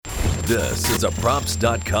This is a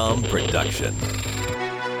Props.com production.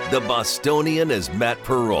 The Bostonian is Matt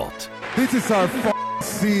Perrault. This is our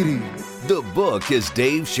city. The book is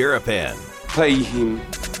Dave Sharapan. Pay him.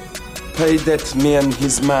 Pay that man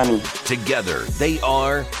his money. Together, they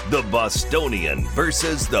are the Bostonian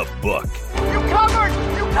versus the book. You covered!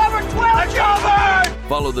 You covered 12! I covered!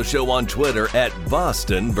 Follow the show on Twitter at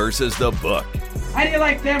Boston versus the book. How do you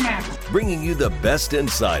like them apples? Bringing you the best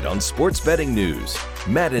insight on sports betting news,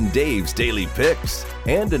 Matt and Dave's daily picks,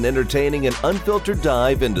 and an entertaining and unfiltered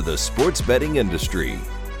dive into the sports betting industry.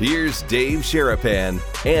 Here's Dave Sharapan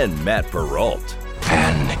and Matt Perrault.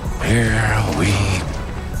 And here we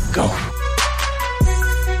go.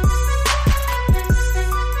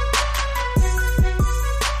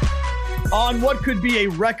 On what could be a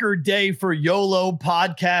record day for YOLO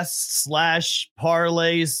podcasts /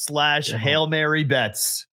 parlays / Hail Mary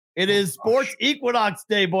bets. It is Sports Equinox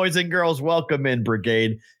Day, boys and girls. Welcome in,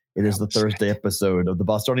 Brigade. It is the Thursday episode of the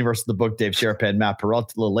Bostonian versus the book. Dave Sharapan, Matt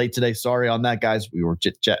Perrault. A little late today. Sorry on that, guys. We were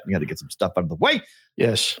chit-chatting. We had to get some stuff out of the way.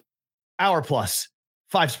 Yes. Hour plus,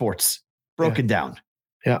 5 sports, broken down.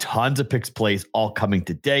 Yeah. Tons of picks plays all coming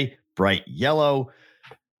today. Bright yellow.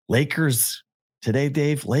 Lakers today,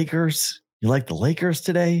 Dave. Lakers. You like the Lakers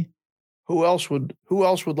today? Who else would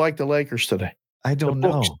like the Lakers today? I don't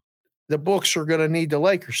know. The books are going to need the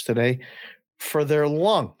Lakers today for their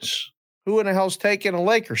lungs. Who in the hell's taking the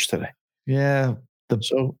Lakers today? Yeah. I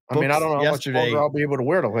don't know how much longer I'll be able to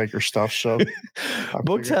wear the Lakers stuff. So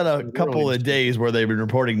books had a couple of days where they've been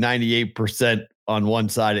reporting 98% on one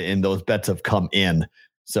side, and those bets have come in.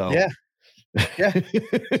 So yeah.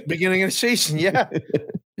 Beginning of the season. Yeah.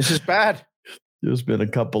 This is bad. There's been a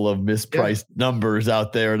couple of mispriced numbers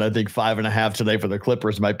out there, and I think 5.5 today for the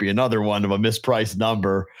Clippers might be another one of a mispriced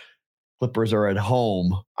number. Clippers are at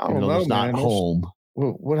home. I don't know, it's not home.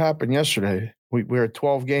 What happened yesterday? We were at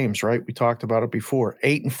 12 games, right? We talked about it before.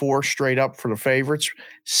 8-4 straight up for the favorites.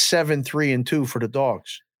 7-3-2 for the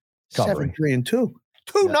dogs. Covering. 7-3-2.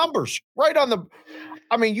 Two numbers right on the.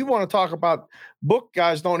 I mean, you want to talk about book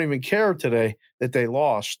guys don't even care today that they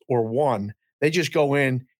lost or won. They just go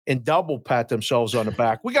in and double pat themselves on the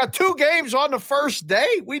back. We got 2 games on the first day.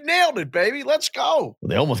 We nailed it, baby. Let's go. Well,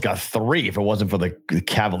 they almost got 3 if it wasn't for the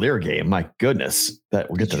Cavalier game. My goodness. We'll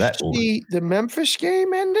get to that. See the Memphis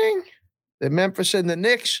game ending? The Memphis and the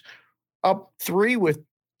Knicks up 3 with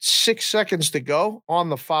 6 seconds to go on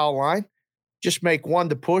the foul line. Just make 1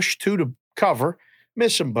 to push, 2 to cover.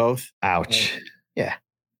 Miss them both. Ouch. Yeah.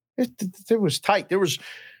 It was tight. There was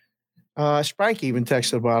Spanky even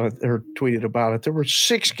texted about it or tweeted about it. There were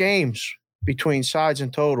 6 games between sides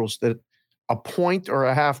and totals that a point or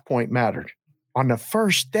a half point mattered on the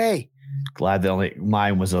first day. Glad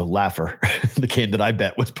mine was a laugher. The game that I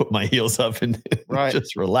bet was put my heels up and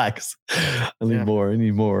just relax. I need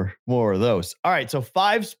more of those. All right. So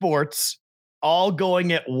 5 sports all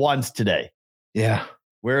going at once today. Yeah.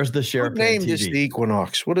 Where's the Sharapan Who named TV? this the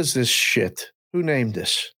Equinox? What is this shit? Who named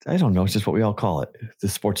this? I don't know. It's just what we all call it. The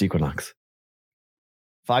Sports Equinox.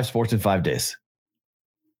 5 sports in 5 days.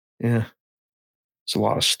 Yeah. It's a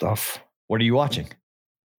lot of stuff. What are you watching?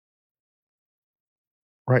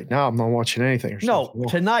 Right now, I'm not watching anything.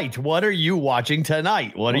 Tonight. What are you watching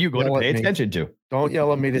tonight? What are you going to pay attention to? Don't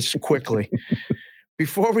yell at me this quickly.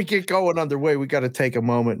 Before we get going underway, we got to take a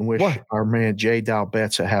moment and wish our man Jay Dow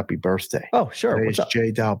Betts a happy birthday. Oh, sure. Today is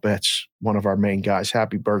Jay Dow Betts, one of our main guys.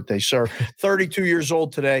 Happy birthday, sir. 32 years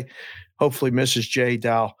old today. Hopefully, Mrs. Jay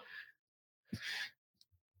Dow.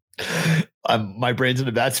 My brain's in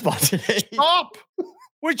a bad spot today. Stop!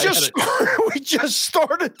 We just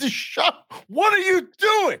started the show. What are you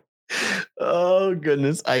doing? Oh,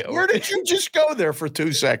 goodness. Where did you just go there for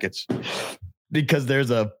 2 seconds? Because there's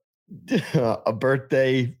a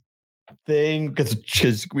birthday thing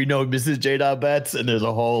because we know Mrs. Jada Betts, and there's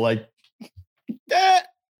a whole that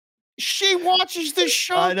she watches this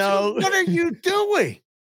show. I know. Too. What are you doing?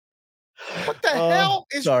 What the hell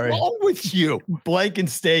is wrong with you? Blank and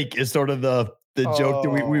steak is sort of the joke that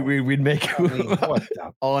we'd make.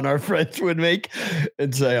 All our friends would make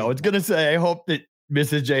and say, "Oh, it's gonna say, I hope that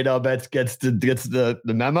Mrs. Jada Betts gets the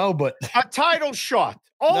memo," but a title shot.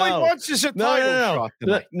 All he wants is a title shot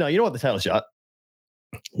tonight. No, you don't want the title shot.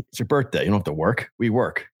 It's your birthday. You don't have to work. We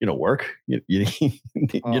work. You don't work. You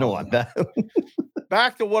don't want that.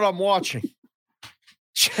 Back to what I'm watching.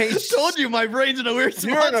 I told you my brain's in a weird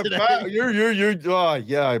spot today.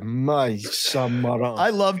 My son.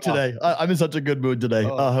 I love today. I'm in such a good mood today.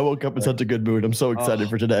 I woke up in such a good mood. I'm so excited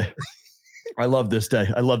for today. I love this day.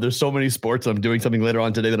 There's so many sports. I'm doing something later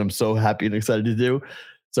on today that I'm so happy and excited to do.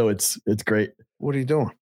 So it's great. What are you doing?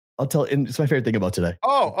 I'll tell. And it's my favorite thing about today.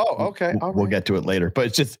 Okay. We'll get to it later.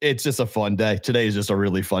 But it's just a fun day. Today is just a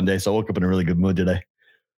really fun day. So I woke up in a really good mood today.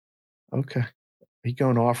 Okay. Are you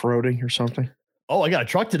going off-roading or something? Oh, I got a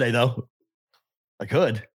truck today, though. I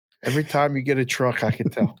could. Every time you get a truck, I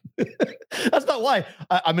can tell. That's not why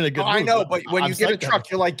I'm in a good mood. I know, but when you get a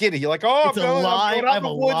truck, you're like giddy. You're like, I'm going out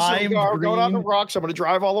the woods. I'm going out the rocks. I'm going to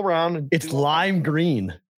drive all around. It's lime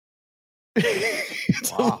green.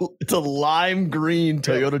 It's a lime green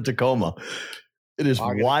Toyota Tacoma. It is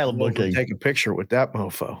wild looking. Take a picture with that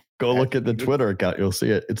mofo. Go look at the Twitter account. You'll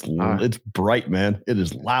see it. It's bright, man. It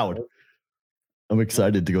is loud. I'm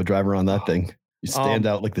excited to go drive around that thing. You stand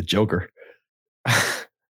out like the Joker.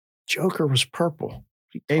 Joker was purple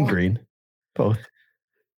and green, both.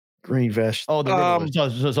 Green vest. Oh, the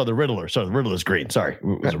Riddler. So the Riddler. So the Riddler's green. Sorry, it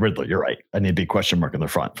was a Riddler. You're right. I need a big question mark in the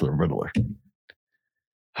front for the Riddler.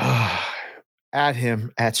 At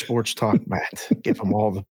him at Sports Talk, Matt. Give him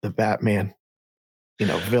all the Batman,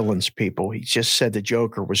 villains people. He just said the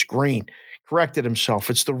Joker was green. Corrected himself.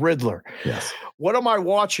 It's the Riddler. Yes. What am I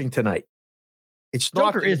watching tonight? It's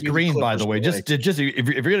Joker is green, by the way. Just if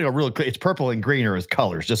you're gonna go real quick, it's purple and green are his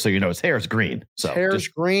colors. Just so you know, his hair is green. So his hair is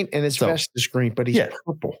green and his vest is green, but he's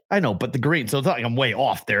purple. I know, but the green. So it's not like I'm way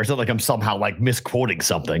off there. It's not like I'm somehow like misquoting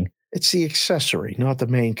something. It's the accessory, not the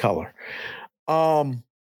main color. A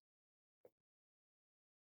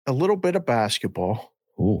little bit of basketball.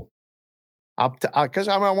 Ooh. Because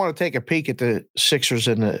I want to take a peek at the Sixers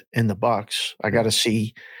and the Bucks. I got to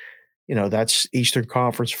see, that's Eastern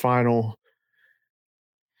Conference Final.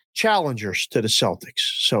 Challengers to the Celtics.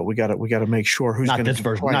 So we got to make sure who's going to be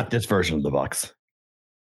playing. Not this version of the Bucks.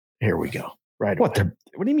 Here we go. Right. What do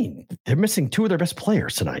you mean? They're missing two of their best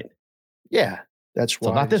players tonight. Yeah, that's why.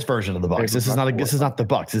 So not this version of the Bucks. This is not the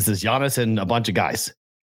Bucks. This is Giannis and a bunch of guys.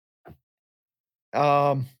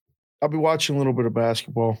 I'll be watching a little bit of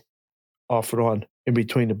basketball off and on in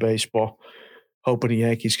between the baseball, hoping the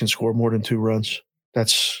Yankees can score more than 2 runs.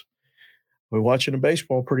 We're watching the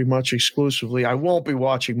baseball pretty much exclusively. I won't be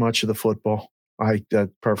watching much of the football.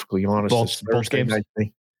 Perfectly honest. Both games?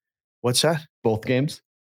 What's that? Both games?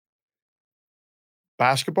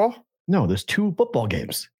 Basketball? No, there's 2 football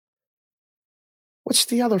games. What's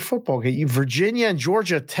the other football game? Virginia and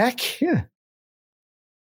Georgia Tech? Yeah.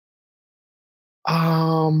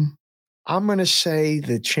 I'm going to say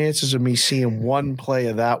the chances of me seeing one play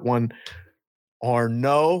of that one are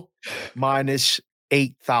no minus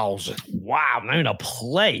 8,000. Wow, not even a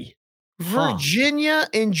play. Virginia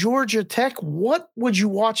and Georgia Tech. What would you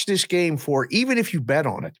watch this game for? Even if you bet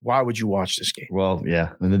on it, why would you watch this game? Well,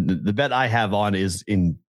 yeah. The bet I have on is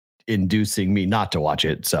inducing me not to watch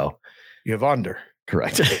it. So you have under.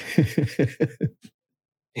 Correct.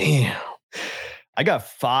 Damn. I got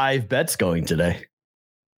 5 bets going today.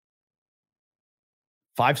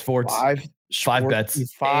 5 sports. 5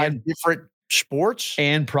 bets. 5 different sports.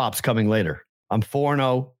 And props coming later. I'm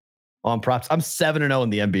 4-0 on props. I'm 7-0 in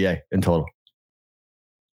the NBA in total.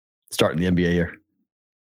 Starting the NBA year.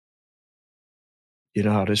 You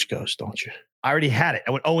know how this goes, don't you? I already had it.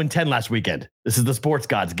 I went 0-10 last weekend. This is the sports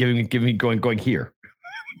gods giving me going here.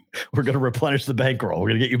 We're going to replenish the bankroll. We're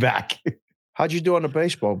going to get you back. How'd you do on the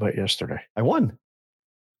baseball bet yesterday? I won.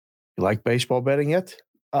 You like baseball betting yet?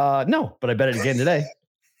 No, but I bet it again today.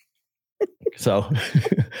 So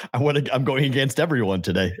I'm going against everyone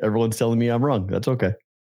today. Everyone's telling me I'm wrong. That's okay.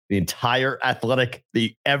 The entire Athletic,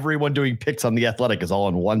 everyone doing picks on the Athletic is all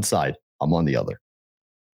on one side. I'm on the other.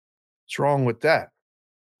 What's wrong with that?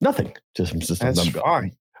 Nothing. Just that's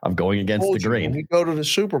fine. I'm going against the grain. When we go to the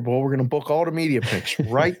Super Bowl, we're going to book all the media picks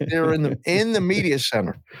right there in the media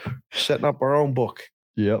center, setting up our own book.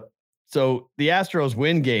 Yep. So the Astros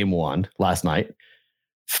win game 1 last night.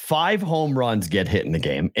 5 home runs get hit in the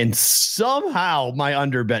game, and somehow my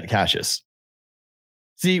under bet cashes.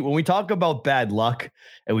 See, when we talk about bad luck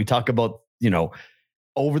and we talk about,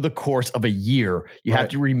 over the course of a year, you have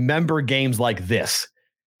to remember games like this,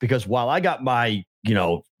 because while I got my,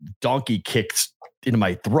 donkey kicked into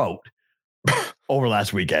my throat over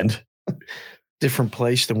last weekend, different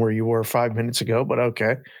place than where you were 5 minutes ago, but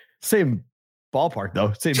okay. Same ballpark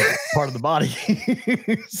though. Same part of the body.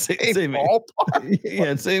 same ballpark.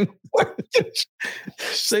 Yeah, same.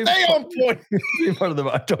 Same. Stay on point. Same part of the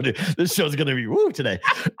body. I told you this show's gonna be woo today.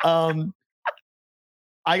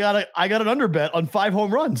 I got an under bet on 5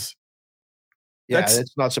 home runs. Yeah,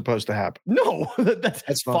 that's not supposed to happen. No,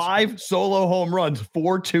 that's 5 solo home runs,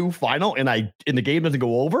 4-2 final, and the game doesn't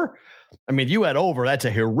go over. I mean, you had over. That's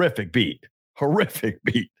a horrific beat. Horrific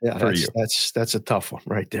beat. Yeah, for you. That's a tough one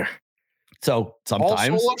right there. So sometimes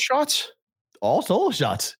all solo shots. All solo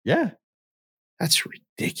shots. Yeah, that's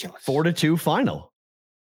ridiculous. 4-2 final.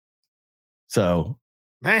 So,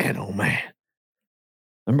 man, oh man.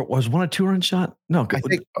 Remember, was one a 2-run shot? No, I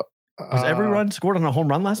think was every run scored on a home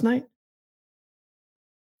run last night?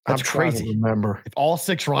 That's crazy. Remember if all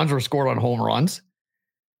 6 runs were scored on home runs,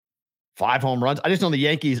 5 home runs. I just know the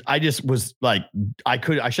Yankees. I just was like,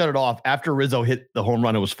 I shut it off after Rizzo hit the home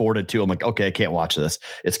run. It was 4-2. I'm like, okay, I can't watch this.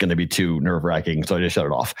 It's going to be too nerve wracking. So I just shut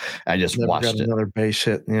it off. I just watched it. Another base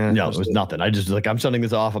hit. Yeah. No, it was nothing. I just like, I'm shutting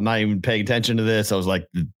this off. I'm not even paying attention to this. I was like,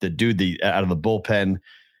 the dude, out of the bullpen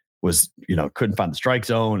was, couldn't find the strike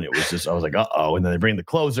zone. It was just, I was like, uh-oh. And then they bring the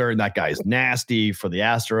closer and that guy's nasty for the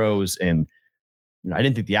Astros. And I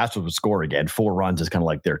didn't think the Astros would score again. 4 runs is kind of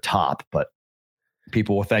like their top, but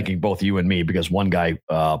people were thanking both you and me because one guy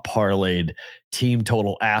parlayed team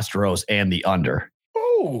total Astros and the under.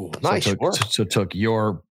 Oh, nice work. So took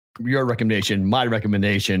your recommendation, my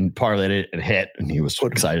recommendation, parlayed it and hit, and he was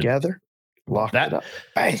excited. Together, locked it up.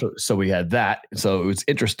 Bang. So we had that. So it was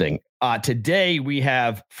interesting. Today we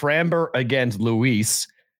have Framber against Luis.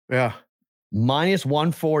 Yeah. Minus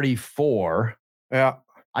 144. Yeah.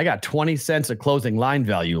 I got 20 cents of closing line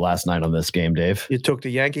value last night on this game, Dave. You took the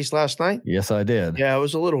Yankees last night? Yes, I did. Yeah, it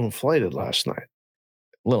was a little inflated last night.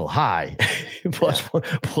 A little high.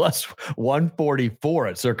 plus 144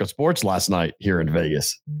 at Circa Sports last night here in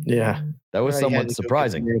Vegas. Yeah. That was somewhat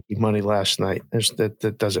surprising. Yankee money last night.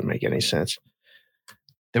 That doesn't make any sense.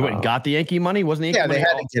 They went and got the Yankee money? Wasn't the Yankee money? They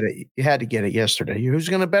had to get it. You had to get it yesterday. Who's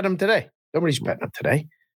going to bet them today? Nobody's betting them today.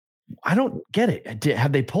 I don't get it.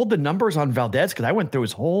 Have they pulled the numbers on Valdez? Because I went through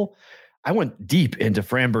I went deep into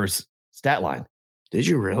Framber's stat line. Did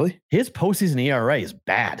you really? His postseason ERA is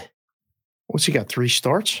bad. What's he got? 3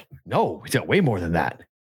 starts? No, he's got way more than that.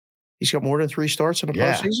 He's got more than 3 starts in the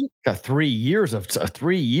postseason? Got 3 years of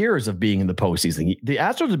being in the postseason. The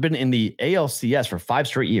Astros have been in the ALCS for 5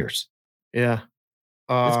 straight years. Yeah.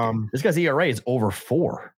 This guy's ERA is over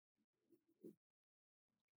 4.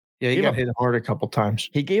 Yeah, he got hit hard a couple times.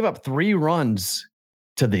 He gave up 3 runs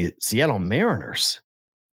to the Seattle Mariners.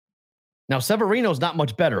 Now, Severino's not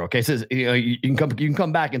much better. Okay, so you can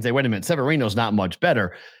come back and say, wait a minute, Severino's not much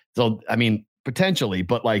better. So I mean, potentially,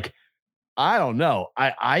 but like, I don't know.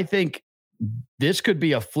 I think this could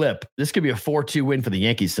be a flip. This could be a 4-2 win for the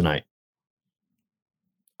Yankees tonight.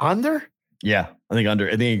 Under? Yeah, I think under.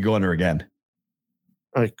 I think it could go under again.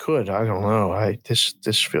 It could. I don't know.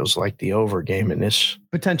 This feels like the over game in this.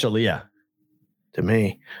 Potentially, yeah. To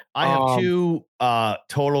me. I have 2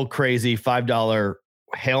 total crazy $5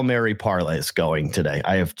 Hail Mary parlays going today.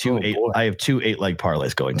 I have 2 8-leg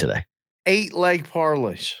parlays going today. 8-leg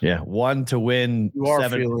parlays. Yeah. 1 to win. You are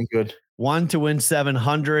feeling good. 1 to win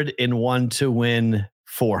 700 and 1 to win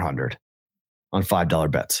 400 on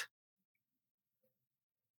 $5 bets.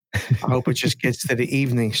 I hope it just gets to the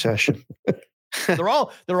evening session. They're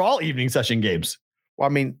all evening session games. Well,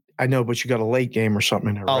 I mean, I know, but you got a late game or something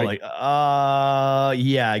in there, right?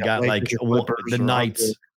 I got like the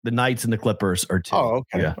Knights and the Clippers are 2. Oh,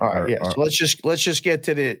 okay. Yeah. All right. Yeah. So let's just get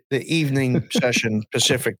to the evening session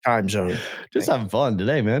Pacific time zone. Just having fun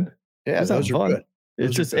today, man. Yeah, those are fun.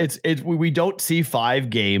 Good. We don't see 5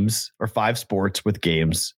 games or 5 sports with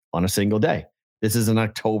games on a single day. This is an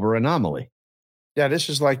October anomaly. Yeah, this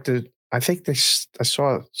is like I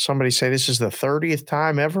saw somebody say this is the 30th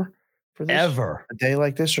time ever for this. Ever. A day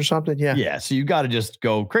like this or something. Yeah. Yeah. So you got to just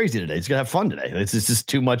go crazy today. It's going to have fun today. It's just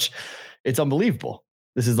too much. It's unbelievable.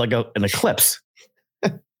 This is like an eclipse.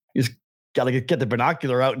 You just got to get the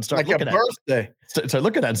binocular out and start looking at birthday. Start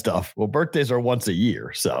looking at stuff. Well, birthdays are once a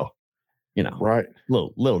year. So, right.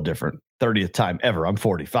 Little different. 30th time ever. I'm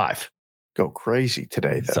 45. Go crazy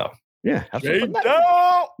today, though. So, yeah. Have some fun.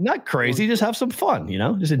 Not crazy. Just have some fun,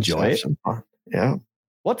 just enjoy it. Some fun. Yeah.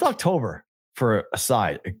 What's October for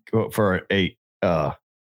a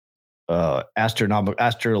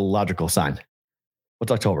astrological sign?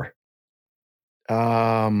 What's October?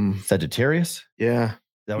 Sagittarius? Yeah.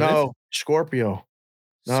 No, Scorpio.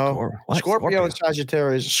 No. Scorpio and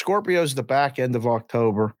Sagittarius. Scorpio is the back end of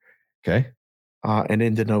October. Okay. And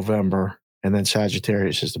into November. And then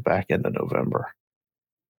Sagittarius is the back end of November.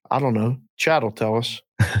 I don't know. Chad will tell us.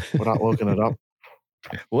 We're not looking it up.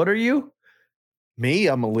 What are you? Me?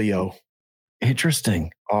 I'm a Leo.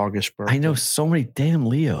 Interesting. August birthday. I know so many damn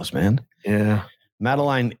Leos, man. Yeah.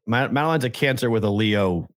 Madeline's a Cancer with a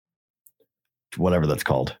Leo, whatever that's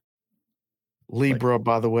called. Libra,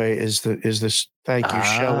 by the way, is this. Thank you,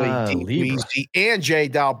 Shelly, Libra. and Jay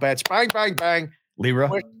Dow bets. Bang, bang, bang.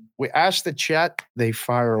 Libra. We ask the chat, they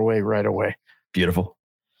fire away right away. Beautiful.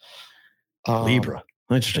 Libra.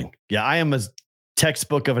 Interesting. Yeah, I am as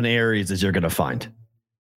textbook of an Aries as you're going to find.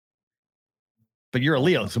 but you're a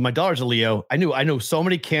Leo. So my daughter's a Leo. I know so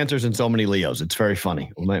many Cancers and so many Leos. It's very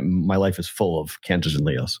funny. My life is full of Cancers and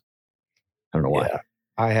Leos. I don't know why. Yeah,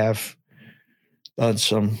 I have done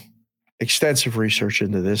some extensive research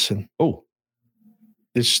into this, and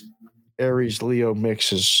this Aries Leo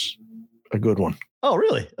mix is a good one. Oh,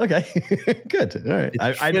 really? Okay, good. All right.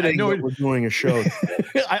 I know we're doing a show.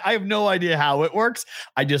 I have no idea how it works.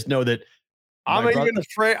 I just know that I'm even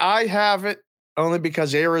afraid I have it only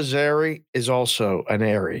because Aries is also an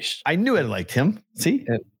Aries. I knew I liked him. See?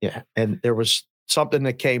 And there was something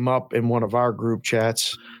that came up in one of our group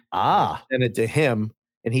chats. I sent it to him,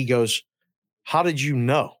 and he goes, "How did you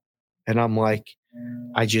know?" And I'm like,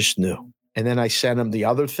 "I just knew." And then I sent him the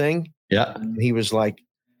other thing. Yeah. And he was like,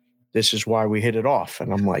 "This is why we hit it off."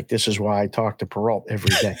 And I'm like, "This is why I talk to Peralt every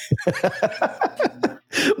day."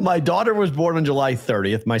 My daughter was born on July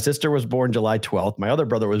 30th. My sister was born July 12th. My other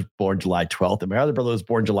brother was born July 12th. And my other brother was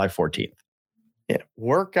born July 14th. Yeah.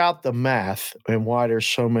 Work out the math and why there's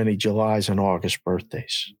so many Julys and August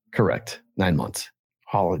birthdays. Correct. 9 months.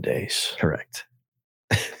 Holidays. Correct.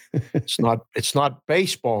 It's not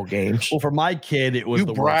baseball games. Well, for my kid, it was you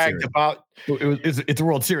the bragged about. It's a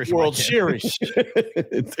World Series. World Series.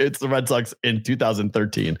 It's the Red Sox in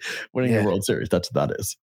 2013 winning the World Series. That's what that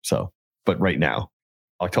is. So, but right now,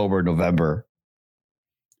 October, November,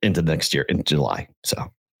 into next year, in July.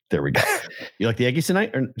 So there we go. You like the Yankees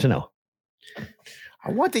tonight or to no?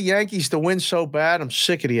 I want the Yankees to win so bad. I'm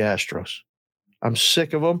sick of the Astros. I'm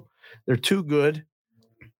sick of them. They're too good.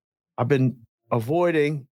 I've been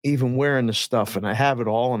avoiding even wearing the stuff, and I have it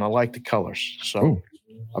all, and I like the colors. So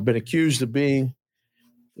I've been accused of being,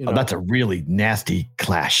 that's a really nasty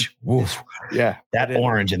clash. Woof. Yeah. That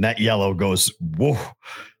orange and that yellow goes, woof.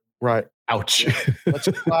 Right. Ouch. Let's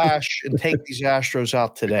clash and take these Astros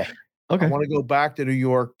out today. Okay. I want to go back to New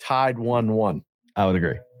York tied 1-1. I would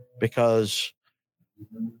agree. Because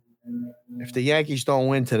if the Yankees don't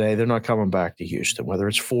win today, they're not coming back to Houston. Whether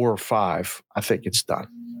it's 4 or 5, I think it's done.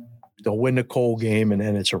 They'll win the Cole game, and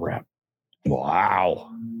then it's a wrap. Wow.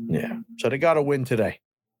 Yeah. So they got to win today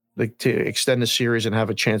to extend the series and have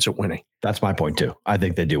a chance at winning. That's my point, too. I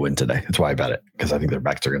think they do win today. That's why I bet it, because I think their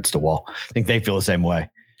backs are against the wall. I think they feel the same way.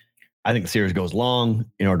 I think the series goes long.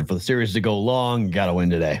 In order for the series to go long, you got to win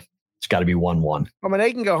today. It's got to be 1-1. I mean,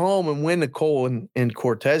 they can go home and win the Cole and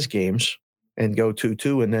Cortez games and go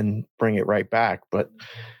 2-2 and then bring it right back. But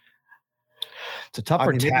it's a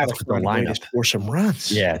tougher task for the lineup. For some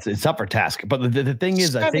runs. Yeah, it's a tougher task. But the thing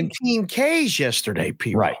is, I think 17 Ks yesterday,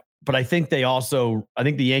 people. Right. But I think the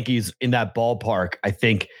Yankees in that ballpark, I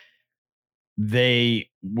think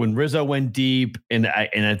when Rizzo went deep, and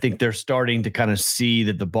I think they're starting to kind of see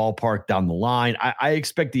that the ballpark down the line, I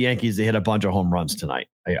expect the Yankees to hit a bunch of home runs tonight.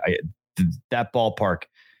 That ballpark,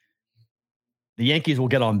 the Yankees will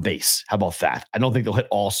get on base. How about that? I don't think they'll hit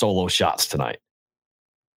all solo shots tonight.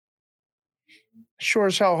 Sure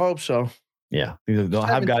as hell hope so. Yeah. They'll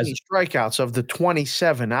have guys. Strikeouts of the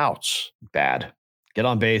 27 outs. Bad. Get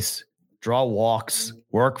on base, draw walks,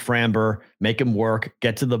 work Framber, make him work,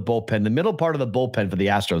 get to the bullpen. The middle part of the bullpen for the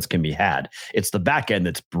Astros can be had. It's the back end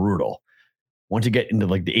that's brutal. Once you get into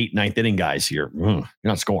like the 8th, 9th inning guys, you're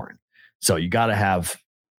not scoring. So you got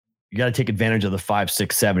to take advantage of the 5,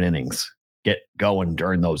 6, 7 innings. Get going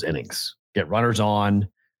during those innings. Get runners on.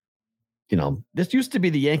 This used to be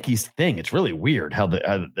the Yankees thing. It's really weird how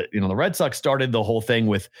the Red Sox started the whole thing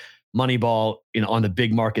with Moneyball on the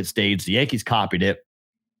big market stage. The Yankees copied it.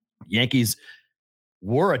 Yankees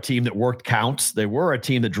were a team that worked counts. They were a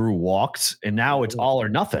team that drew walks, and now it's all or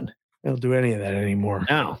nothing. They don't do any of that anymore.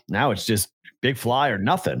 Now it's just big fly or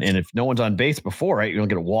nothing. And if no one's on base before, right, you don't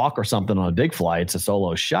get a walk or something on a big fly. It's a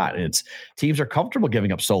solo shot. And teams are comfortable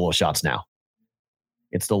giving up solo shots now.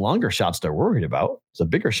 It's the longer shots they're worried about. It's the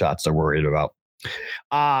bigger shots they're worried about.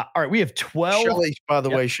 All right, we have 12. Shelley, by the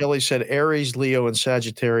way, Shelley said Aries, Leo, and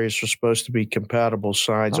Sagittarius are supposed to be compatible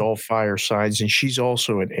signs, all fire signs, and she's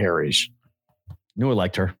also an Aries. Knew I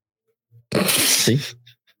liked her. See,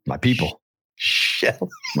 my people. Shelley.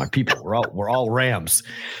 My people. We're all Rams.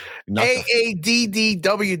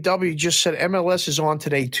 AADDWW just said MLS is on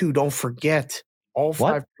today too. Don't forget all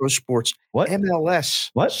 5 pro sports. What? MLS.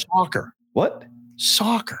 What? Soccer. What?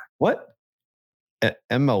 Soccer. What?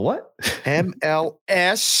 ML what?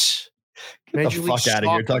 MLS. Get the fuck out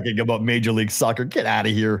of here talking about Major League Soccer. Get out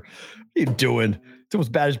of here. What are you doing? It's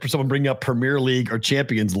almost bad as someone bringing up Premier League or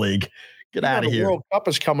Champions League. Get out of here. The World Cup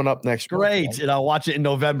is coming up next Great. month. And I'll watch it in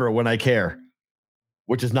November when I care,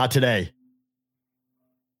 which is not today.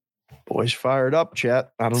 Boys fired up,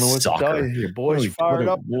 chat. I don't know what to tell you. Your boys fired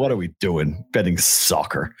up. What are we doing? Betting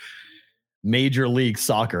soccer. Major League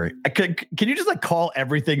Soccer. Can you just like call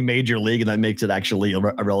everything Major League and that makes it actually a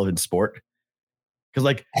relevant sport? Because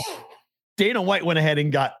like Dana White went ahead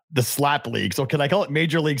and got the slap league. So can I call it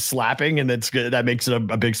Major League Slapping? And that makes it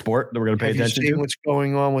a big sport that we're going to pay attention to. What's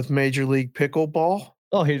going on with Major League Pickleball?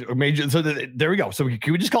 Oh, major. So there we go. So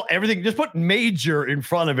can we just call everything? Just put major in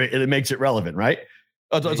front of it, and it makes it relevant, right?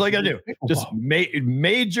 That's all you got to do. Just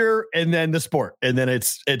major, and then the sport, and then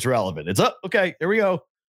it's relevant. It's up. Okay, there we go.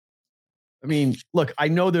 I mean, look, I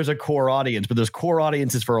know there's a core audience, but there's core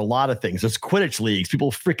audiences for a lot of things. There's Quidditch leagues.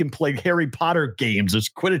 People freaking play Harry Potter games. There's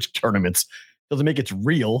Quidditch tournaments. Doesn't make it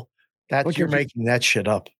real. You're making that shit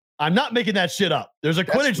up. I'm not making that shit up. There's a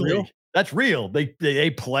Quidditch league. That's real. They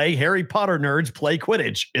play Harry Potter nerds play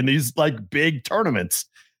Quidditch in these like big tournaments.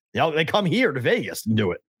 They come here to Vegas and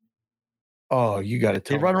do it. Oh, you got to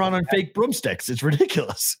tell me. They run around on fake broomsticks. It's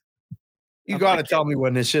ridiculous. You got to tell me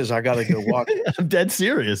when this is. I got to go watch. I'm dead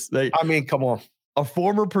serious. Come on. A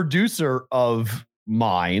former producer of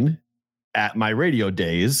mine at my radio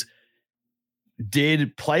days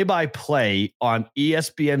did play-by-play on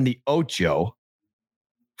ESPN The Ocho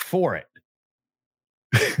for it.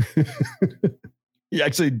 He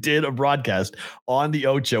actually did a broadcast on The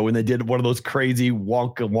Ocho when they did one of those crazy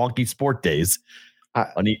wonky sport days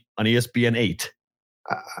on ESPN 8.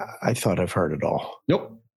 I thought I've heard it all.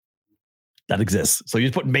 Nope. That exists. So you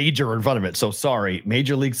just put major in front of it. So sorry,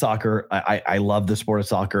 Major League Soccer. I love the sport of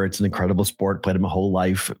soccer. It's an incredible sport. Played it my whole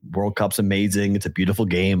life. World Cup's amazing. It's a beautiful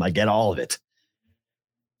game. I get all of it.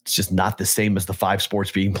 It's just not the same as the 5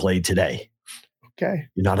 sports being played today. Okay.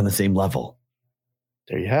 You're not on the same level.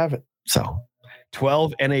 There you have it. So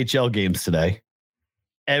 12 NHL games today.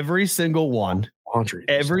 Every single one is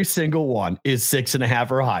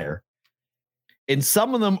 6.5 or higher. And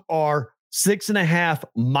some of them are 6.5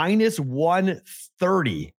 minus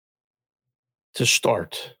 130 to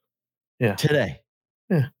start. Yeah. Today.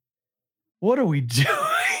 Yeah. What are we doing?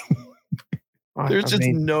 There's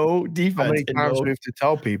no defense. How many times we have to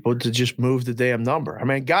tell people to just move the damn number? I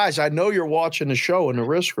mean, guys, I know you're watching the show in the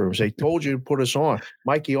risk rooms. They told you to put us on.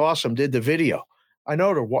 Mikey Awesome did the video. I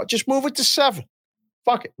know they're just move it to 7.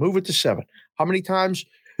 Fuck it. Move it to 7. How many times?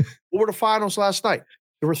 What were the finals last night?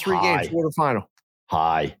 There were 3 games. What were the final?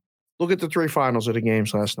 High. Look at the 3 finals of the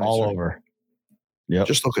games last night. All over. Yep.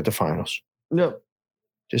 Just look at the finals. Yep.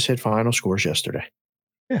 Just hit final scores yesterday.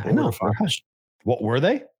 Yeah, I know. What were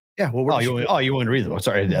they? Yeah. What were you want to read them?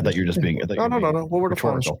 Sorry, I thought you were just being. No. What were the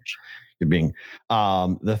final scores? You're being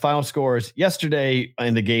the final scores yesterday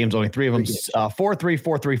in the games. Only 3 of them. 4-3,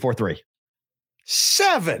 4-3, 4-3.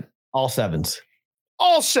 7. All sevens.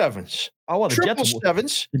 All sevens. Oh, well, Triple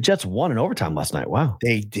sevens. The Jets won in overtime last night. Wow.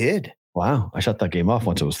 They did. Wow. I shut that game off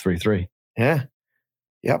once it was 3-3. Yeah.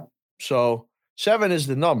 Yep. So 7 is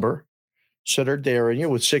the number. So they're daring you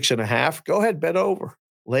with 6.5. Go ahead, bet over.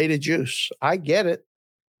 Lay the juice. I get it.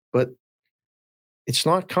 But it's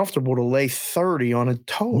not comfortable to lay 30 on a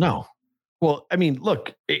total. No. Well, I mean,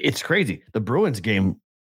 look, it's crazy. The Bruins game,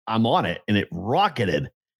 I'm on it, and it rocketed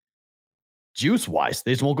juice-wise.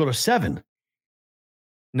 They just won't go to 7.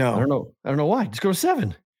 No. I don't know why. Just go to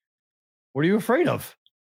 7. What are you afraid of?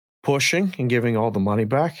 Pushing and giving all the money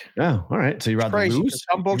back. Oh, all right. So you rather lose?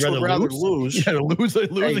 Some books would rather lose. You gotta lose.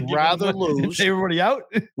 They'd rather lose. Take everybody out?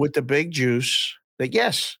 With the big juice.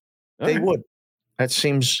 Yes, they would. That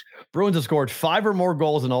seems. Bruins have scored 5 or more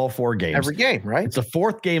goals in all 4 games. Every game, right? It's the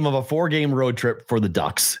 4th game of a 4-game road trip for the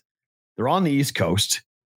Ducks. They're on the East Coast.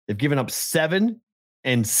 They've given up 7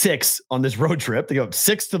 and 6 on this road trip. They give up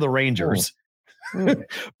 6 to the Rangers.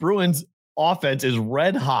 Bruins offense is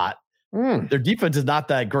red hot. Their defense is not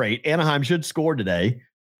that great. Anaheim should score today.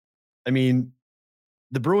 I mean,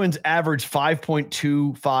 the Bruins average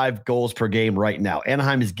 5.25 goals per game right now.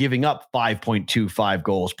 Anaheim is giving up 5.25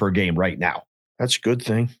 goals per game right now. That's a good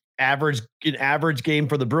thing. An average game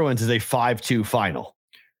for the Bruins is a 5-2 final.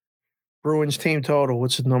 Bruins team total.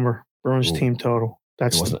 What's the number? Bruins team total.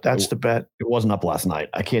 That's the bet. It wasn't up last night.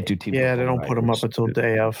 I can't do team. Yeah, they don't put them up until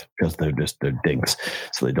day of because they're dinks.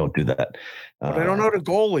 So they don't do that. But I don't know the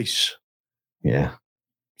goalies. Yeah,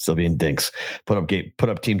 still being dinks. Put up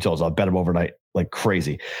team totals. I'll bet them overnight like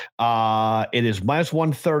crazy. It is minus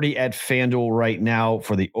 130 at FanDuel right now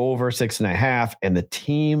for the over 6.5, and the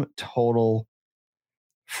team total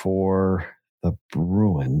for the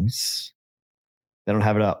Bruins. They don't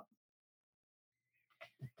have it up.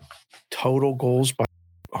 Total goals by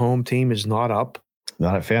home team is not up.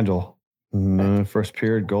 Not at FanDuel. First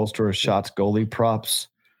period, goal scorers, shots, goalie props.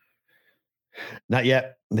 Not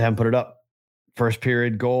yet. They haven't put it up. First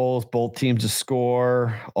period goals, both teams to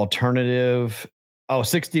score. Alternative.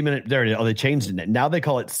 60-minute. There it is. Oh, they changed it. Now they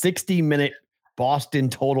call it 60-minute Boston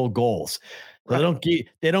total goals. So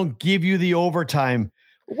they don't give you the overtime.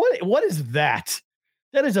 What is that?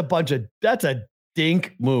 That is that's a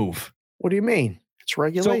dink move. What do you mean? It's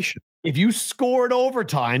regulation. So if you scored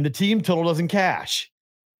overtime, the team total doesn't cash.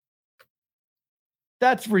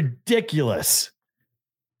 That's ridiculous.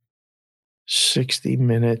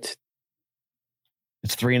 60-minute.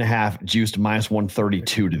 It's 3.5 juiced minus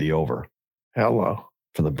 132 to the over. Hello.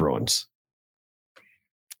 For the Bruins.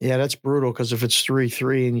 Yeah, that's brutal because if it's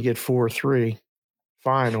 3-3 and you get 4-3,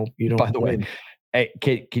 fine. You don't. By the way, hey,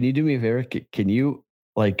 can you do me a favor? Can you,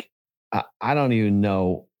 like, I don't even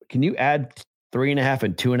know. Can you add 3.5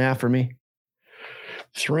 and 2.5 for me?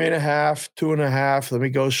 3.5, 2.5. Let me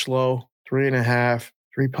go slow. 3.5.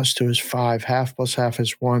 3 plus 2 is 5. Half plus half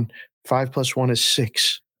is 1. 5 plus 1 is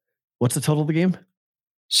 6. What's the total of the game?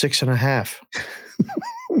 6.5.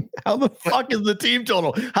 How the fuck is the team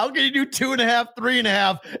total? How can you do 2.5,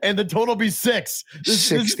 3.5, and the total be 6?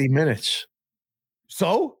 60 minutes.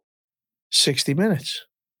 So? 60 minutes.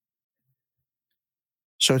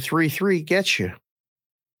 So 3-3 gets you.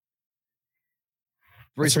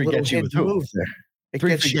 3-3 gets you with who?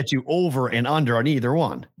 3-3 gets you over and under on either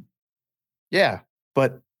one. Yeah,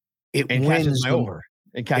 but it catches my over.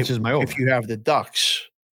 It catches my over. If you have the Ducks,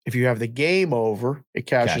 if you have the game over, it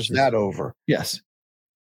cashes that over. Yes.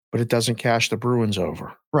 But it doesn't cash the Bruins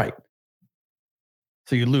over. Right.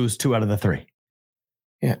 So you lose 2 out of the 3.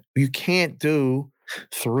 Yeah. You can't do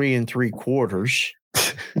 3 3/4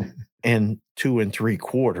 and 2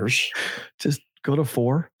 3/4. Just go to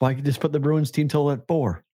 4. Why can't you just put the Bruins team total at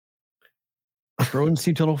 4? Bruins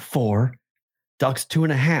team total 4. Ducks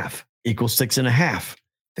 2.5 equals 6.5.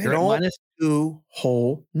 They don't do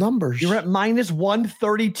whole numbers. You're at minus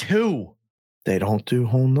 132. They don't do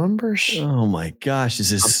whole numbers. Oh my gosh,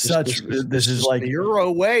 this is like the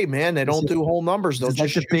Euro way, man. They don't do whole numbers. They'll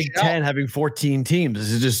just like the Big Ten having 14 teams.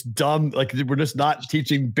 This is just dumb. Like, we're just not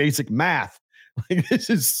teaching basic math. Like,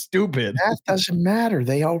 this is stupid. Math doesn't matter.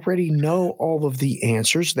 They already know all of the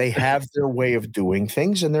answers. They have their way of doing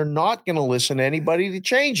things, and they're not going to listen to anybody to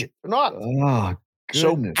change it. They're not. Oh,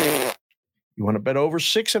 goodness. So you want to bet over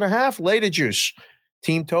 6.5? Lay the juice.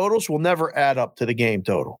 Team totals will never add up to the game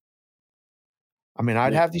total. I mean,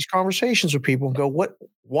 I'd have these conversations with people and go, "What?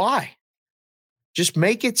 Why? Just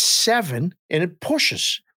make it 7 and it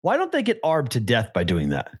pushes." Why don't they get arbed to death by doing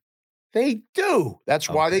that? They do. That's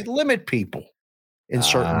why they limit people in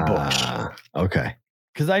certain books. Okay.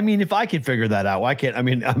 Because, I mean, if I can figure that out, why can't? I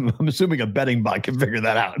mean, I'm assuming a betting bot can figure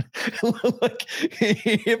that out. Like,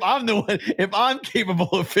 if I'm capable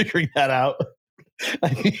of figuring that out,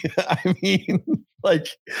 I mean, like,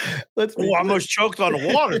 let's. Oh, I almost choked on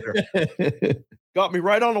the water there. Got me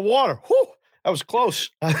right on the water. Whew, that was close.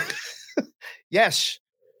 Yes.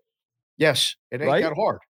 It ain't that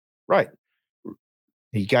hard. Right.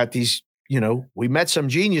 You got these, we met some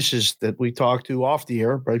geniuses that we talked to off the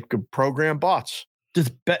air, right? Program bots.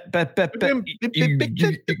 Just bet. You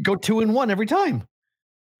go 2-1 every time.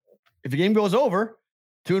 If the game goes over,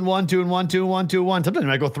 2-1, 2-1, 2-1, 2-1. Sometimes it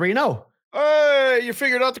might go 3-0. Hey, you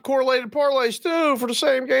figured out the correlated parlays too for the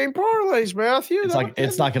same game parlays, Matthew.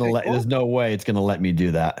 It's not going to let. There's no way it's going to let me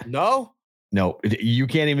do that. No, you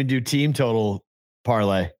can't even do team total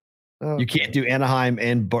parlay. You can't do Anaheim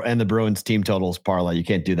and the Bruins team totals parlay. You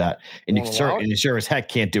can't do that, and you sure as heck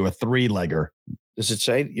can't do a 3-legger. Does it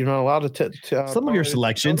say you're not allowed to? Some of your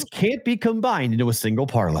selections can't be combined into a single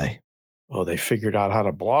parlay. Oh, they figured out how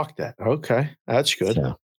to block that. Okay, that's good.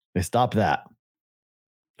 So they stopped that.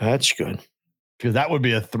 That's good. Because that would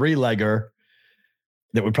be a 3-legger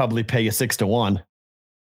that would probably pay you 6-1.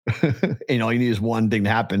 And all you need is one thing to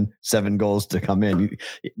happen, 7 goals to come in.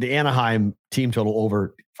 The Anaheim team total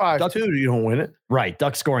over 5-2, you don't win it. Right.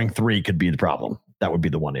 Ducks scoring 3 could be the problem. That would be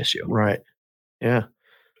the one issue. Right. Yeah.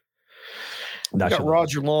 Got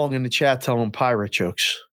Roger Long in the chat telling pirate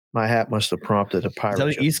jokes. My hat must have prompted a pirate joke.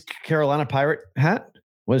 Is that an East Carolina pirate hat?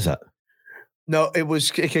 What is that? No,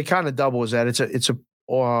 it kind of double as that. It's a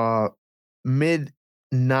mid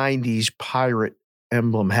 90s pirate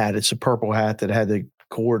emblem hat. It's a purple hat that had to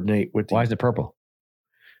coordinate with. Why is it purple?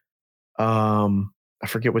 I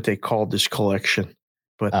forget what they called this collection,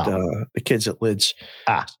 but the kids at Lids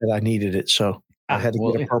said I needed it, so I had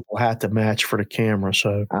to get a purple hat to match for the camera.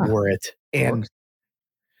 So I wore it and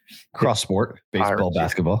cross sport, baseball,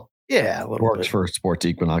 basketball. Yeah, a little works for Sports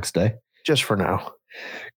Equinox Day. Just for now.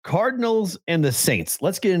 Cardinals and the Saints.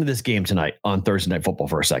 Let's get into this game tonight on Thursday Night Football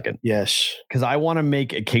for a second. Yes. Because I want to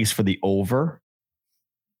make a case for the over.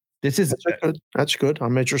 That's good.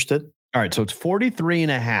 I'm interested. All right. So it's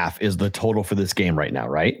 43.5 is the total for this game right now,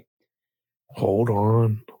 right? Hold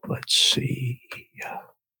on. Let's see.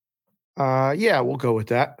 Yeah, we'll go with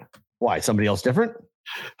that. Why? Somebody else different?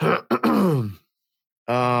 I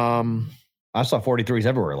saw 43s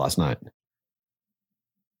everywhere last night.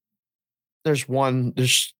 There's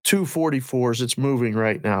two 44s. It's moving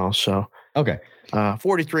right now. So okay.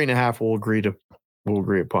 43.5. We'll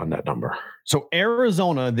agree upon that number. So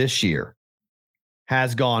Arizona this year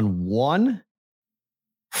has gone 1,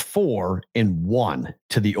 4, and 1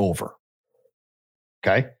 to the over.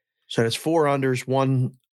 Okay. So it's 4 unders,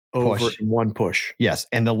 1 over, push. and 1 push. Yes.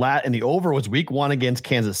 And the over was week 1 against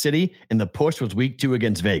Kansas City, and the push was week 2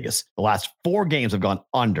 against Vegas. The last 4 games have gone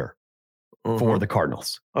under for the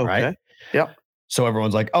Cardinals. Okay. Right? Yep. So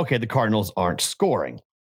everyone's like, okay, the Cardinals aren't scoring.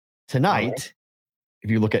 Tonight,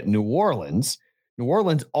 if you look at New Orleans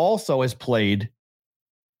also has played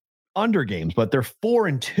under games, but they're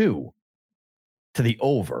 4-2 to the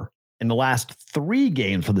over. And the last 3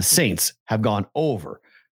 games for the Saints have gone over.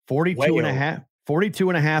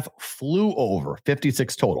 42.5 flew over,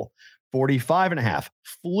 56 total. 45.5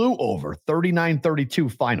 flew over,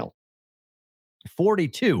 39-32 final.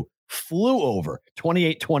 42 flew over,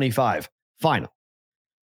 28-25 final.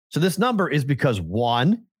 So this number is because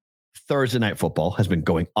 1, Thursday Night Football has been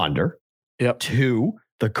going under. Yep. 2,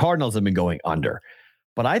 the Cardinals have been going under.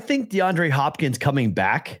 But I think DeAndre Hopkins coming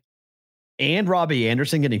back and Robbie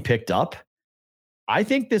Anderson getting picked up, I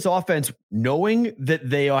think this offense, knowing that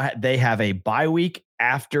they have a bye week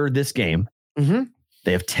after this game,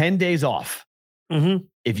 they have 10 days off.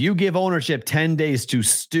 If you give ownership 10 days to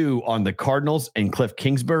stew on the Cardinals and Cliff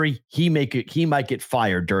Kingsbury, he might get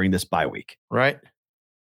fired during this bye week. Right.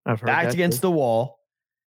 I've heard Backed against the wall.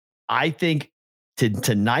 I think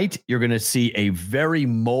tonight you're going to see a very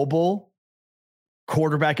mobile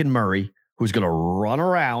quarterback in Murray who's going to run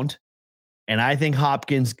around. And I think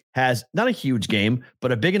Hopkins has not a huge game,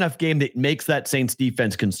 but a big enough game that makes that Saints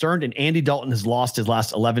defense concerned. And Andy Dalton has lost his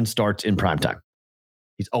last 11 starts in primetime.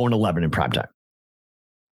 He's 0-11 in primetime.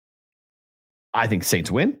 I think Saints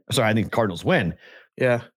win. Sorry, I think Cardinals win.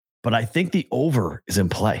 Yeah. But I think the over is in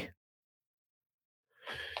play.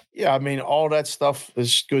 Yeah, I mean, all that stuff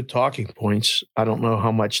is good talking points. I don't know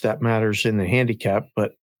how much that matters in the handicap,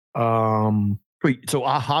 but Wait, so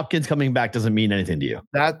Hopkins coming back doesn't mean anything to you?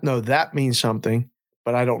 That means something,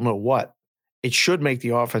 but I don't know what. It should make the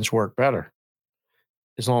offense work better,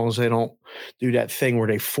 as long as they don't do that thing where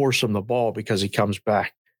they force him the ball because he comes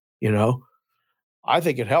back. You know, I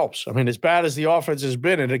think it helps. I mean, as bad as the offense has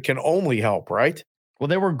been, and it can only help, right? Well,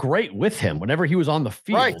 they were great with him. Whenever he was on the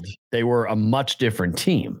field, They were a much different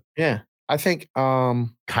team. Yeah. I think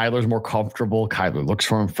Kyler's more comfortable. Kyler looks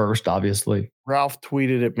for him first, obviously. Ralph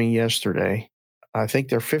tweeted at me yesterday. I think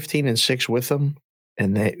they're 15-6 with him.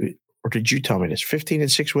 Or did you tell me this?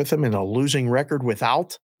 15-6 with him and a losing record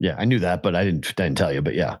without? Yeah, I knew that, but I didn't tell you.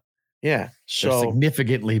 But yeah. Yeah. So they're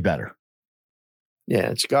significantly better. Yeah,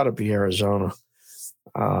 it's got to be Arizona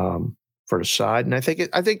for the side. And I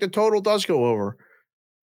think the total does go over.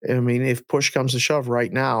 I mean, if push comes to shove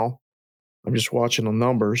right now, I'm just watching the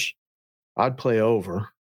numbers. I'd play over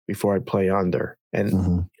before I'd play under. And,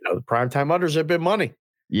 the primetime unders have been money.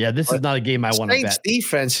 Yeah, this is not a game I want to bet. Saints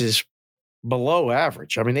defense is below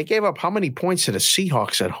average. I mean, they gave up how many points to the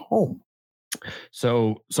Seahawks at home?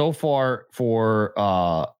 So far for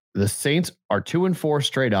the Saints are 2-4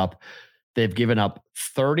 straight up. They've given up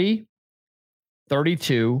 30,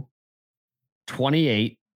 32,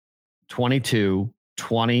 28, 22,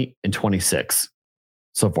 20, and 26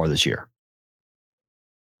 so far this year.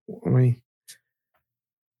 I mean,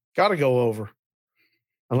 got to go over.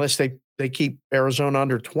 Unless they keep Arizona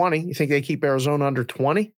under 20. You think they keep Arizona under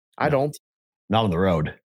 20? No. I don't. Not on the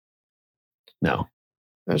road. No.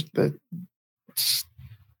 This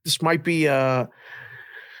might be I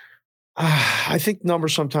think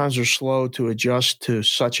numbers sometimes are slow to adjust to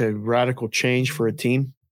such a radical change for a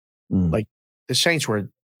team. Like the Saints were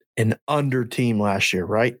an under team last year,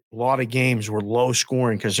 right? A lot of games were low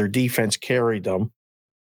scoring because their defense carried them.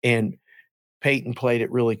 And Peyton played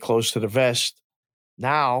it really close to the vest.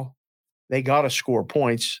 Now they got to score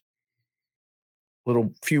points.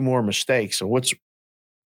 Few more mistakes. So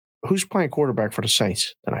who's playing quarterback for the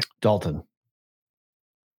Saints tonight? Dalton.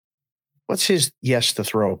 What's his yes to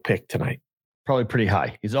throw a pick tonight? Probably pretty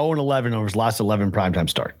high. He's 0-11 over his last 11 primetime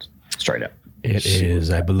starts. Straight up. It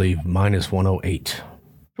is, I believe, -108.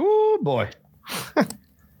 Oh boy.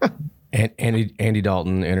 And Andy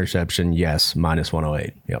Dalton interception, yes,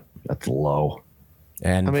 -108. Yep, that's low.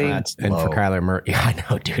 And for Kyler Murray, yeah, I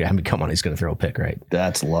know, dude. I mean, come on, he's going to throw a pick, right?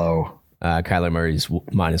 That's low. Kyler Murray's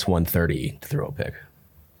 -130 to throw a pick.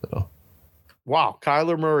 So, wow,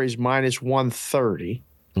 Kyler Murray's -130.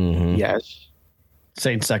 Mm-hmm. Yes.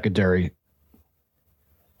 Saints secondary.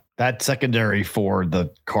 That secondary for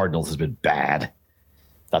the Cardinals has been bad.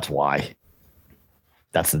 That's why.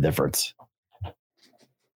 That's the difference.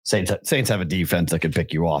 Saints have a defense that can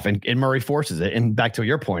pick you off, and Murray forces it. And back to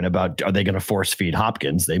your point about, are they going to force feed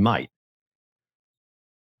Hopkins? They might.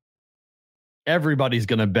 Everybody's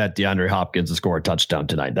going to bet DeAndre Hopkins to score a touchdown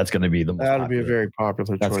tonight. That's going to be the most That'll be a very popular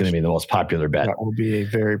choice. That's going to be the most popular bet. That will be a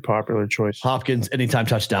very popular choice. Hopkins anytime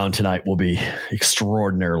touchdown tonight will be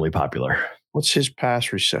extraordinarily popular. What's his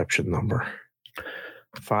pass reception number?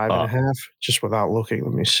 5.5? Just without looking,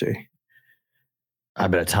 let me see. I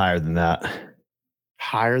bet it's higher than that.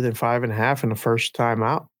 Higher than 5.5 in the first time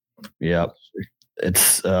out? Yep.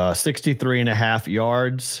 It's 63.5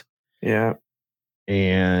 yards. Yeah.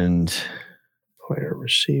 And player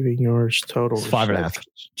receiving yards total. 5.5.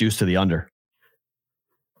 Juice to the under.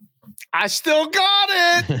 I still got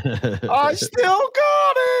it. I still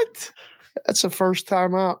got it. That's the first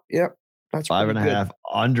time out. Yep. That's 5.5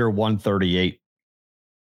 under 138.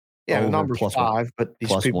 Yeah, the number's 5, but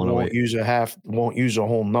these people won't use a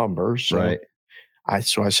whole number. So right. I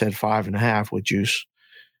said 5.5 with juice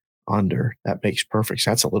under. That makes perfect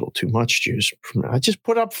sense. That's a little too much juice. I just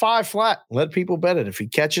put up 5 flat. Let people bet it. If he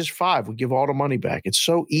catches 5, we give all the money back. It's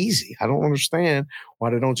so easy. I don't understand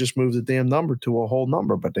why they don't just move the damn number to a whole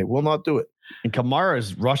number, but they will not do it. And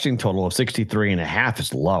Kamara's rushing total of 63.5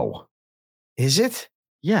 is low. Is it?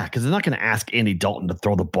 Yeah, because they're not going to ask Andy Dalton to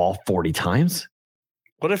throw the ball 40 times.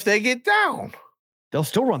 What if they get down? They'll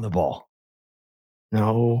still run the ball.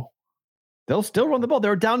 No. They'll still run the ball. They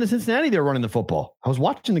were down in Cincinnati. They were running the football. I was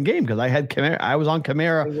watching the game because I had Kamara. I was on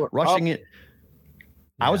Kamara rushing it.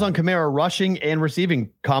 I was on Kamara rushing and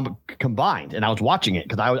receiving combined, and I was watching it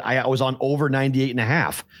because I was on over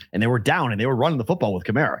 98.5, and they were down, and they were running the football with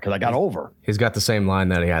Kamara because I got over. He's got the same line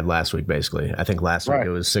that he had last week, basically. I think last week it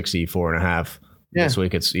was 64.5. Yeah. This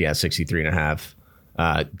week it's 63.5.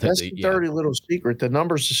 That's the dirty little secret. The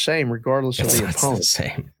number's the same regardless of the opponent. The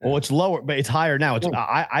same. Well, it's lower, but it's higher now. It's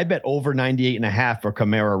I bet over 98.5 for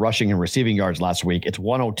Kamara rushing and receiving yards last week. It's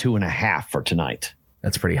 102.5 for tonight.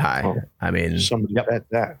 That's pretty high. Oh, I mean, somebody bet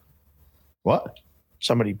that. What?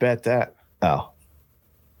 Somebody bet that. Oh.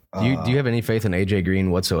 Do you have any faith in AJ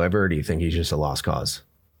Green whatsoever, or do you think he's just a lost cause?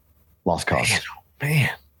 Lost cause. Man.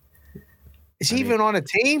 Is he even on a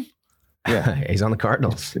team? Yeah, he's on the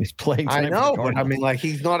Cardinals. He's playing. I know, but I mean, like,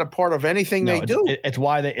 he's not a part of anything they do. It's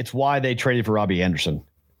why they traded for Robbie Anderson.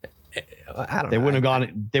 I don't know. They wouldn't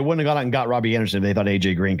have gone out and got Robbie Anderson if they thought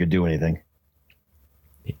AJ Green could do anything.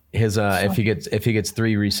 His if he gets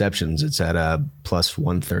 3 receptions, it's at plus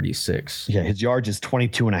 136. Yeah, his yards is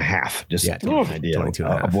 22.5. Just to give you an idea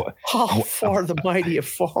 22.5. How far the mighty have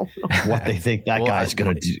fallen. What they think that guy's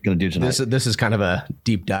going to do tonight. This is kind of a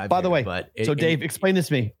deep dive. By the way, but Dave, explain this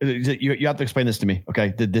to me. You have to explain this to me.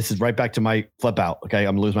 Okay, this is right back to my flip out. Okay,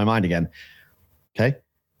 I'm gonna lose my mind again. Okay,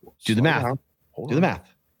 do the math. Do the math.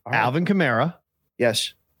 Right. Alvin Kamara.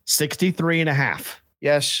 Yes. 63.5.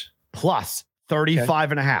 Yes. Plus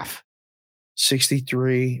 35.5.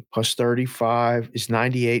 63 plus 35 is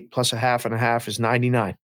 98 plus a half and a half is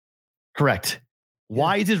 99. Correct.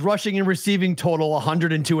 Why is his rushing and receiving total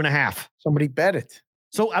 102.5? Somebody bet it.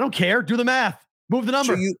 So I don't care. Do the math. Move the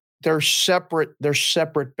number. So they're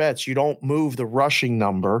separate bets. You don't move the rushing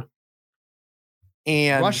number.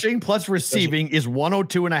 And rushing plus receiving is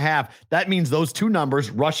 102.5. That means those two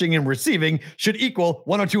numbers, rushing and receiving, should equal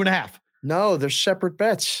 102.5. No, they're separate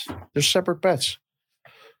bets. They're separate bets.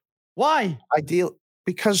 Why? Ideal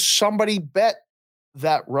because somebody bet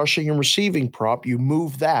that rushing and receiving prop. You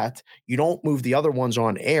move that. You don't move the other ones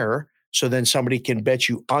on air. So then somebody can bet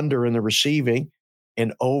you under in the receiving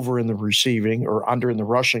and over in the receiving, or under in the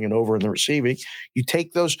rushing and over in the receiving. You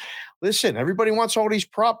take those. Listen, everybody wants all these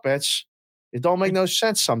prop bets. It don't make no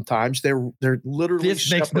sense sometimes. They're literally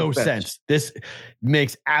this makes no bets. sense. This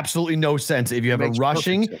makes absolutely no sense. If you have a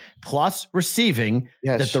rushing plus receiving,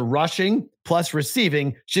 that the rushing plus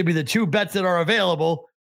receiving should be the two bets that are available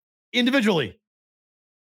individually.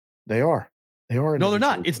 They are. No, they're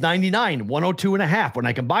not. It's 99, 102.5. When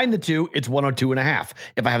I combine the two, it's 102.5.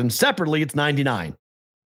 If I have them separately, it's 99.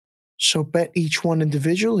 So bet each one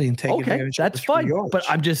individually and take advantage. That's fine. But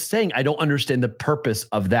I'm just saying, I don't understand the purpose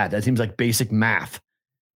of that. That seems like basic math.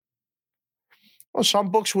 Well, some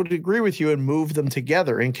books would agree with you and move them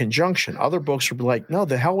together in conjunction. Other books would be like, no,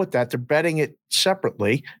 the hell with that. They're betting it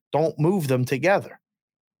separately. Don't move them together.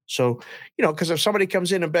 So, because if somebody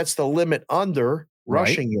comes in and bets the limit under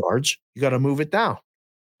rushing yards, you got to move it down.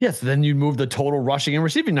 Yes. Then you move the total rushing and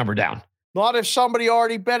receiving number down. Not if somebody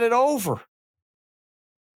already bet it over.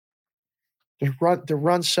 They're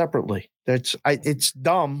run separately. It's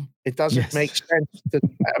dumb. It doesn't make sense.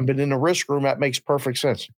 But in the risk room, that makes perfect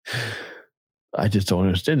sense. I just don't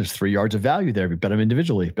understand. There's 3 yards of value there. If you bet them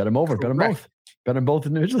individually, bet them over, bet them both. Bet them both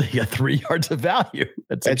individually. You got 3 yards of value.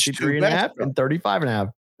 That's 63.5 and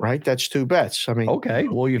 35.5. Right? That's 2 bets. I mean, okay.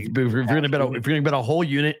 Well, if you're going to bet a whole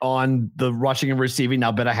unit on the rushing and receiving,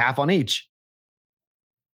 now bet a half on each.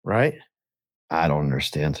 Right? I don't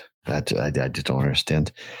understand that. I just don't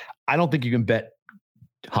understand. I don't think you can bet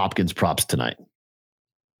Hopkins props tonight.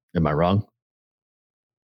 Am I wrong?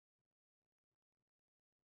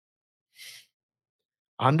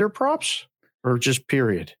 Under props or just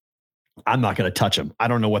period? I'm not going to touch him. I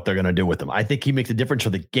don't know what they're going to do with him. I think he makes a difference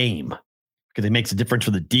for the game because he makes a difference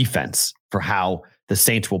for the defense for how the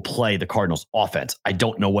Saints will play the Cardinals offense. I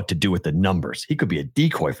don't know what to do with the numbers. He could be a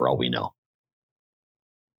decoy for all we know.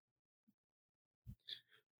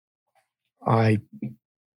 I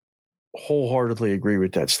wholeheartedly agree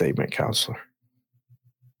with that statement, counselor.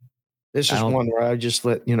 This is one where I just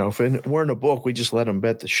let, if we're in a book, we just let them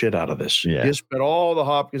bet the shit out of this. Yeah. Just bet all the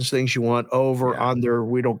Hopkins things you want, over, under,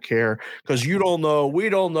 we don't care. Because you don't know, we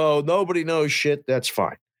don't know, nobody knows shit. That's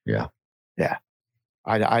fine. Yeah. Yeah.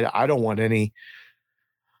 I don't want any.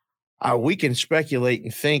 We can speculate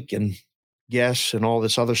and think and guess and all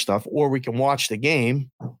this other stuff, or we can watch the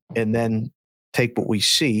game and then take what we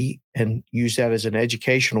see and use that as an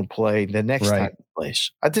educational play the next time it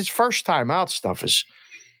plays. This first time out stuff is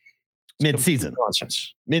mid-season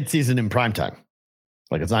nonsense. Mid-season in primetime.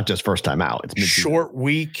 Like, it's not just first time out. It's mid-season. Short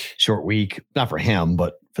week. Not for him,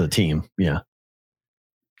 but for the team. Yeah.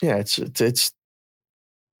 Yeah.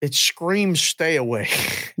 It screams stay away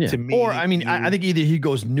to me. Or, I mean, I think either he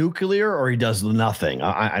goes nuclear or he does nothing.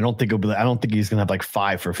 I don't think I don't think he's going to have like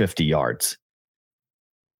 5 for 50 yards.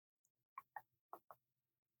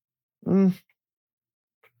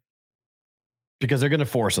 Because they're going to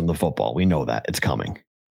force him the football. We know that. It's coming.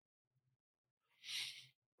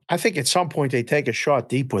 I think at some point they take a shot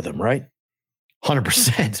deep with him, right?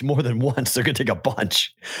 100%. More than once. They're going to take a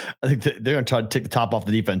bunch. I think they're going to try to take the top off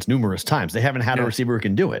the defense numerous times. They haven't had a receiver who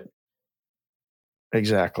can do it.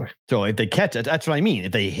 Exactly. So if they catch it, that's what I mean.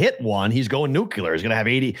 If they hit one, he's going nuclear. He's going to have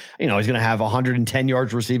 80, he's going to have 110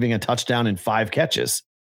 yards receiving, a touchdown, and 5 catches.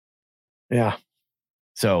 Yeah.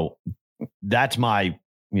 So that's my,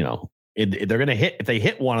 if they're going to hit, if they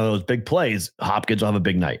hit one of those big plays, Hopkins will have a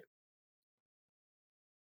big night.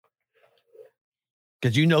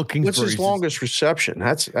 Because Kingsbury's. What's his longest reception?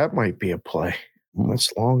 That might be a play.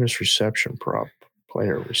 What's longest reception prop?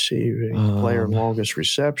 Player receiving. Player longest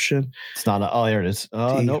reception. It's not. Here it is.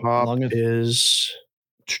 Nope. Longest is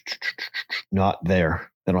not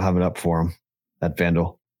there. They don't have it up for him. That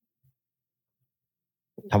Vandal.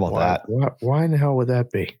 How about that? Why in the hell would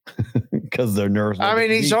that be? Because they're nervous. I mean,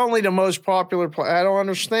 he's only the most popular player. I don't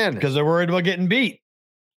understand it. Because they're worried about getting beat.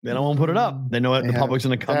 They don't want to put it up. They know the public's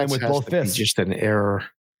going to come in with both fists. Just an error.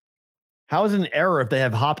 How is it an error if they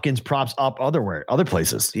have Hopkins props up other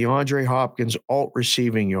places? DeAndre Hopkins alt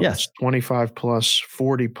receiving yards. Yes. 25 plus,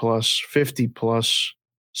 40 plus, 50 plus,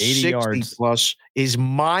 80 60 yards plus is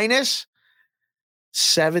minus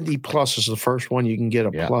 70 plus is the first one you can get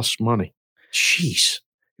a plus money. Jeez.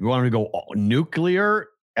 You want to go nuclear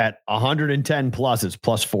at 110 plus, it's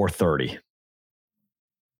plus 430.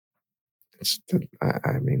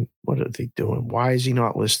 I mean, what are they doing? Why is he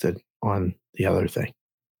not listed on the other thing?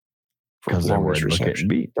 Because they're worried about getting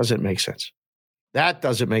beat. Doesn't make sense. That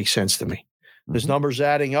doesn't make sense to me. His numbers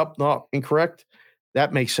adding up, not incorrect.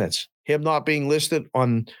 That makes sense. Him not being listed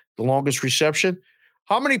on the longest reception.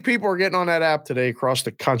 How many people are getting on that app today across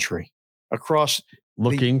the country? Across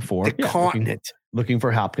looking for the continent. Looking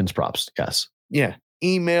for Hopkins props. Yes. Yeah.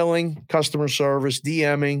 Emailing customer service,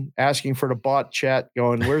 DMing, asking for the bot chat,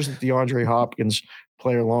 going, where's the DeAndre Hopkins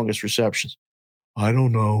player longest receptions? I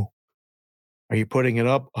don't know. Are you putting it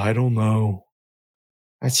up? I don't know.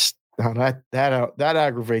 That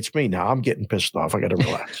aggravates me. Now I'm getting pissed off. I got to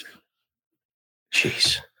relax.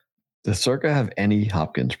 Jeez. Does Circa have any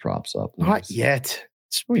Hopkins props up? Not yet.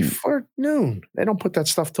 It's before noon. They don't put that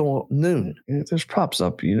stuff till noon. There's props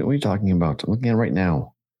up. What are you talking about? I'm looking at it right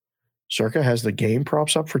now. Circa has the game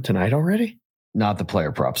props up for tonight already? Not the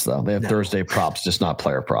player props though. They have Thursday props, just not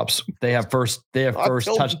player props. They have first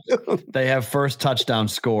touchdown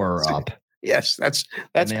score up. Yes, that's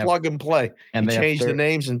plug and play. And they change the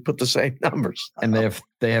names and put the same numbers. And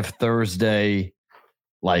they have Thursday,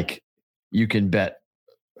 like you can bet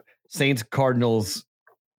Saints Cardinals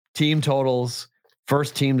team totals,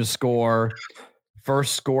 first team to score,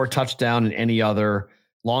 first score touchdown, and any other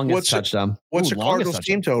longest touchdown. What's the Cardinals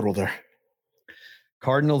team total there?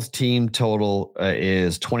 Cardinals team total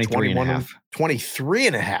is 23 and a half. 23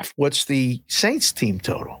 and a half. What's the Saints team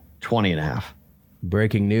total? 20 and a half.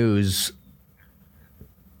 Breaking news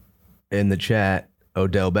in the chat.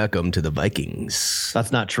 Odell Beckham to the Vikings.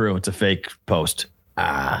 That's not true. It's a fake post. He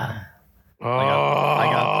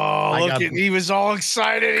was all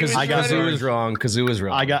excited. Kazoo was wrong. Kazoo was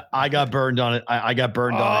wrong. I got burned on it. I got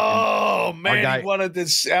burned on it. Oh man, he wanted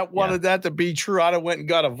that to be true. I'd have went and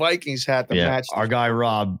got a Vikings hat to match. Our guy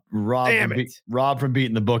Rob from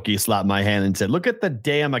Beating the Bookie slapped my hand and said, "Look at the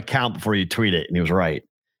damn account before you tweet it." And he was right. It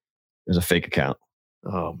was a fake account.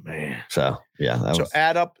 Oh man. So yeah.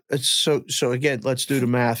 Add up. So again, let's do the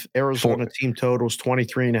math. Arizona team totals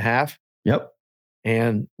 23 and a half. Yep.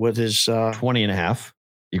 And what is 20 and a half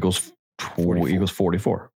equals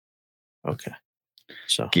 44. Okay.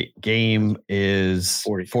 So game is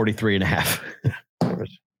 43 and a half. I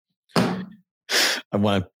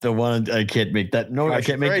can't make that. No, I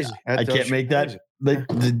can't make that. I can't make that.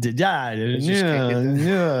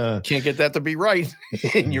 Can't get that to be right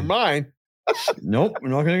in your mind. Nope, we're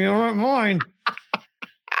not going to get right mine.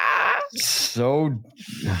 So,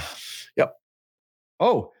 yep.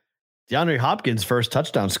 Oh, DeAndre Hopkins' first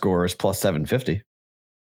touchdown score is plus 750.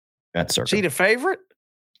 That's circa. Is he the favorite?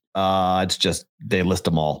 It's just they list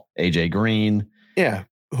them all. AJ Green. Yeah.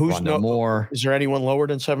 Who's more? Is there anyone lower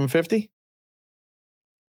than 750?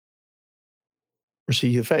 Or is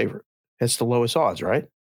he the favorite? That's the lowest odds, right?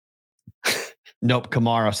 Nope.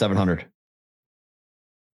 Kamara 700.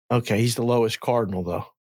 Okay, he's the lowest Cardinal, though.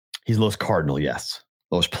 He's the lowest Cardinal, yes.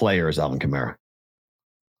 Lowest player is Alvin Kamara.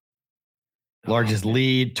 Largest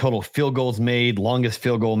lead, total field goals made, longest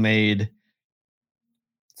field goal made,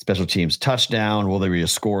 special teams touchdown. Will there be a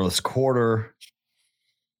scoreless quarter?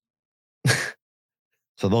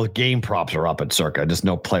 So those game props are up at circa. Just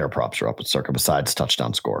no player props are up at circa besides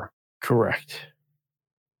touchdown score. Correct.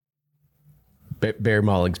 Bear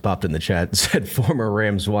Mollings popped in the chat and said former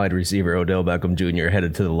Rams wide receiver Odell Beckham Jr.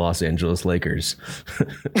 headed to the Los Angeles Lakers.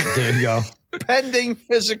 There you go. Pending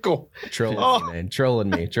physical. Trolling me, man. Trolling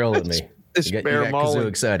me. This you got Kazoo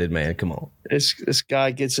excited, man. Come on. This guy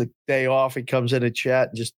gets a day off. He comes in a chat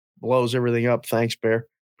and just blows everything up. Thanks, Bear.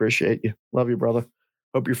 Appreciate you. Love you, brother.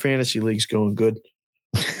 Hope your fantasy league's going good.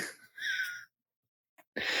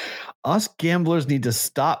 Us gamblers need to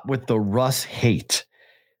stop with the Russ hate.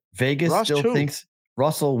 Vegas still thinks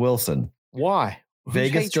Russell Wilson. Why?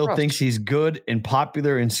 Vegas still thinks he's good and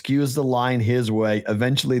popular and skews the line his way.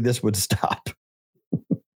 Eventually, this would stop.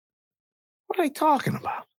 What are they talking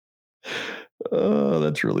about? Oh,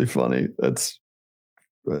 that's really funny. That's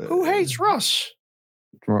who hates Russ?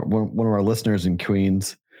 One of our listeners in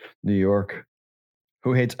Queens, New York.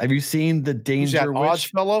 Who hates? Have you seen the Danger? Is that Oz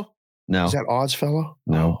fellow? No. Is that Oz fellow?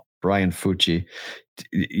 No. Brian Fucci.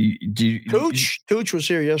 Tooch was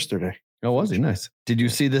here yesterday. Oh, was he? Nice. Did you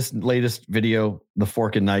see this latest video, the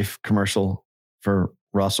fork and knife commercial for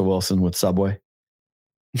Russell Wilson with Subway?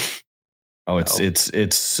 Oh,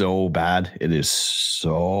 it's so bad. It is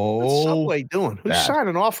so. What's Subway doing? Who's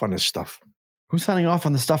signing off on this stuff? Who's signing off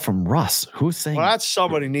on the stuff from Russ? Who's saying? Well, that's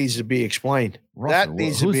somebody needs to be explained. That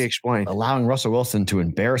needs to be explained. Allowing Russell Wilson to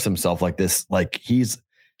embarrass himself like this, like he's.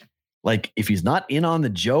 Like, if he's not in on the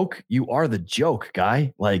joke, you are the joke,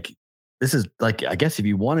 guy. Like, this is like, I guess if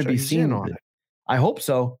you want to be seen on it, I hope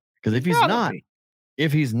so. Because if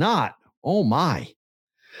he's not, oh my.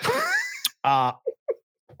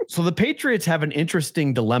 So the Patriots have an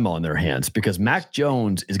interesting dilemma on their hands because Mac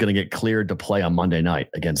Jones is going to get cleared to play on Monday night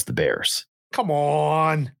against the Bears. Come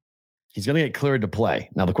on. He's going to get cleared to play.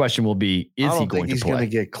 Now, the question will be, is he going to play? He's going to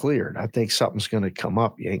get cleared. I think something's going to come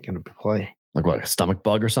up. He ain't going to play. Like what, a stomach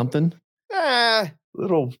bug or something?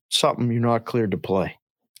 Little something you're not cleared to play.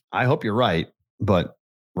 I hope you're right, but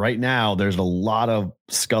right now there's a lot of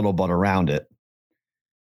scuttlebutt around it.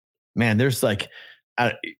 Man, there's like,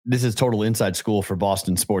 this is total inside school for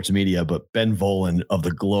Boston sports media, but Ben Volen of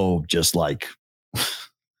the Globe just like.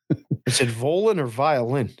 Is it Volen or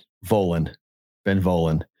violin? Volen. Ben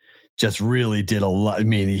Volen. Just really did a lot. I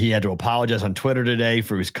mean, he had to apologize on Twitter today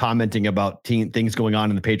for his commenting about things going on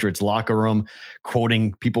in the Patriots locker room,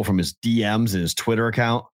 quoting people from his DMs and his Twitter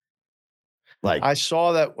account. Like, I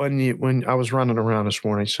saw that when I was running around this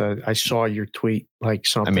morning. So I saw your tweet, like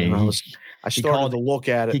something. I mean, I started to look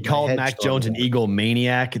at it. He called Mac Jones an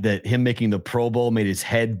egomaniac. That him making the Pro Bowl made his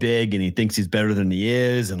head big, and he thinks he's better than he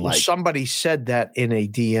is. And somebody said that in a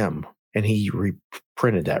DM, and he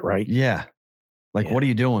reprinted that, right? Yeah. Like, what are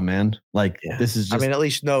you doing, man? Like, this is just, I mean, at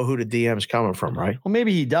least know who the DM's coming from, right? Well,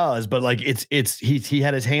 maybe he does, but like he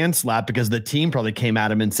had his hand slapped because the team probably came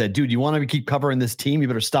at him and said, dude, you want to keep covering this team? You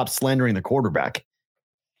better stop slandering the quarterback.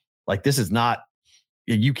 Like, this is not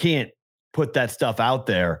you can't put that stuff out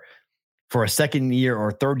there for a second year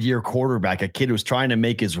or third year quarterback, a kid who's trying to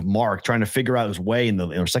make his mark, trying to figure out his way in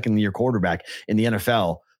the second year quarterback in the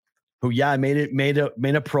NFL, who made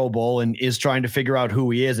a Pro Bowl and is trying to figure out who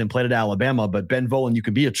he is and played at Alabama. But Ben Volen, you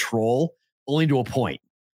can be a troll only to a point.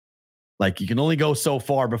 Like, you can only go so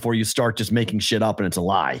far before you start just making shit up and it's a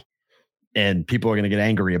lie, and people are going to get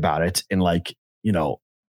angry about it. And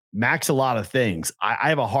Mac's a lot of things. I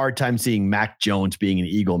have a hard time seeing Mac Jones being an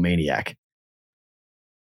Eagle maniac.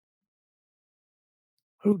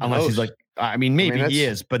 Unless he's like, maybe he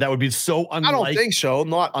is, but that would be so unlike. I don't think so.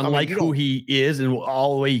 Unlike who he is and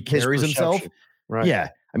all the way he carries himself. Right. Yeah.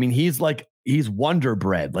 He's Wonder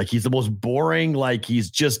Bread. Like, he's the most boring. Like,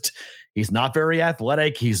 he's not very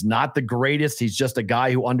athletic. He's not the greatest. He's just a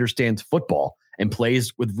guy who understands football and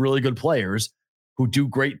plays with really good players who do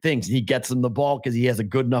great things. And he gets them the ball because he has a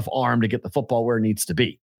good enough arm to get the football where it needs to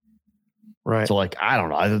be. Right. So, I don't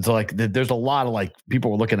know. So, there's a lot of people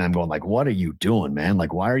were looking at him going, like, what are you doing, man?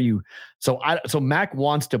 Like, why are you? So Mac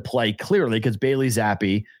wants to play clearly because Bailey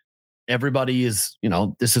Zappi, everybody is,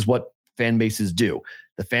 this is what fan bases do.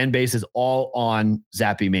 The fan base is all on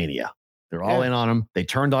Zappi mania. They're all in on him. They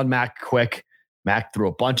turned on Mac quick. Mac threw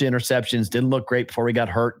a bunch of interceptions, didn't look great before he got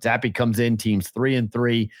hurt. Zappi comes in, team's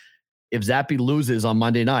 3-3. If Zappi loses on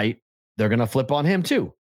Monday night, they're going to flip on him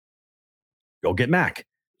too. Go get Mac.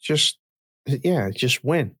 Just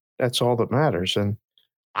win. That's all that matters. And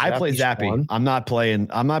I play Zappi. Won. I'm not playing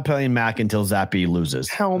Mac until Zappi loses.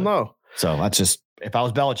 Hell no. So that's just, if I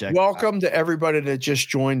was Belichick. Welcome to everybody that just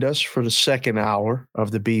joined us for the second hour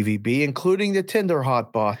of the BVB, including the Tinder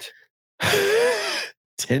Hot bot.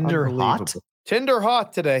 Tinder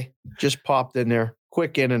Hot today. Just popped in there.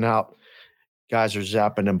 Quick in and out. Guys are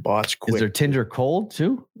zapping them bots quick. Is there Tinder Cold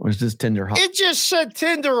too? Or is this Tinder Hot? It just said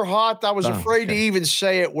Tinder Hot. I was afraid to even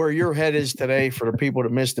say it where your head is today for the people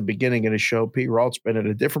that missed the beginning of the show. Pete Ralt's been at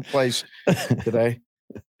a different place today.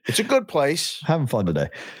 It's a good place. Having fun today.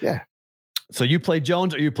 Yeah. So you play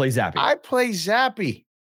Jones or you play Zappi? I play Zappi.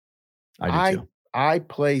 I do too. I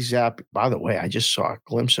play Zappi. By the way, I just saw a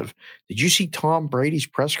glimpse of. Did you see Tom Brady's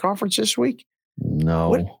press conference this week?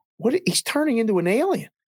 No. What? He's turning into an alien.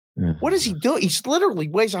 Mm-hmm. What is he doing? He's literally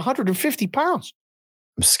weighs 150 pounds.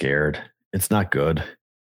 I'm scared. It's not good.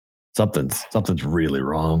 Something's really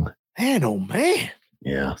wrong. Man, oh man.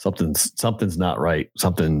 Yeah, something's not right.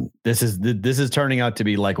 This is turning out to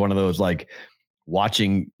be like one of those, like,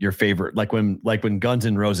 watching your favorite, like when Guns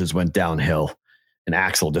N' Roses went downhill and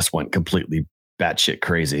Axl just went completely batshit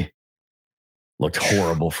crazy. Looked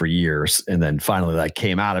horrible for years, and then finally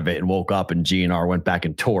came out of it and woke up, and GNR went back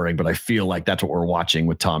and touring. But I feel like that's what we're watching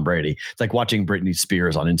with Tom Brady. It's like watching Britney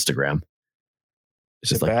Spears on Instagram.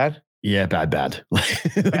 Is it bad? Yeah, bad. Bad,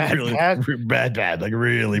 really, bad, like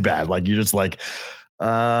really bad. Like, you're just like,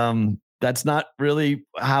 that's not really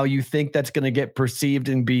how you think that's going to get perceived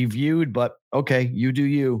and be viewed. But okay, you do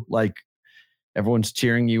you. Like, everyone's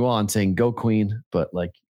cheering you on, saying "Go Queen," but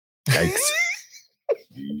like, yikes,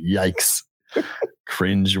 yikes.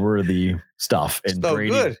 Cringe-worthy stuff. And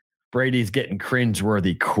so Brady's getting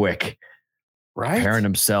cringe-worthy quick. Right? Comparing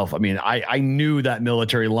himself. I mean, I knew that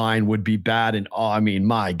military line would be bad. And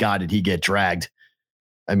my God, did he get dragged?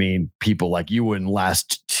 I mean, people like, you wouldn't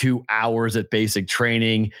last 2 hours at basic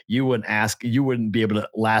training. You wouldn't be able to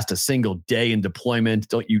last a single day in deployment.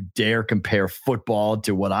 Don't you dare compare football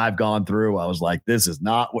to what I've gone through. I was like, this is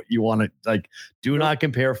not what you want to, like, do not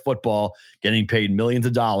compare football, getting paid millions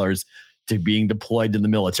of dollars, to being deployed in the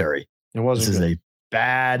military. This is a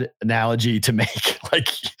bad analogy to make. Like,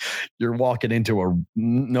 you're walking into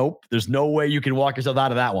nope. There's no way you can walk yourself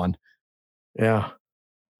out of that one. Yeah.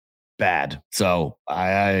 Bad. So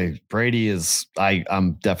I'm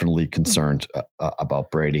definitely concerned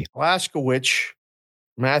about Brady. Blaskowicz,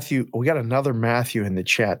 Matthew. We got another Matthew in the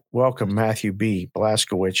chat. Welcome, Matthew B.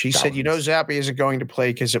 Blaskowicz. He said, Zappi isn't going to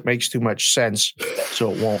play because it makes too much sense,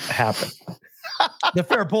 so it won't happen. The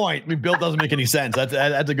fair point. I mean, Bill doesn't make any sense. That's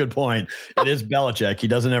a good point. It is Belichick. He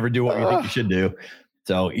doesn't ever do what you think he should do.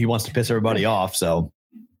 So he wants to piss everybody off. So,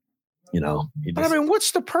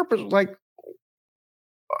 what's the purpose? Like,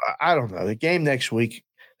 I don't know. The game next week,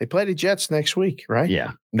 they play the Jets next week, right?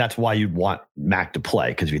 Yeah. That's why you'd want Mac to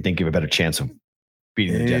play, because you think you have a better chance of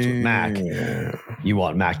beating the Jets with Mac. You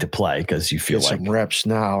want Mac to play because you feel some reps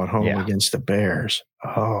now at home against the Bears.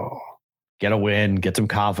 Oh. Get a win, get some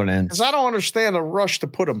confidence. Because I don't understand the rush to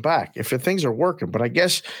put him back if the things are working. But I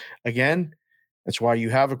guess, again, that's why you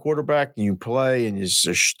have a quarterback and you play and he's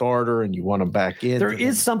a starter and you want him back in.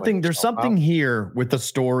 There's something here with the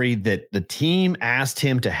story that the team asked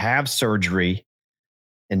him to have surgery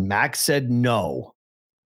and Mac said no.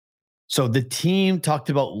 So the team talked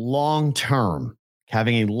about long-term,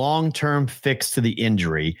 having a long-term fix to the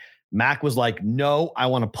injury. Mac was like, no, I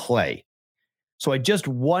want to play. So I just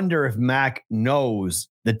wonder if Mac knows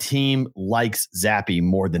the team likes Zappe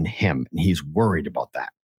more than him, and he's worried about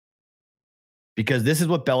that. Because this is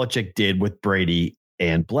what Belichick did with Brady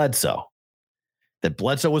and Bledsoe. That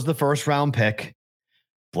Bledsoe was the first-round pick.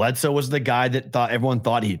 Bledsoe was the guy that everyone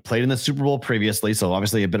thought he'd played in the Super Bowl previously, so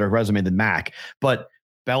obviously a better resume than Mac. But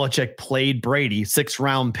Belichick played Brady,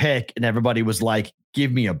 6th-round pick, and everybody was like,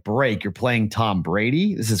 give me a break. You're playing Tom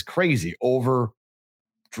Brady? This is crazy. Over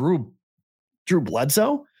Drew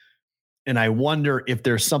Bledsoe? And I wonder if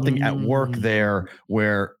there's something at work there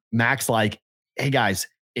where Mac's like, hey, guys,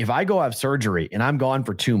 if I go have surgery and I'm gone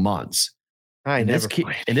for 2 months, and this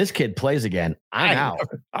kid plays again, I'm out.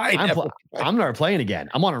 I'm never playing again.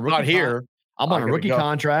 I'm on a rookie here. I'm on a rookie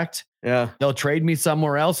contract. Yeah, they'll trade me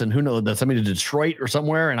somewhere else, and who knows? They'll send me to Detroit or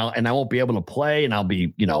somewhere, and I won't be able to play, and I'll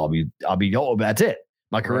be. Oh, that's it.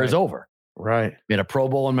 My career is over. Right. Made a Pro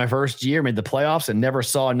Bowl in my first year, made the playoffs, and never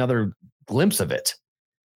saw another glimpse of it.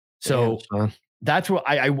 So that's what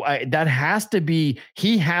that has to be.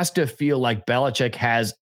 He has to feel like Belichick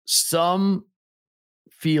has some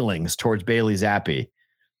feelings towards Bailey Zappe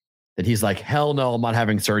that he's like, hell no, I'm not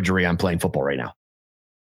having surgery. I'm playing football right now.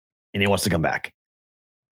 And he wants to come back.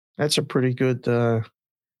 That's a pretty good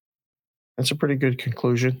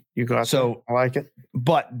conclusion. You got so I like it.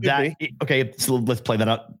 But okay, so let's play that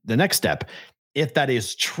out. The next step. If that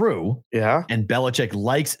is true, and Belichick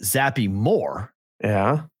likes Zappe more,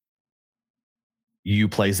 you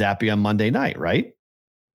play Zappe on Monday night, right?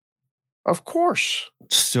 Of course.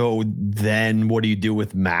 So then what do you do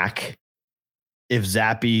with Mac? If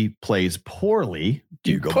Zappe plays poorly,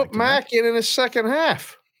 do you go put Mac in the second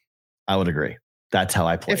half? I would agree. That's how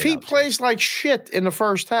I play. If he plays like shit in the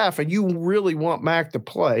first half and you really want Mac to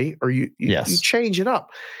play, or you change it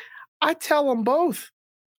up. I tell them both,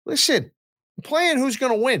 listen, I'm playing who's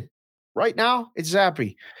going to win. Right now, it's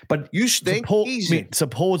Zappe. But you stink easy.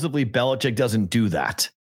 Supposedly, Belichick doesn't do that.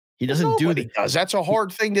 He doesn't do that. That's a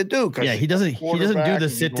hard thing to do. Yeah, he doesn't do the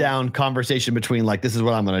sit down conversation between like, this is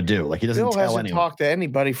what I'm going to do. Like he doesn't Bill tell hasn't anyone. Talked to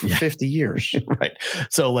anybody for 50 years. Right.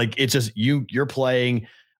 So like, it's just you're playing.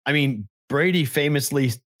 I mean, Brady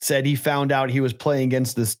famously said he found out he was playing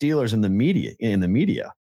against the Steelers in the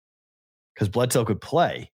media because Bledsoe could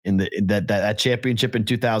play in that championship in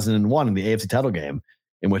 2001 in the AFC title game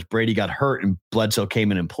in which Brady got hurt and Bledsoe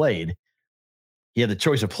came in and played. He had the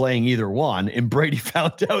choice of playing either one, and Brady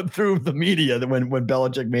found out through the media that when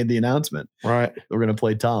Belichick made the announcement, right, we're going to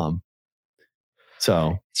play Tom.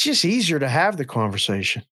 So it's just easier to have the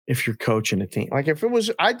conversation if you're coaching a team. Like if it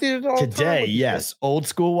was, I did it all today. Yes, old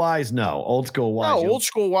school wise, no. Old school wise, old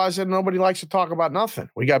school wise, and nobody likes to talk about nothing.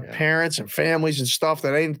 We got parents and families and stuff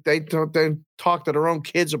that they talk to their own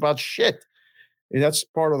kids about shit. And that's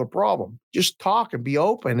part of the problem. Just talk and be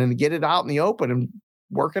open and get it out in the open and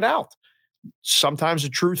work it out. Sometimes the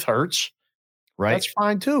truth hurts. Right. That's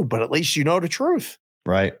fine too, but at least you know the truth.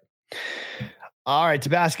 Right. All right. To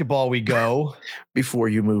basketball we go. Before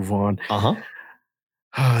you move on.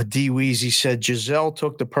 D. Weezy said, Giselle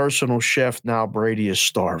took the personal chef. Now Brady is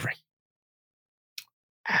starving.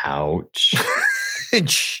 Ouch. And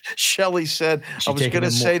Shelly said, I was going to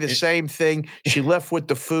say the same thing. She left with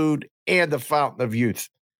the food and the fountain of youth.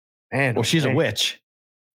 Man, well, she's a witch.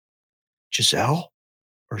 Giselle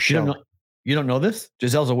or Shelly? You don't know this?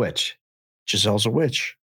 Giselle's a witch. Giselle's a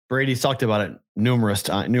witch. Brady's talked about it numerous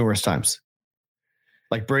times.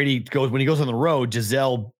 Like Brady when he goes on the road,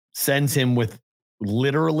 Giselle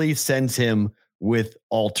literally sends him with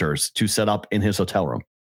altars to set up in his hotel room.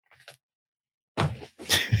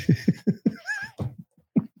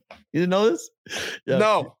 You didn't know this? Yeah.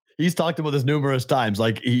 No. He's talked about this numerous times.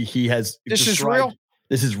 Like he has. This is real.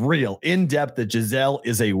 This is real. In depth that Giselle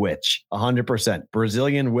is a witch. 100%.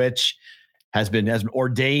 Brazilian witch has been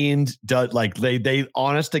ordained. Like they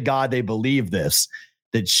honest to God, they believe this,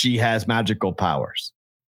 that she has magical powers.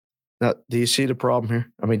 Now, do you see the problem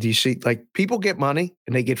here? I mean, do you see like people get money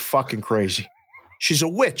and they get fucking crazy? She's a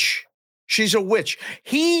witch. She's a witch.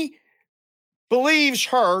 He believes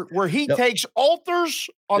her where he takes altars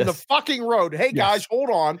on the fucking road. Hey guys, hold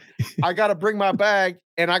on. I got to bring my bag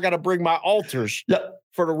and I got to bring my altars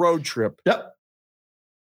for the road trip. Yep.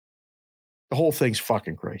 The whole thing's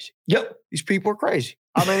fucking crazy. Yep. These people are crazy.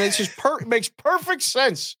 I mean, it's just it makes perfect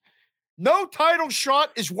sense. No title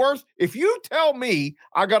shot is worth, if you tell me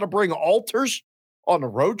I got to bring altars on the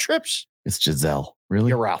road trips. It's Giselle. Really?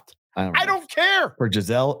 You're out. I don't care. For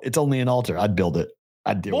Giselle, it's only an altar. I'd build it.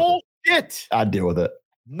 I'd deal with it. I'd deal with it.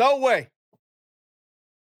 No way.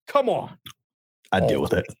 Come on. I'd deal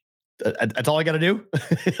with it. That's all I got to do.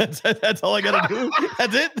 That's all I got to do.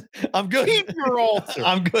 That's it. I'm good. Keep your altar.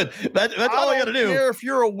 I'm good. That's all I got to do. Care if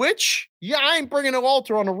you're a witch. Yeah, I ain't bringing an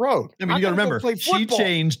altar on the road. I mean, you got to remember,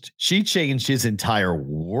 she changed his entire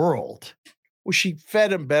world. Well, she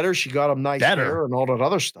fed him better. She got him nice hair and all that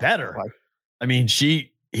other stuff. Better. I mean,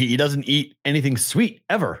 he doesn't eat anything sweet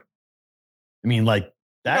ever. I mean, like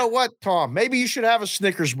that. You know what, Tom? Maybe you should have a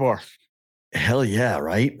Snickers bar. Hell yeah,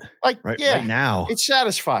 right? Like, right now. It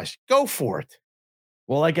satisfies. Go for it.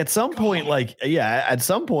 Well, like at some point, at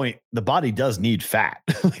some point, the body does need fat.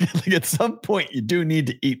 Like at some point, you do need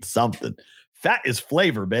to eat something. Fat is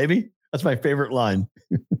flavor, baby. That's my favorite line.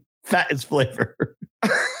 Fat is flavor.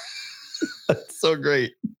 That's so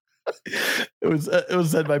great. It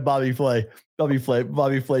was said by Bobby Flay.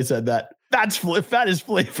 Bobby Flay said that. Fat is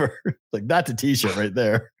flavor. Like that's a t-shirt right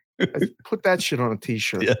there. Put that shit on a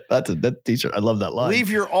t-shirt. Yeah, that's a t-shirt. I love that line.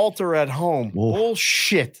 Leave your altar at home. Whoa.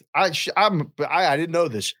 Bullshit. I didn't know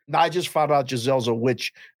this. I just found out Gisele's a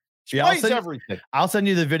witch. Everything. I'll send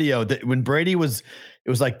you the video that when Brady was, it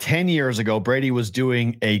was like 10 years ago, Brady was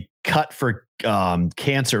doing a cut for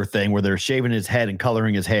cancer thing where they're shaving his head and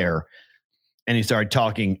coloring his hair. And he started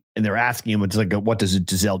talking and they're asking him, it's like, what does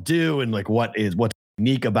Gisele do? And like, what's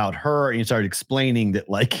unique about her? And he started explaining that,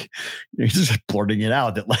 like, he's just blurting it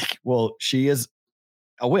out that, like, well, she is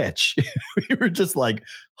a witch. We were just like,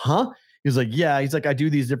 huh? He was like, yeah. He's like, I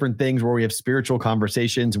do these different things where we have spiritual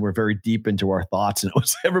conversations and we're very deep into our thoughts. And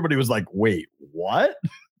everybody was like, wait, what?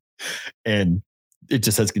 And it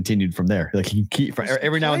just has continued from there. Like he keep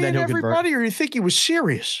every now and then he'll everybody, or you think he was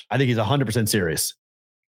serious? I think he's 100% serious.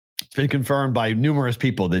 It's been confirmed by numerous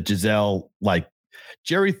people that Gisele, like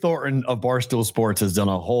Jerry Thornton of Barstool Sports, has done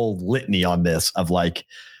a whole litany on this of like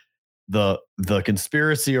the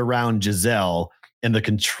conspiracy around Gisele and the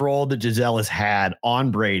control that Gisele has had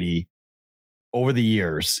on Brady over the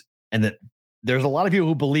years. And that there's a lot of people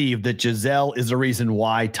who believe that Gisele is the reason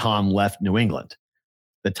why Tom left New England,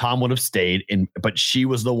 that Tom would have stayed but she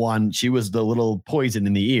was the little poison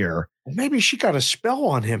in the ear. Well, maybe she got a spell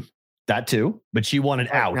on him. That too, but she wanted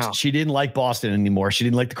out. Now. She didn't like Boston anymore. She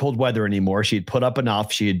didn't like the cold weather anymore. She had put up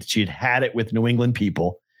enough. She had it with New England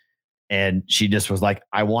people, and she just was like,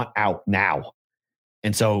 I want out now.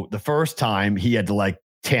 And so the first time he had to like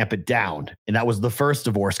tamp it down, and that was the first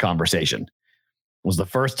divorce conversation. It was the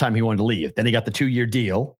first time he wanted to leave. Then he got the 2-year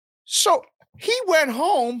deal. So he went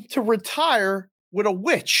home to retire with a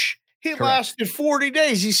witch. He Correct. Lasted 40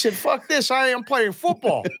 days. He said, fuck this. I am playing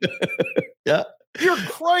football. Yeah. You're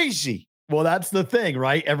crazy. Well, that's the thing,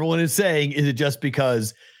 right? Everyone is saying, is it just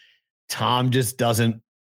because Tom just doesn't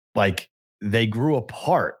like they grew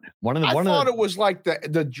apart? I thought it was like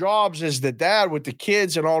the jobs as the dad with the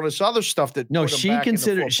kids and all this other stuff that. No, she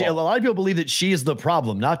considered a lot of people believe that she is the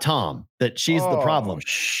problem, not Tom, that she's the problem.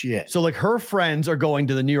 Shit. So like her friends are going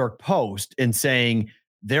to the New York Post and saying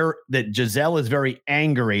that Gisele is very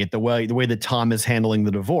angry at the way that Tom is handling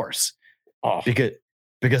the divorce. Oh.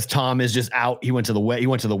 Because Tom is just out. He went to the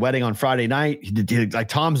wedding on Friday night. Like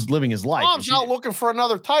Tom's living his life. Tom's not looking for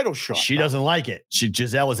another title shot. She doesn't like it.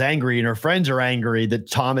 Gisele is angry, and her friends are angry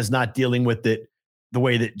that Tom is not dealing with it the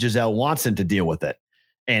way that Gisele wants him to deal with it.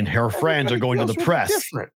 And her friends are going to the press.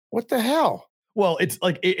 Different. What the hell? Well, it's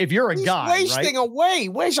like if you're a guy, wasting away,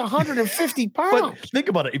 weighs 150 pounds. But think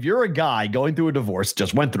about it. If you're a guy going through a divorce,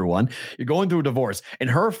 just went through one, you're going through a divorce, and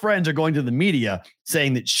her friends are going to the media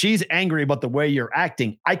saying that she's angry about the way you're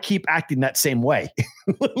acting. I keep acting that same way.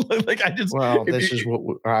 Like I just. Well, this is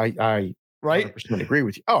what I right? 100% agree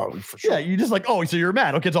with you. Oh, for sure. Yeah, you just like, so you're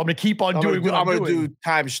mad. Okay, so I'm going to keep on doing what I'm going to do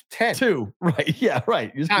times 10. 2. Right. Yeah,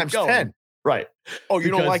 right. You just times 10. Right. Oh, you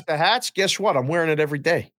don't like the hats? Guess what? I'm wearing it every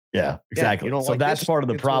day. Yeah, exactly. Yeah, so like that's part of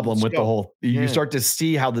the problem with the whole, you start to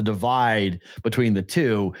see how the divide between the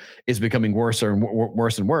two is becoming worse and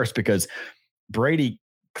worse because Brady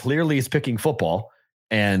clearly is picking football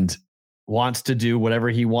and wants to do whatever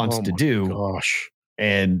he wants to do. Gosh.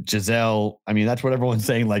 And Gisele, I mean, that's what everyone's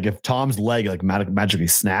saying. Like if Tom's leg like magically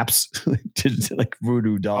snaps to like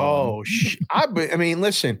voodoo doll. Oh, I mean,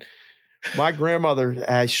 listen, my grandmother,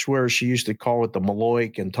 I swear she used to call it the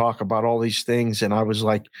Maloik and talk about all these things. And I was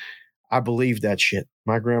like, I believe that shit.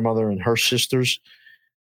 My grandmother and her sisters,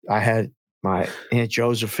 I had my Aunt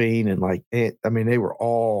Josephine and they were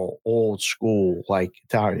all old school, like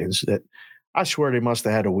Italians that I swear they must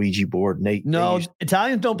have had a Ouija board.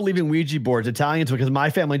 Italians don't believe in Ouija boards. Italians, because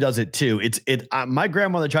my family does it too. My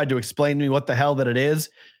grandmother tried to explain to me what the hell that it is.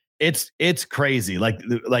 It's crazy. Like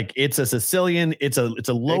it's a Sicilian. It's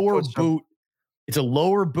a lower boot. It's a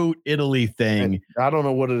lower boot Italy thing. And I don't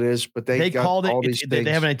know what it is, but they called all it. These They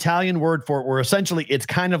have an Italian word for it, where essentially it's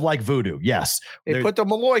kind of like voodoo. Yes, they put the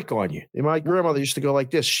Maloik on you. And my grandmother used to go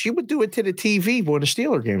like this. She would do it to the TV when the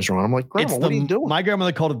Steeler games were on. I'm like, Grandma, what are you doing? My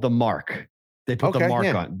grandmother called it the mark. They put the mark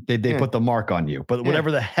on. They put the mark on you, but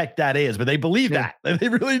whatever the heck that is. But they believe that. They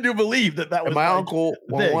really do believe that was. And my uncle,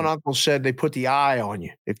 one uncle said they put the eye on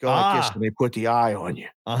you. It go like this, and they put the eye on you.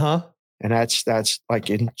 And that's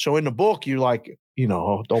like in the book, you like,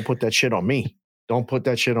 don't put that shit on me. Don't put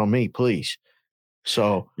that shit on me, please.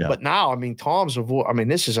 So, but now, I mean,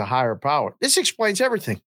 this is a higher power. This explains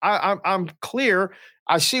everything. I'm clear.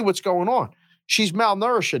 I see what's going on. She's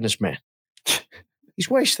malnourishing this man. He's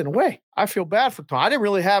wasting away. I feel bad for Tom. I didn't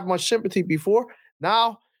really have much sympathy before.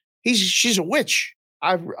 Now she's a witch.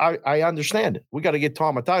 I understand it. We got to get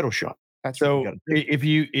Tom a title shot. That's what we got to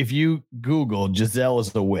do. If you Google Giselle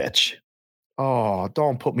is the witch. Oh,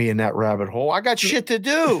 don't put me in that rabbit hole. I got shit to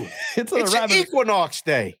do. it's an Equinox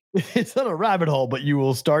Day. It's not a rabbit hole, but you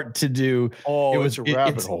will start to do. Oh, it's a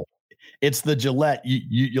rabbit hole. It's the Gillette.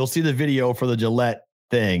 You'll see the video for the Gillette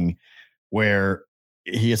thing where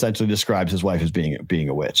he essentially describes his wife as being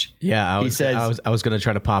a witch. Yeah, I was going to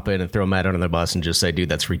try to pop in and throw Matt under the bus and just say, dude,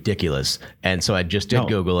 that's ridiculous. And so I just did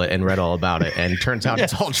Google it and read all about it, and turns out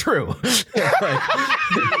it's all true.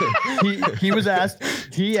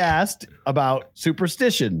 He asked about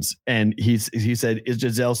superstitions, and he said, is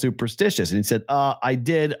Giselle superstitious? And he said, I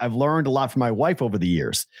did. I've learned a lot from my wife over the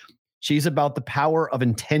years. She's about the power of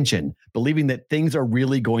intention, believing that things are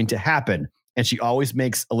really going to happen. And she always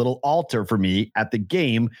makes a little altar for me at the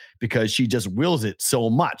game because she just wills it so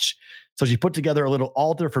much. So she put together a little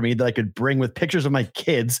altar for me that I could bring with pictures of my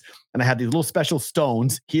kids. And I had these little special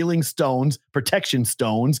stones, healing stones, protection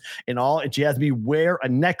stones, and all. And she has me wear a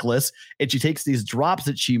necklace. And she takes these drops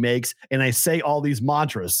that she makes, and I say all these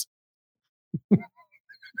mantras.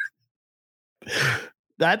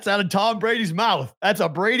 That's out of Tom Brady's mouth. That's a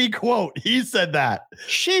Brady quote. He said that.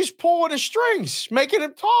 She's pulling the strings, making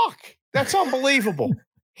him talk. That's unbelievable.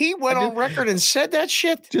 He went on record and said that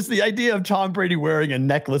shit. Just the idea of Tom Brady wearing a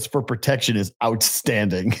necklace for protection is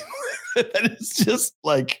outstanding. That is just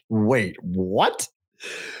like, wait, what?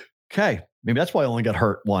 Okay. Maybe that's why I only got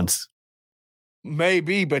hurt once.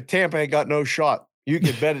 Maybe, but Tampa ain't got no shot. You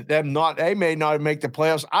can bet them not. They may not make the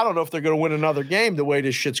playoffs. I don't know if they're going to win another game the way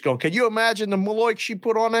this shit's going. Can you imagine the Maloik she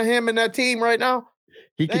put on him and that team right now?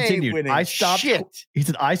 He continued. He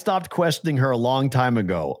said, I stopped questioning her a long time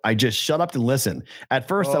ago. I just shut up and listened. At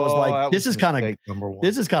first, I was like, this is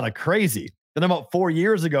kind of crazy. Then about 4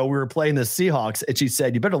 years ago, we were playing the Seahawks, and she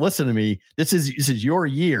said, you better listen to me. This is your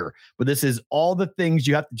year, but this is all the things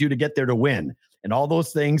you have to do to get there to win. And all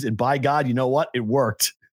those things. And by God, you know what? It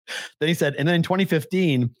worked. Then he said, and then in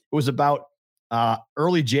 2015, it was about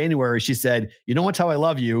early January. She said, you know what's how I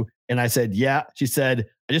love you? And I said, yeah. She said,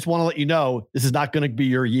 I just want to let you know this is not going to be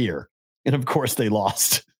your year. And of course they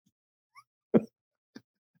lost. What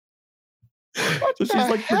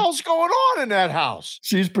the hell's going on in that house?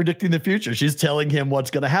 She's predicting the future. She's telling him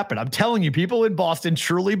what's going to happen. I'm telling you, people in Boston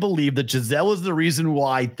truly believe that Giselle is the reason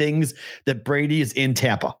why that Brady is in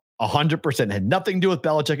Tampa. 100%. Had nothing to do with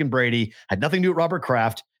Belichick and Brady. Had nothing to do with Robert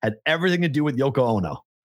Kraft. Had everything to do with Yoko Ono.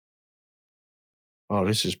 Oh,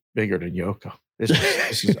 this is bigger than Yoko.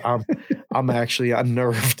 This is I'm actually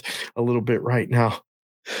unnerved a little bit right now.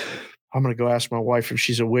 I'm going to go ask my wife if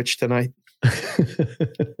she's a witch tonight.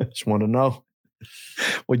 Just want to know.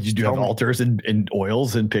 What did you do? Have altars and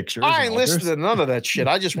oils and pictures? I ain't listening to none of that shit.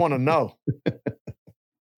 I just want to know.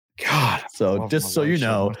 God. So just so you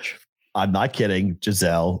know, I'm not kidding.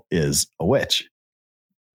 Giselle is a witch.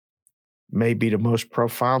 Maybe the most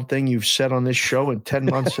profound thing you've said on this show in 10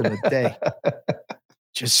 months and a day.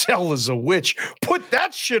 Giselle is a witch. Put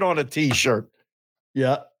that shit on a t-shirt.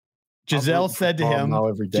 Yeah. Giselle said to him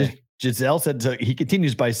every day. Giselle said, so he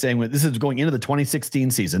continues by saying, when this is going into the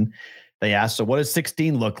 2016 season, they asked, so what does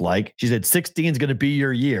 16 look like? She said, 16 is going to be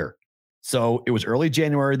your year. So it was early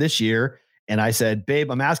January this year. And I said,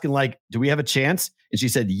 babe, I'm asking, like, do we have a chance? And she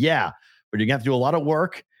said, yeah, but you're going to have to do a lot of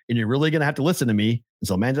work and you're really going to have to listen to me. And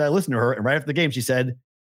so, man, did I listen to her? And right after the game, she said,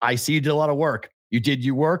 I see you did a lot of work. You did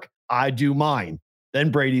your work. I do mine. Then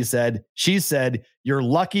Brady said, she said, you're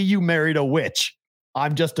lucky you married a witch.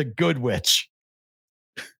 I'm just a good witch.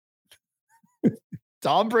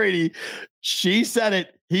 Tom Brady, she said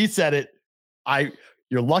it. He said it.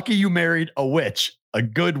 You're lucky you married a witch, a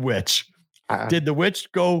good witch. Did the witch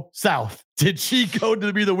go south? Did she go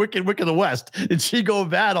to be the wicked witch of the West? Did she go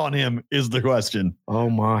bad on him is the question. Oh,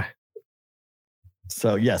 my.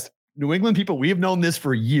 So, yes, New England people, we have known this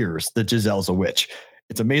for years that Giselle's a witch.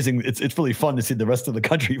 It's amazing. It's really fun to see the rest of the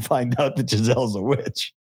country find out that Gisele's a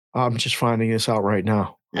witch. I'm just finding this out right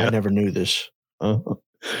now. Yeah. I never knew this. Uh-huh.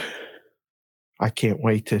 I can't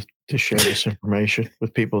wait to share this information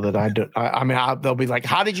with people that I do. I mean, they'll be like,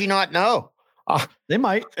 "How did you not know?" They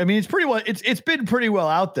might. I mean, it's pretty well. It's been pretty well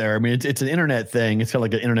out there. I mean, it's an internet thing. It's kind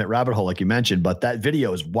of like an internet rabbit hole, like you mentioned. But that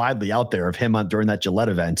video is widely out there of him during that Gillette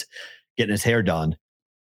event, getting his hair done,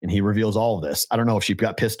 and he reveals all of this. I don't know if she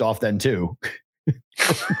got pissed off then too.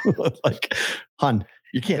 Like, hon,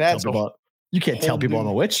 you can't tell people I'm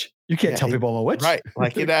a witch. You can't tell people I'm a witch. Right.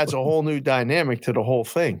 Like it adds a whole new dynamic to the whole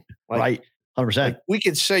thing. Like, right. 100%. Like we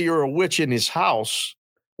could say you're a witch in his house,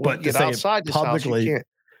 but get outside this publicly, house, you can't.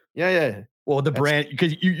 Yeah. Well, the brand,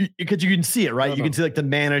 because you can see it, right? You can see like the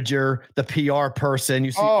manager, the PR person.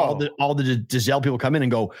 You see all the Giselle people come in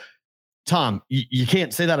and go, Tom, you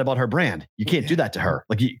can't say that about her brand. You can't do that to her.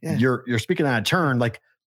 Like you're speaking out of turn. Like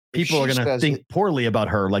people are going to think poorly about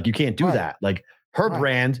her. Like you can't do that. Like her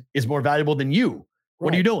brand is more valuable than you.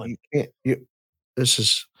 What are you doing? This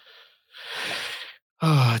is,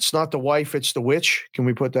 it's not the wife, it's the witch. Can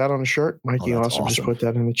we put that on a shirt? Mikey awesome. Just put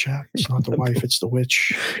that in the chat. It's not the wife, it's the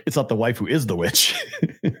witch. It's not the wife who is the witch.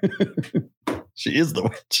 She is the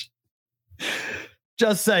witch.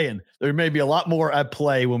 Just saying, there may be a lot more at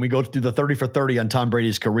play when we go through the 30 for 30 on Tom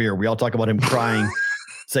Brady's career. We all talk about him crying,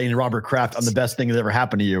 saying to Robert Kraft, "I'm the best thing that ever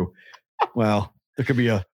happened to you." Well, there could be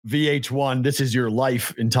a VH1, "This is your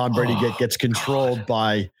life," and Tom Brady gets controlled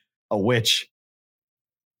by a witch.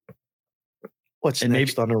 What's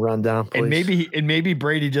next on the rundown, please? And maybe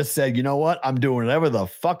Brady just said, "You know what? I'm doing whatever the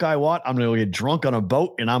fuck I want. I'm going to get drunk on a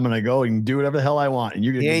boat and I'm going to go and do whatever the hell I want." And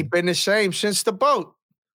he ain't been the same since the boat.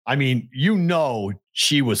 I mean,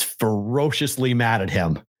 she was ferociously mad at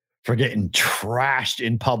him for getting trashed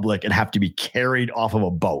in public and have to be carried off of a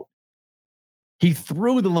boat. He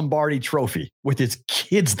threw the Lombardi trophy with his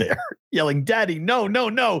kids there, yelling, "Daddy, no, no,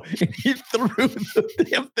 no." And he threw the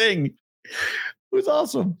damn thing. It was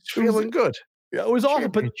awesome. Feeling good. Yeah, it was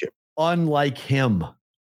awesome. But unlike him,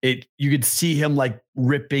 you could see him like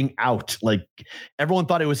ripping out. Like everyone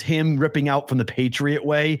thought it was him ripping out from the Patriot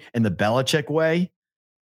way and the Belichick way.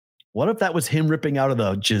 What if that was him ripping out of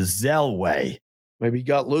the Giselle way? Maybe he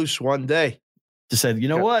got loose one day. Just said, "You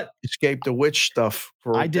know what? Escape the witch stuff."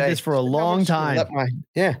 I did this for a long time.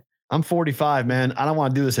 I'm 45, man. I don't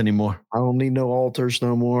want to do this anymore. I don't need no altars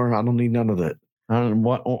no more. I don't need none of that. I don't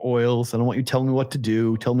want oils. I don't want you telling me what to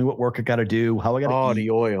do. Tell me what work I got to do. How I got to eat.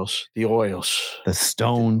 The oils, the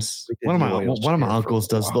stones. One of my uncles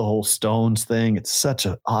does the whole stones thing. It's such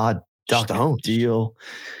an odd deal.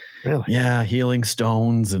 Really? Yeah, healing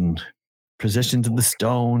stones and positions of the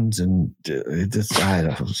stones, and I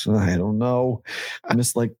don't know. I'm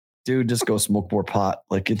just like, dude, just go smoke more pot.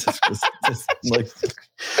 Like it's just like.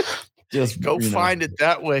 Just go find it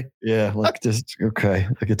that way. Yeah, like just okay.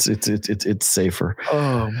 Like it's safer.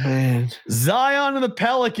 Oh man, Zion and the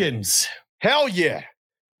Pelicans. Hell yeah.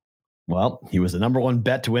 Well, he was the number one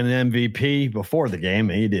bet to win an MVP before the game,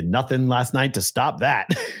 and he did nothing last night to stop that.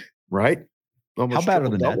 Right? How bad are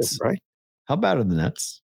the Nets? Right? How bad are the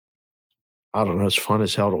Nets? I don't know. It's fun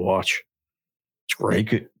as hell to watch. It's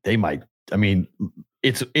great. They might. I mean,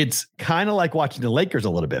 it's kind of like watching the Lakers a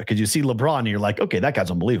little bit because you see LeBron and you're like, okay, that guy's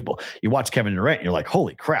unbelievable. You watch Kevin Durant and you're like,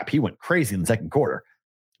 holy crap, he went crazy in the second quarter.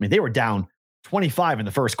 I mean, they were down 25 in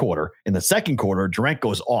the first quarter. In the second quarter, Durant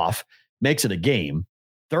goes off, makes it a game.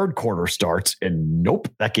 Third quarter starts and nope,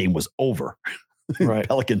 that game was over. Right.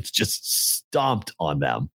 Pelicans just stomped on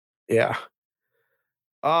them. Yeah.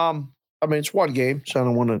 I mean, it's one game, so I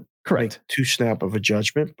don't want to make too snap of a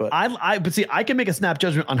judgment, but but see, I can make a snap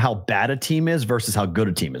judgment on how bad a team is versus how good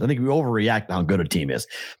a team is. I think we overreact to how good a team is.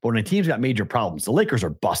 But when a team's got major problems, the Lakers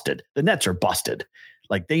are busted. The Nets are busted.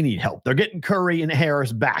 Like they need help. They're getting Curry and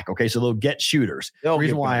Harris back. Okay. So they'll get shooters. The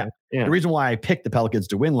reason why I picked the Pelicans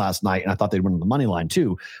to win last night, and I thought they'd win on the money line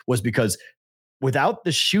too, was because without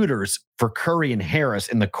the shooters for Curry and Harris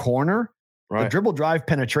in the corner, the dribble drive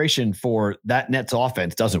penetration for that Nets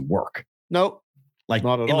offense doesn't work. Nope. Like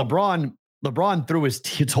LeBron threw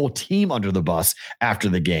his whole team under the bus after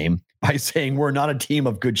the game by saying we're not a team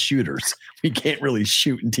of good shooters. We can't really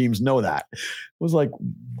shoot, and teams know that. It was like,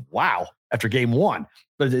 wow, after game one.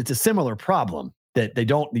 But it's a similar problem that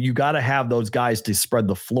you got to have those guys to spread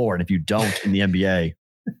the floor. And if you don't in the NBA,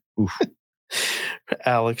 oof.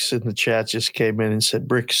 Alex in the chat just came in and said,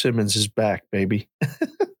 Brick Simmons is back, baby.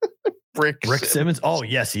 Brick Simmons. Oh,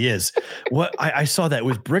 yes, he is. What I saw that. It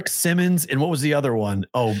was Brick Simmons, and what was the other one?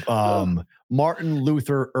 Martin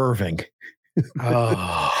Luther Irving.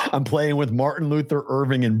 I'm playing with Martin Luther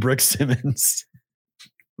Irving and Brick Simmons.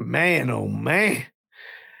 Man, oh man.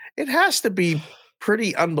 It has to be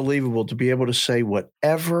pretty unbelievable to be able to say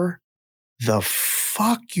whatever the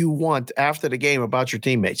fuck you want after the game about your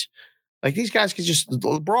teammates. Like these guys could just,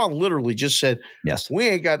 LeBron literally just said, yes, we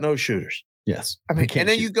ain't got no shooters. Yes. I mean, and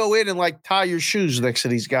then you go in and like tie your shoes next to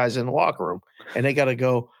these guys in the locker room and they got to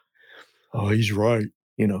go, oh, he's right.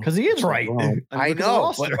 You know, because he is right. I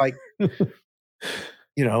know, but like,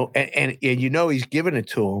 you know, and you know, he's giving it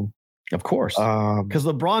to him. Of course. Because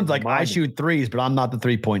LeBron's like, I shoot threes, but I'm not the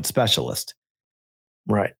 3-point specialist.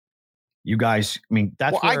 Right. You guys, I mean,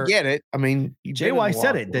 that's I get it. I mean, JY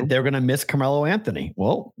said it, that they're going to miss Carmelo Anthony.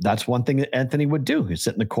 Well, that's one thing that Anthony would do. He'd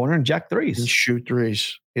sit in the corner and jack threes. And shoot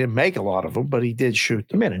threes. He didn't make a lot of them, but he did shoot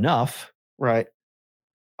them. He made enough. Right.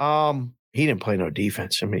 He didn't play no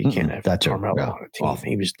defense. I mean, you can't have Carmelo on a team. Well,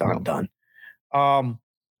 he was done.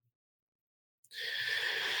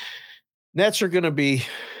 Nets are going to be.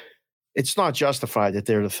 It's not justified that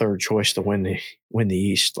they're the third choice to win the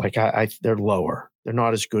East. Like they're lower. They're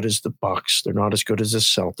not as good as the Bucks. They're not as good as the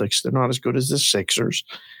Celtics. They're not as good as the Sixers.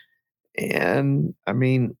 And I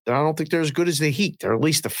mean, I don't think they're as good as the Heat. They're at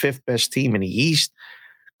least the fifth best team in the East.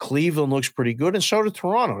 Cleveland looks pretty good, and so did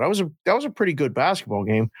Toronto. That was a pretty good basketball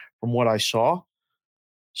game from what I saw.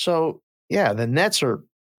 So yeah, the Nets are.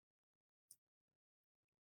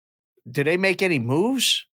 Did they make any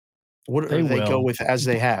moves? What do they go with as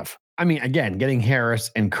they have? I mean, again, getting Harris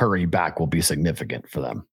and Curry back will be significant for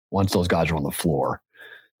them. Once those guys are on the floor,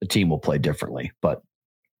 the team will play differently. But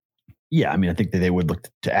yeah, I mean, I think that they would look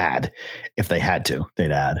to add if they had to.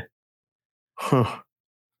 They'd add.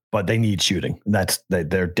 But they need shooting.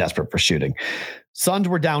 They're desperate for shooting. Suns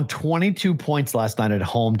were down 22 points last night at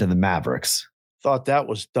home to the Mavericks. Thought that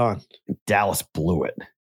was done. Dallas blew it. I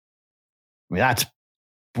mean, that's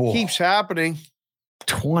keeps happening.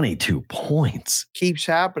 22 points. Keeps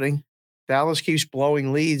happening. Dallas keeps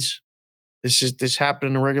blowing leads. This happened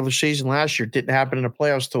in the regular season last year. Didn't happen in the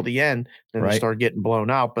playoffs till the end. Then they started getting blown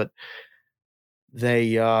out. But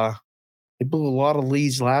they blew a lot of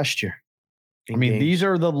leads last year. I mean, these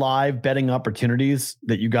are the live betting opportunities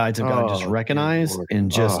that you guys have got to just recognize and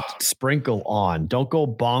just sprinkle on. Don't go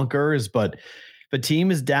bonkers, but if a team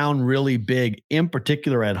is down really big, in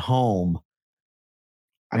particular at home,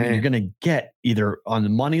 I mean, you're going to get either on the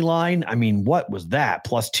money line. I mean, what was that?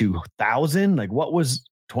 Plus 2,000? Like, what was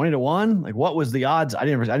 20-1? Like, what was the odds? I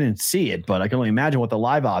didn't see it, but I can only imagine what the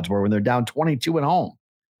live odds were when they're down 22 at home.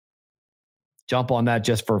 Jump on that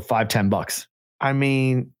just for $5-10. I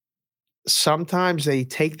mean, sometimes they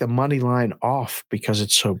take the money line off because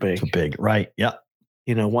it's so big. Too big, right? Yeah.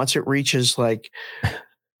 You know, once it reaches like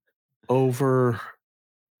over,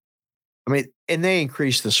 I mean, and they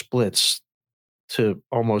increase the splits to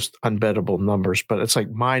almost unbettable numbers, but it's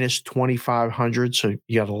like minus 2,500. So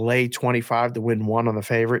you got to lay 25 to win one on the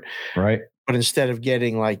favorite. Right. But instead of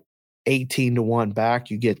getting like 18-1 back,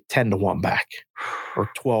 you get 10-1 back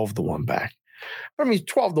or 12-1 back. I mean,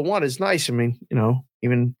 12-1 is nice. I mean, you know,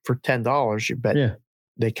 even for $10, you bet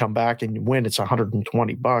they come back and you win. It's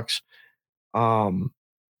 $120.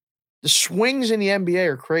 The swings in the NBA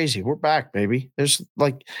are crazy. We're back, baby. There's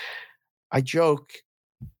like, I joke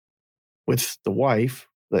with the wife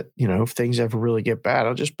that, you know, if things ever really get bad,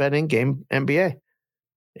 I'll just bet in-game NBA.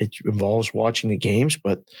 It involves watching the games,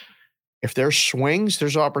 but if there's swings,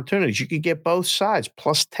 there's opportunities. You could get both sides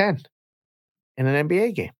plus 10 in an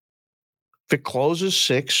NBA game. If it closes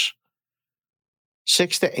 6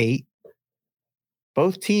 to 8,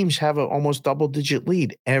 both teams have an almost double-digit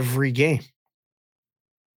lead every game.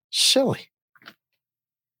 Silly.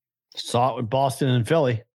 Saw it with Boston and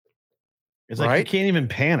Philly. It's like you can't even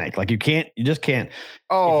panic. Like you just can't.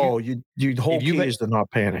 Oh, the whole key is to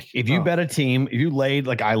not panic. If you bet a team, if you laid,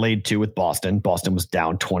 like I laid 2 with Boston, Boston was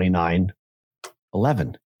down 29-11.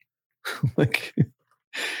 Like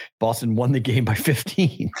Boston won the game by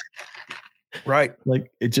 15. Right.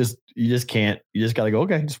 Like you just can't, you just got to go,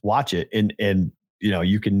 okay, just watch it. And, you know,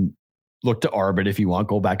 you can look to arbit if you want,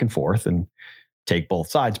 go back and forth and take both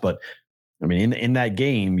sides. But I mean, in that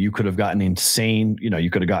game, you could have gotten insane. You know, you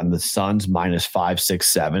could have gotten the Suns minus 5, 6,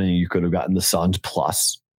 7, and you could have gotten the Suns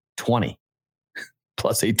plus 20,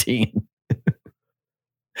 plus 18.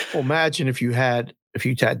 Well, imagine if you had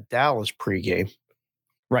Dallas pregame.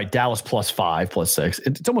 Right, Dallas plus 5, plus 6.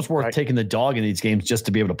 It's almost worth taking the dog in these games just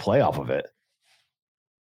to be able to play off of it.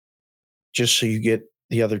 Just so you get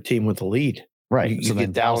the other team with the lead. Right. You so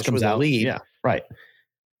then Dallas comes out. Lead. Yeah, right.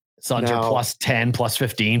 Suns are plus 10, plus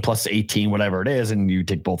 15, plus 18, whatever it is, and you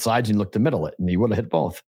take both sides and you look to middle it, and you would have hit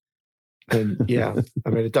both. And yeah, I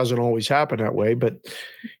mean, it doesn't always happen that way, but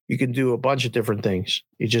you can do a bunch of different things.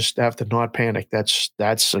 You just have to not panic.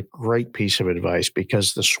 That's a great piece of advice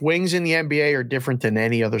because the swings in the NBA are different than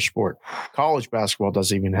any other sport. College basketball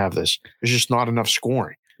doesn't even have this. There's just not enough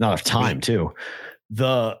scoring. Not enough time, too.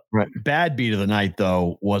 The bad beat of the night,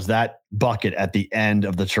 though, was that bucket at the end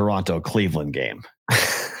of the Toronto-Cleveland game.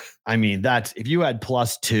 I mean, that's if you had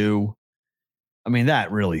 +2, I mean,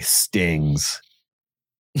 that really stings.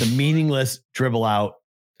 The meaningless dribble out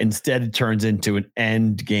instead it turns into an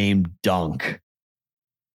end game dunk.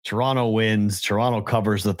 Toronto wins. Toronto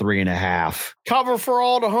covers the 3.5. Cover for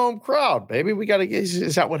all the home crowd, baby. We got to get.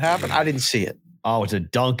 Is that what happened? I didn't see it. Oh, it's a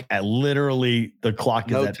dunk at literally the clock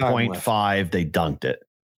is at 0.5. They dunked it.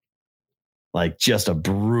 Like just a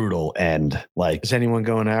brutal end. Like, is anyone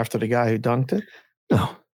going after the guy who dunked it?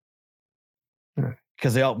 No.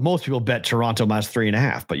 Because most people bet Toronto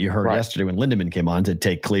 -3.5, but you heard yesterday when Lindemann came on to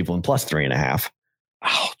take Cleveland +3.5.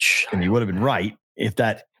 Ouch! And you would have been right if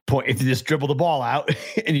you just dribble the ball out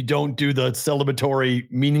and you don't do the celebratory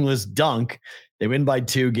meaningless dunk. They win by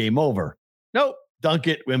 2, game over. Nope, dunk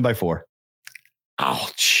it, win by 4.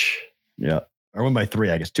 Ouch! Yeah, or win by 3,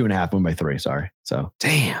 I guess 2.5, win by 3. Sorry. So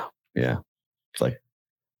damn. Yeah, it's like.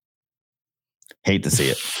 Hate to see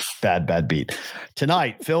it. Bad beat.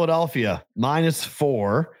 Tonight, Philadelphia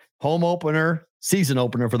 -4. Home opener, season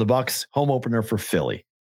opener for the Bucks. Home opener for Philly.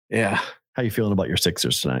 Yeah. How you feeling about your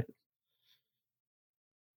Sixers tonight?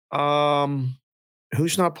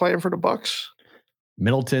 Who's not playing for the Bucks?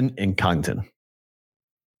 Middleton and Connaughton.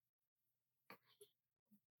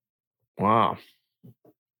 Wow.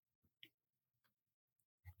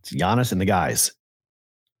 It's Giannis and the guys.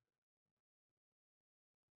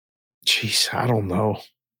 Jeez, I don't know.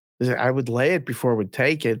 I would lay it before I would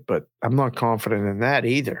take it, but I'm not confident in that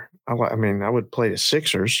either. I mean, I would play the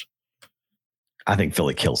Sixers. I think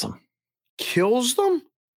Philly kills them. Kills them?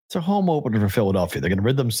 It's a home opener for Philadelphia. They're going to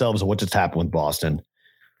rid themselves of what just happened with Boston.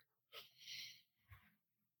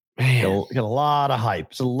 Man. Got a lot of hype.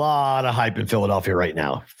 There's a lot of hype in Philadelphia right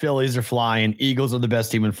now. Phillies are flying. Eagles are the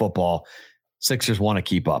best team in football. Sixers want to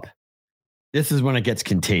keep up. This is when it gets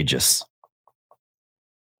contagious.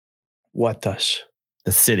 What does?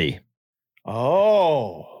 The city.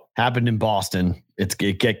 Oh. Happened in Boston. It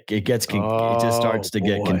just starts to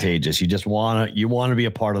get contagious. You just want to be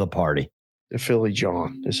a part of the party. The Philly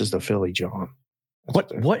John. This is the Philly John.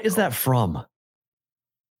 What is that from?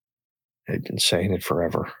 They've been saying it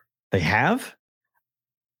forever. They have?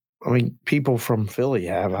 I mean, people from Philly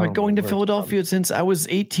have. I've been going to Philadelphia since I was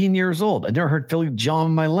 18 years old. I never heard Philly John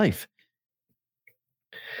in my life.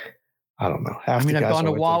 I don't know. I've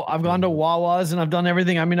gone to Wawa's and I've done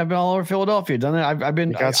everything. I mean, I've been all over Philadelphia. Done it. I've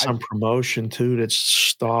been. Got some promotion too that's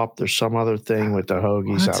stopped. There's some other thing with the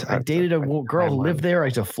Hoagies. I dated a girl who lived there. I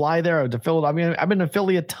used to fly there. To Philadelphia. I mean, I've been to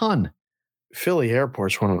Philly a ton. Philly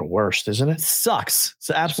Airport's one of the worst, isn't it? It sucks.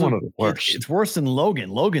 It's absolutely one of the worst. It's worse than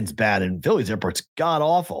Logan. Logan's bad, and Philly's Airport's god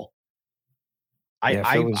awful.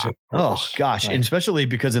 Oh gosh, and especially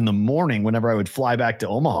because in the morning, whenever I would fly back to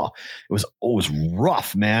Omaha, it was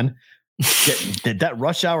rough, man. That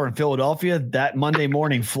rush hour in Philadelphia, that Monday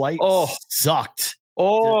morning flight sucked.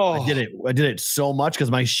 I did it so much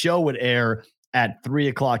because my show would air at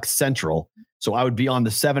 3:00 Central. So I would be on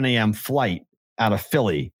the 7 a.m. flight out of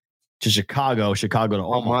Philly to Chicago to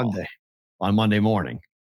Omaha on Monday morning.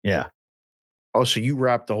 Yeah. Oh, so you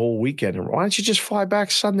wrapped the whole weekend. Why don't you just fly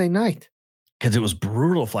back Sunday night? Because it was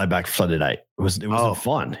brutal to fly back Sunday night. It wasn't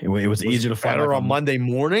fun. It was easier to fly back on Monday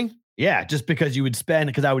morning. Yeah, just because you would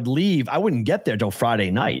because I would leave. I wouldn't get there till Friday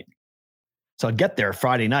night. So I'd get there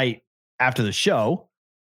Friday night after the show.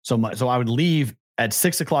 So I would leave at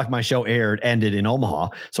 6:00. My show ended in Omaha.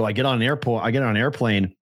 So I get on an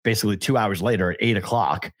airplane basically 2 hours later at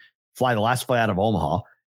 8:00, fly the last flight out of Omaha,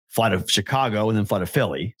 fly to Chicago, and then fly to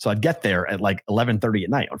Philly. So I'd get there at like 11:30 at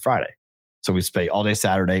night on Friday. So we stay all day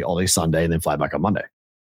Saturday, all day Sunday, and then fly back on Monday.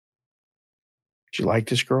 Do you like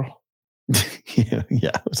this girl? Yeah,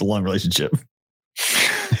 it was a long relationship.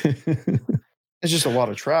 It's just a lot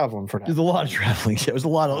of traveling for that. There's a lot of traveling. Yeah, it was a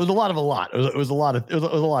lot of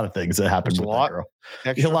things that happened with that girl.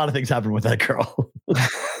 A lot of things happened with that girl.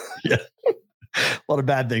 Yeah. A lot of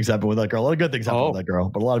bad things happened with that girl. A lot of good things happened with that girl,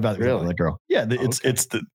 but a lot of bad things happened with that girl. Yeah,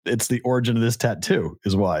 it's the origin of this tattoo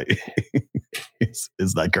is why is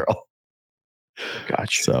that girl.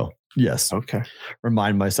 Gotcha. So yes. Okay.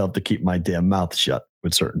 Remind myself to keep my damn mouth shut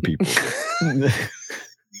with certain people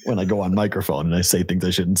when I go on microphone and I say things I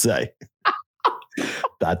shouldn't say.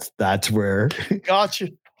 That's where. Gotcha.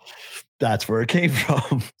 That's where it came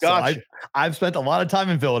from. Gotcha. So I've spent a lot of time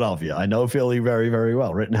in Philadelphia. I know Philly very, very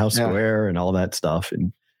well. Rittenhouse Square and all that stuff.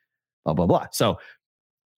 And blah, blah, blah. So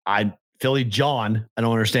Philly John, I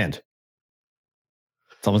don't understand.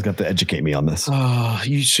 Someone's got to educate me on this.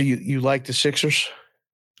 You like the Sixers?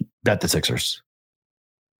 Bet the Sixers.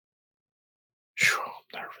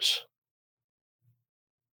 I'm nervous.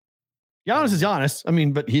 Giannis is Giannis. I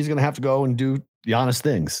mean, but he's going to have to go and do Giannis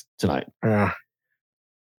things tonight. Yeah.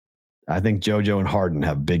 I think JoJo and Harden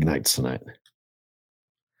have big nights tonight.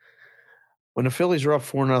 When the Phillies were up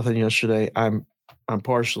 4-0 yesterday, I'm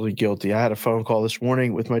partially guilty. I had a phone call this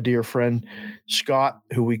morning with my dear friend Scott,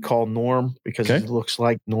 who we call Norm because he looks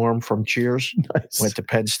like Norm from Cheers. Nice. Went to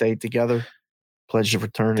Penn State together. Pledged of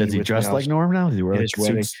fraternity. Does he dress like Norm now? Does he wear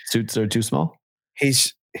like suits that are too small?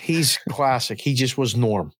 He's classic. He just was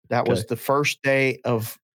Norm. That was the first day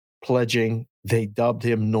of pledging. They dubbed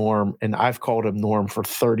him Norm, and I've called him Norm for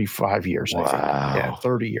 35 years. Wow. I think. Yeah,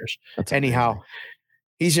 30 years. That's anyhow. Amazing.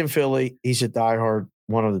 He's in Philly. He's a diehard,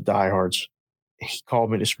 one of the diehards. He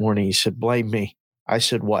called me this morning. He said, blame me. I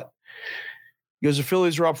said, what? He goes, the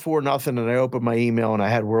Phillies were up 4-0, and I opened my email, and I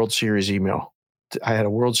had World Series email. I had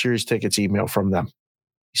a World Series tickets email from them.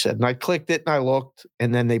 He said, and I clicked it, and I looked,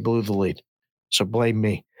 and then they blew the lead. So blame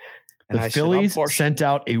me. And the Phillies sent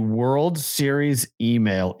out a World Series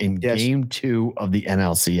email in Game 2 of the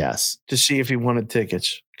NLCS to see if he wanted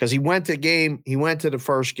tickets because he went to the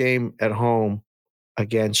first game at home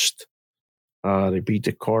against. They beat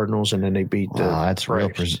the Cardinals and then they beat the. That's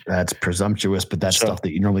Braves. That's presumptuous, but that's stuff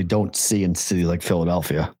that you normally don't see in a city like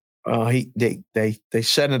Philadelphia. They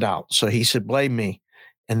sent it out, so he said, "Blame me."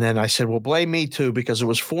 And then I said, well, blame me too, because it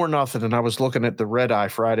was 4-0. And I was looking at the red eye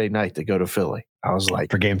Friday night to go to Philly. I was like,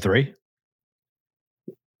 for Game 3.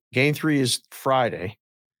 Game 3 is Friday.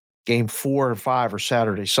 Game 4 and 5 are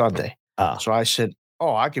Saturday, Sunday. So I said,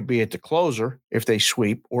 I could be at the closer if they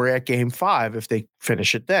sweep or at Game 5 if they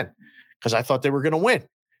finish it then. Because I thought they were going to win.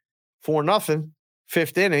 4-0,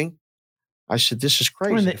 fifth inning. I said, this is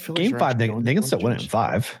crazy. I mean, Game 5, they can still win it in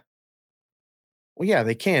 5. Well, yeah,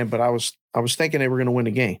 they can, but I was thinking they were going to win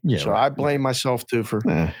the game. Yeah, so I blame myself too for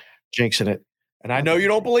jinxing it. And I know you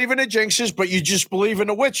don't believe in the jinxes, but you just believe in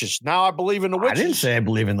the witches. Now I believe in the witches. I didn't say I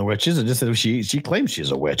believe in the witches. I just said she claims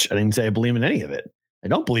she's a witch. I didn't say I believe in any of it. I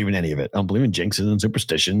don't believe in any of it. I don't believe in jinxes and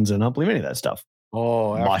superstitions, and I don't believe in any of that stuff.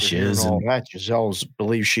 Lushes and all that. Giselle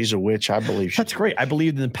believes she's a witch. I believe that's great. I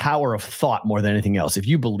believe in the power of thought more than anything else. If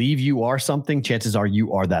you believe you are something, chances are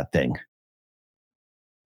you are that thing.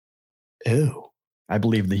 Ew. I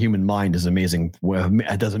believe the human mind is amazing.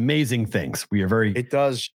 It does amazing things. It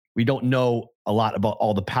does. We don't know a lot about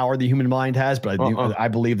all the power the human mind has, but I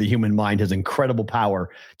believe the human mind has incredible power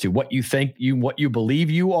to what you think what you believe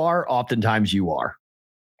you are. Oftentimes you are.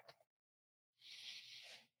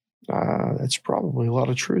 That's probably a lot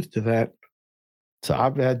of truth to that. So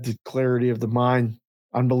I've had the clarity of the mind.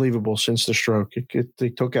 Unbelievable since the stroke. They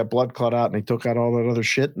took that blood clot out and they took out all that other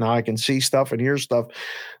shit. Now I can see stuff and hear stuff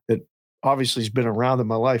that obviously has been around in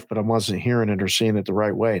my life, but I wasn't hearing it or seeing it the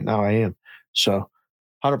right way. Now I am. So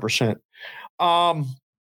 100%.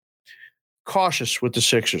 Cautious with the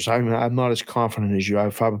Sixers. I'm not as confident as you.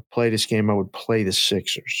 If I would play this game, I would play the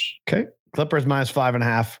Sixers. Okay. Clippers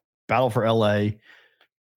 -5.5. Battle for LA.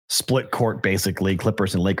 Split court, basically.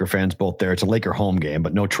 Clippers and Laker fans both there. It's a Laker home game,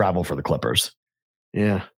 but no travel for the Clippers.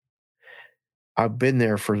 Yeah. I've been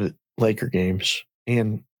there for the Laker games,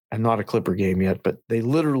 and I'm not a Clipper game yet, but they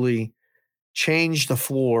literally change the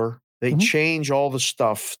floor. They change all the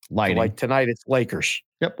stuff. Lighting. Like tonight, it's Lakers.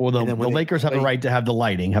 Yep. Well, the Lakers have the right to have the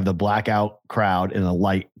lighting, have the blackout crowd and the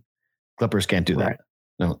light. Clippers can't do that.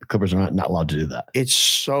 No, the Clippers are not allowed to do that. It's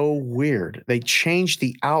so weird. They changed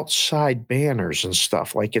the outside banners and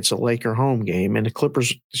stuff like it's a Laker home game, and the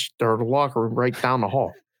Clippers are in the locker room right down the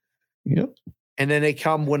hall. Yep. And then they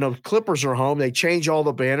come when the Clippers are home, they change all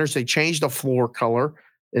the banners, they change the floor color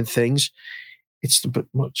and things. It's the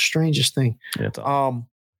strangest thing. Yeah,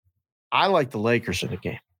 I like the Lakers in the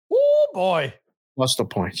game. Oh boy. Plus the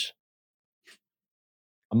points.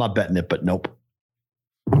 I'm not betting it, but nope.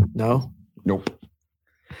 No? Nope.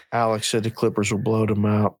 Alex said the Clippers will blow them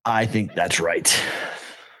out. I think that's right.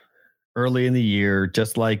 Early in the year,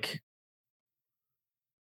 just like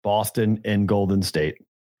Boston and Golden State,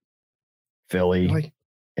 Philly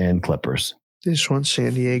and Clippers. This one,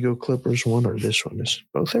 San Diego Clippers one, or this one is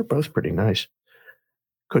both. They're both pretty nice.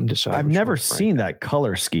 Couldn't decide. I've never seen that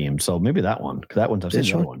color scheme, so maybe that one. Because that one's I've seen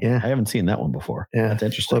the other one. Yeah, I haven't seen that one before. Yeah, that's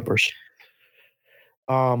interesting. Clippers.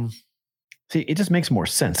 See, it just makes more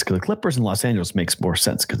sense because the Clippers in Los Angeles makes more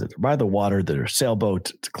sense because they're by the water, they're a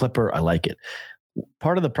sailboat, it's a Clipper. I like it.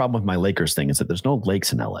 Part of the problem with my Lakers thing is that there's no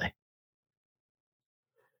lakes in LA.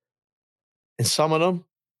 And some of them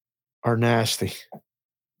are nasty.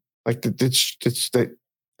 Like it's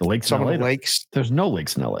The lakes Some in LA. of the lakes. There's no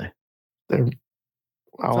lakes in LA. They're,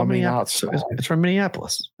 I mean, it's from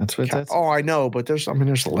Minneapolis. That's what that's. Oh, I know, but there's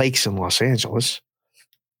lakes in Los Angeles.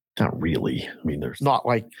 Not really. I mean, there's not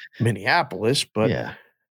like Minneapolis, but yeah,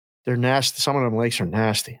 they're nasty. Some of them lakes are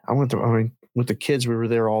nasty. With the kids, we were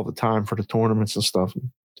there all the time for the tournaments and stuff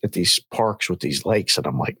at these parks with these lakes. And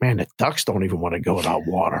I'm like, man, the ducks don't even want to go without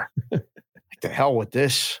water. Like, the hell with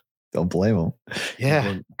this. Don't blame them.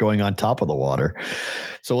 Yeah. Going on top of the water.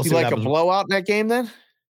 So we'll see. Like a blowout in that game then?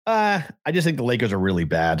 I just think the Lakers are really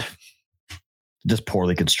bad. Just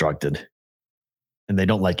poorly constructed. And they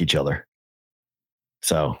don't like each other.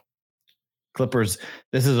 So Clippers,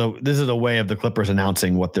 this is a way of the Clippers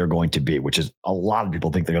announcing what they're going to be, which is a lot of people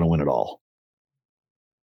think they're going to win it all.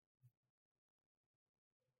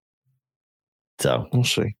 So we'll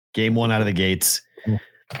see. Game 1 out of the gates.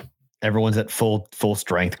 Everyone's at full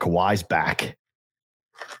strength. Kawhi's back.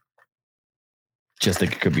 Just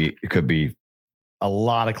think it could be a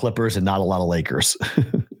lot of Clippers and not a lot of Lakers.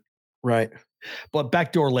 Right. But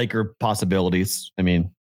backdoor Laker possibilities. I mean,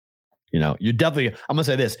 you're definitely, I'm going to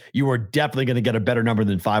say this. You are definitely going to get a better number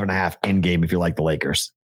than 5.5 in game if you like the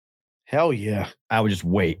Lakers. Hell yeah. I would just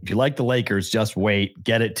wait. If you like the Lakers, just wait.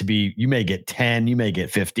 Get it to be, you may get 10, you may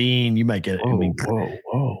get 15, you might get,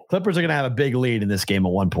 whoa. Clippers are going to have a big lead in this game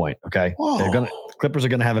at one point. Okay. Clippers are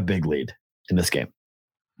going to have a big lead in this game.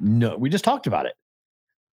 No, we just talked about it.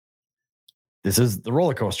 This is the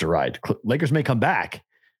roller coaster ride. Lakers may come back,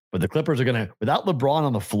 but the Clippers are going to, without LeBron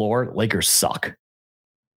on the floor, Lakers suck.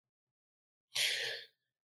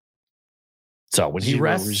 So when he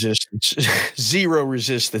rests, zero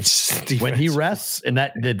resistance. Defense. When he rests, and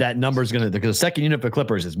that number is going to, because the second unit for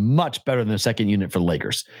Clippers is much better than the second unit for the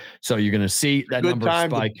Lakers. So you're going to see that number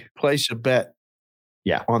spike. Place a bet,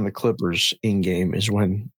 on the Clippers in game is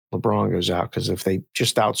when LeBron goes out, because if they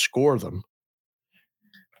just outscore them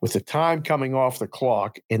with the time coming off the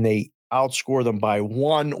clock and they outscore them by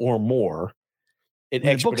 1 or more, it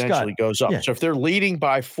exponentially goes up. Yeah. So if they're leading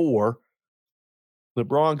by 4,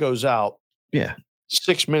 LeBron goes out. Yeah.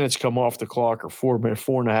 6 minutes come off the clock, or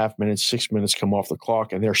 4.5 minutes, 6 minutes come off the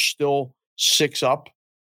clock, and they're still 6 up.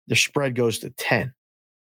 The spread goes to 10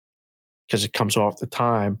 because it comes off the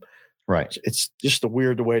time. Right. It's just the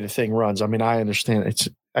way the thing runs. I mean, I understand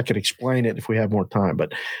I could explain it if we have more time,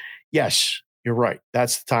 but yes, you're right.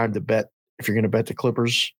 That's the time to bet. If you're going to bet the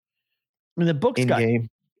Clippers. I mean, the books got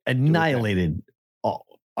annihilated on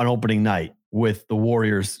opening night with the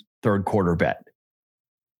Warriors' third quarter bet.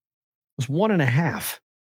 It was 1.5.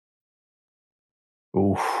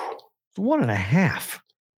 Oof. It's 1.5.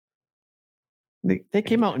 They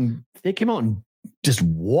came out and just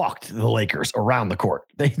walked the Lakers around the court.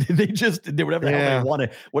 They just did whatever the hell they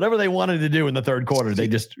wanted. Whatever they wanted to do in the third quarter, they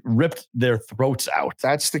just ripped their throats out.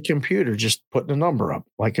 That's the computer just putting a number up.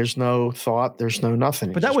 Like there's no thought, there's no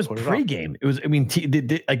nothing. But that was pregame. It was. I mean,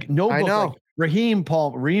 like no. I know. Like Raheem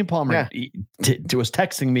Palmer was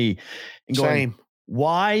texting me and going, Same.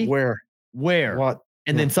 Why? Where? What?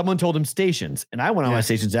 And then someone told him stations, and I went on my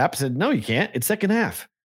stations app and said, "No, you can't. It's second half."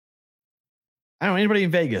 I don't know anybody in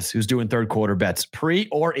Vegas who's doing third quarter bets, pre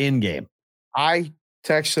or in game. I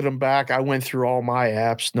texted them back. I went through all my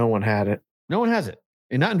apps. No one had it. No one has it.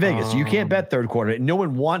 And not in Vegas. You can't bet third quarter. No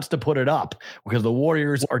one wants to put it up because the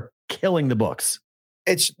Warriors are killing the books.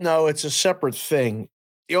 It's a separate thing.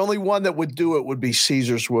 The only one that would do it would be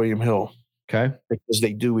Caesars William Hill. Okay. Because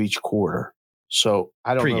they do each quarter. So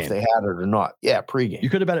I don't know if they had it or not. Yeah, pregame. You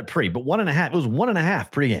could have bet it pre, but 1.5. It was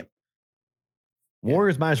 1.5 pregame.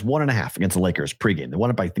 Warriors minus 1.5 against the Lakers pregame. They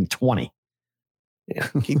won it by, I think, 20. Yeah,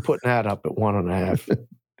 keep putting that up at 1.5.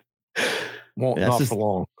 Not for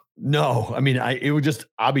long. No, I mean, I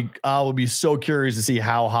will be so curious to see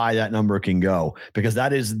how high that number can go, because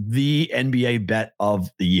that is the NBA bet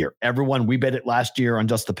of the year. We bet it last year on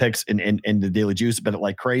Just the Picks and the Daily Juice, bet it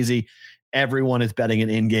like crazy. Everyone is betting it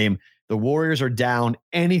in game. The Warriors are down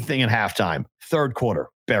anything at halftime. Third quarter,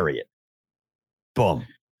 bury it. Boom.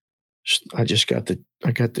 I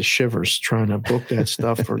got the shivers trying to book that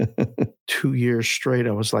stuff for 2 years straight.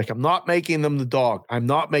 I was like, I'm not making them the dog. I'm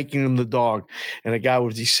not making them the dog. And a guy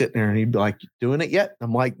would be sitting there and he'd be like, "You doing it yet?"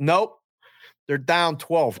 I'm like, "Nope. They're down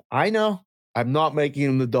 12. I know. I'm not making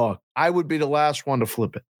them the dog." I would be the last one to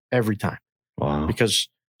flip it every time. Wow. Because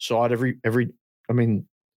saw it I mean,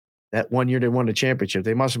 that one year they won the championship,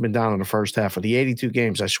 they must have been down in the first half. Of the 82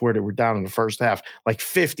 games, I swear they were down in the first half like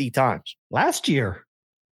 50 times. Last year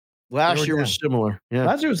was similar. Yeah.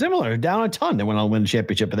 Last year was similar. Down a ton. They went on to win the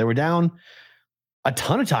championship, but they were down a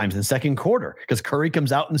ton of times in the second quarter because Curry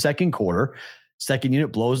comes out in the second quarter. Second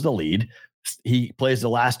unit blows the lead. He plays the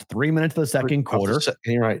last 3 minutes of the second quarter.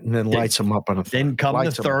 You're right. And then lights him up on a third. Then come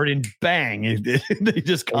the third and bang. He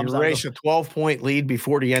just comes out. Erase a 12-point lead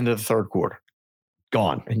before the end of the third quarter.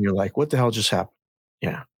 Gone. And you're like, what the hell just happened?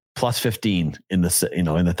 Yeah. Plus 15 in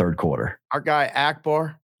the third quarter. Our guy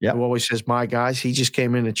Akbar, who always says my guys, he just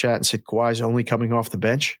came in the chat and said Kawhi's only coming off the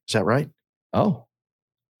bench. Is that right? Oh,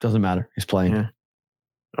 doesn't matter. He's playing. Yeah.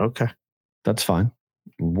 Okay. That's fine.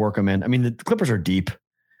 Work him in. I mean, the Clippers are deep.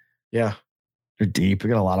 Yeah. They're deep. We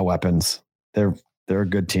got a lot of weapons. They're a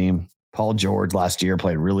good team. Paul George last year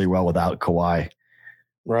played really well without Kawhi.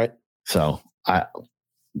 Right. So I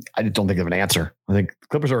just don't think they have an answer. I think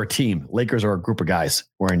Clippers are a team. Lakers are a group of guys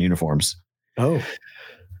wearing uniforms. Oh.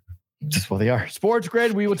 Just what they are. Sports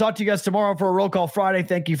Grid. We will talk to you guys tomorrow for a Roll Call Friday.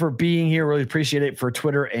 Thank you for being here. Really appreciate it. For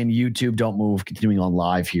Twitter and YouTube, don't move. Continuing on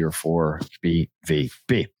live here for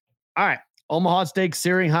BVB. All right. Omaha Steak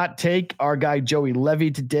Searing Hot Take. Our guy Joey Levy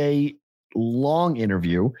today. Long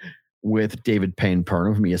interview with David Payne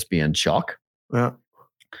Pernam from ESPN Chalk. Yeah.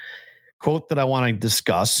 Quote that I want to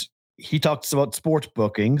discuss. He talks about sports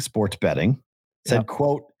booking, sports betting. Said,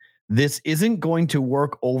 quote, "This isn't going to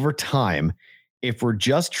work over time if we're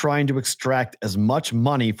just trying to extract as much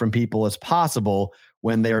money from people as possible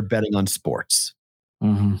when they are betting on sports."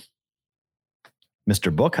 Mm-hmm.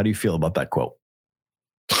 Mr. Book, how do you feel about that quote?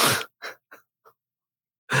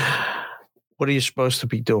 What are you supposed to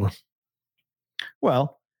be doing?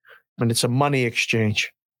 Well, when it's a money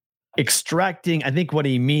exchange. Extracting, I think what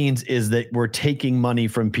he means is that we're taking money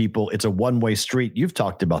from people. It's a one-way street. You've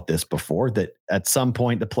talked about this before, that at some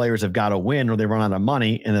point the players have got to win or they run out of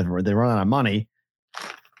money. And if they run out of money,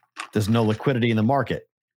 there's no liquidity in the market.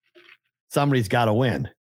 Somebody's got to win.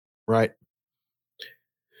 Right.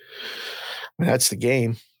 That's the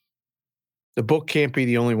game. The book can't be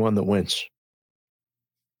the only one that wins.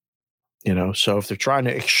 So if they're trying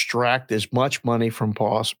to extract as much money from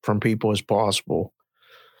people as possible,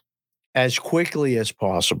 as quickly as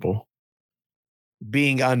possible,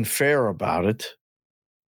 being unfair about it,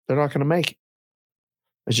 they're not going to make it.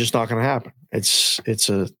 It's just not going to happen. It's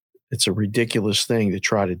a ridiculous thing to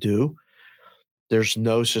try to do. There's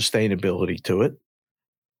no sustainability to it.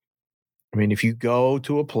 I mean, if you go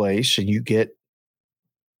to a place and you get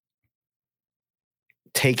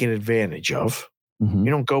taken advantage of,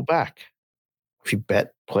 you don't go back. If you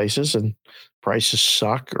bet places and prices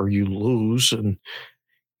suck or you lose and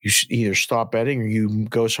you either stop betting or you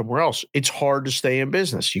go somewhere else, it's hard to stay in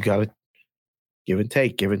business. You got to give and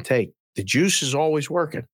take, give and take. The juice is always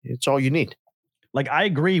working. It's all you need. Like, I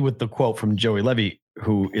agree with the quote from Joey Levy,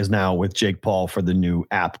 who is now with Jake Paul for the new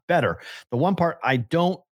app Better. The one part I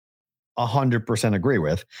don't 100% agree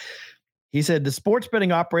with, he said the sports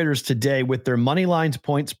betting operators today with their money lines,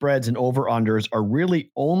 point spreads, and over-unders are really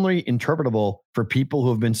only interpretable for people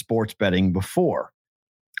who have been sports betting before.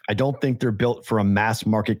 I don't think they're built for a mass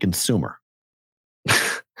market consumer.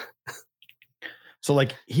 So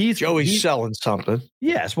like Joey's selling something.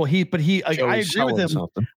 Yes. Well, I agree with him.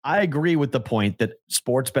 Something. I agree with the point that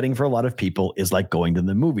sports betting for a lot of people is like going to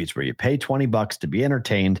the movies where you pay $20 to be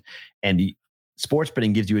entertained, and sports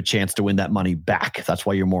betting gives you a chance to win that money back. That's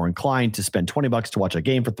why you're more inclined to spend $20 to watch a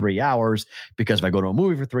game for 3 hours, because if I go to a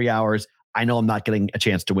movie for 3 hours, I know I'm not getting a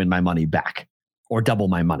chance to win my money back or double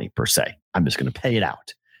my money per se. I'm just going to pay it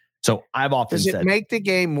out. So I've often said, does it make the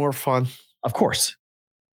game more fun? Of course.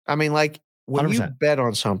 I mean, like when 100%. You bet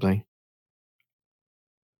on something,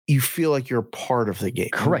 you feel like you're part of the game.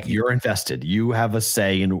 Correct. You're invested. You have a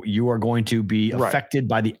say, and you are going to be affected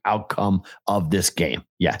by the outcome of this game.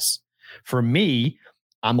 Yes. For me,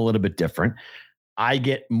 I'm a little bit different. I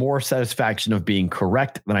get more satisfaction of being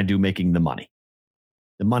correct than I do making the money.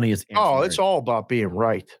 The money is ancillary. It's all about being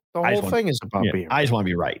right. The whole thing is about being right. I just want to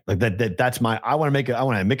be right. Like that's I want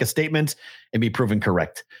to make a statement and be proven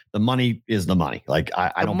correct. The money is the money. Like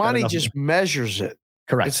I don't. The money just measures it.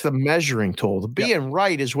 Correct. It's the measuring tool. The being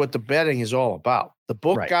right is what the betting is all about. The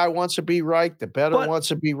book guy wants to be right. The bettor wants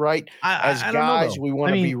to be right. As guys, we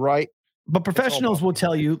want to be right. But professionals will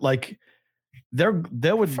tell you, like, they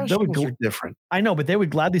would different. I know, but they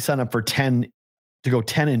would gladly sign up for 10 to go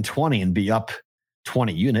 10 and 20 and be up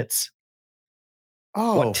 20 units.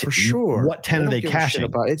 Oh, for sure. What 10 are they cashing?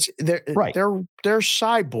 They're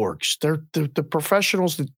cyborgs. They're the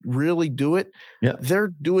professionals that really do it. Yeah.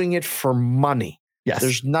 They're doing it for money.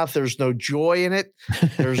 Yes. There's no joy in it.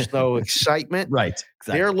 There's no excitement. Right.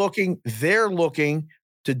 Exactly. They're looking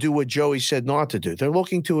to do what Joey said not to do. They're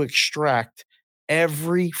looking to extract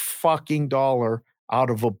every fucking dollar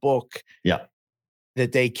out of a book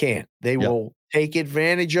that they can. They will take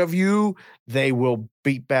advantage of you. They will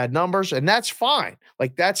beat bad numbers, and that's fine.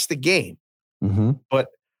 Like, that's the game. Mm-hmm. But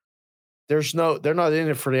they're not in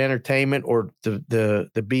it for the entertainment or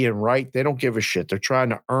the being right. They don't give a shit. They're trying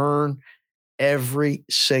to earn every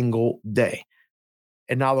single day.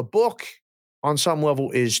 And now the book on some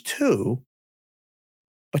level is too,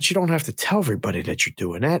 but you don't have to tell everybody that you're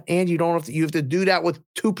doing that. And you have to do that with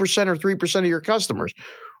 2% or 3% of your customers.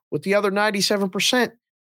 With the other 97%,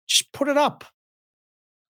 just put it up.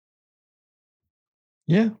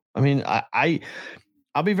 Yeah. I mean,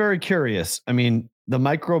 I'll be very curious. I mean, the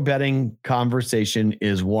micro betting conversation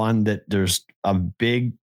is one that there's a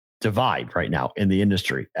big divide right now in the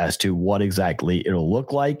industry as to what exactly it'll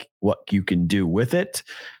look like, what you can do with it,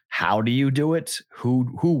 how do you do it, who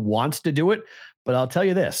wants to do it. But I'll tell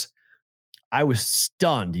you this, I was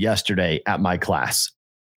stunned yesterday at my class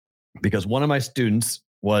because one of my students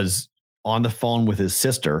was on the phone with his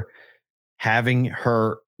sister, having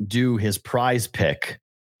her do his prize pick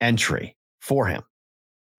entry for him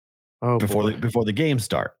before the game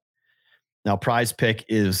start. Now, prize pick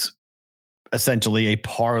is essentially a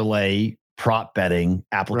parlay prop betting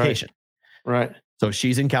application. Right. So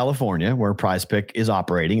she's in California where prize pick is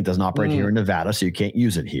operating. It doesn't operate here in Nevada, so you can't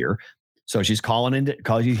use it here. So he's calling into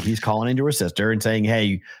her sister and saying,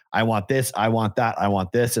 hey, I want this, I want that, I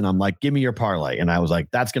want this. And I'm like, give me your parlay. And I was like,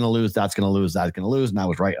 that's going to lose, that's going to lose, that's going to lose. And I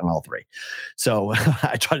was right on all three. So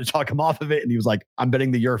I tried to talk him off of it. And he was like, I'm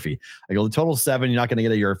betting the Yurfie. I go, the total 7, you're not going to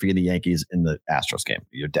get a Yurfie in the Yankees in the Astros game.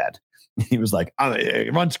 You're dead. He was like,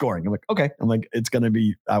 run scoring. I'm like, okay. I'm like, it's going to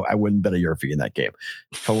be, I wouldn't bet a Yurfie in that game.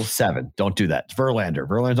 Total 7. Don't do that. It's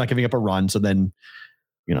Verlander's not giving up a run. So then,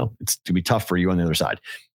 it's going to be tough for you on the other side.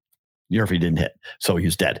 Yurfie didn't hit, so he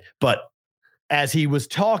was dead. But as he was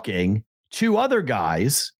talking, 2 other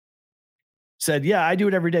guys said, yeah, I do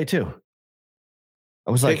it every day too.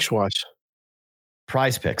 I was like, Picks-wise.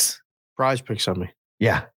 Prize picks. Prize picks on me.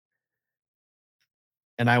 Yeah.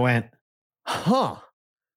 And I went, huh.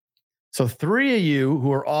 So 3 of you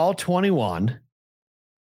who are all 21,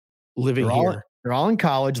 living here. They're all in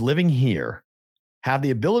college, living here, have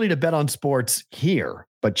the ability to bet on sports here,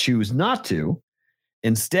 but choose not to.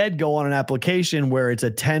 Instead, go on an application where it's a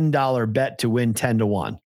 $10 bet to win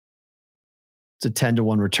 10-1. It's a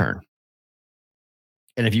 10-1 return.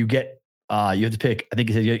 And if you get, you have to pick, I think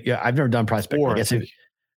I've never done prize pick.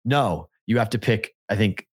 No, you have to pick, I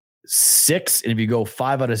think 6. And if you go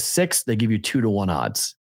 5 out of 6, they give you 2-1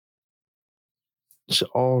 odds. It's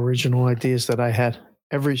all original ideas that I had.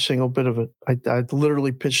 Every single bit of it. I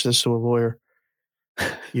literally pitched this to a lawyer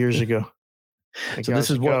years ago. So this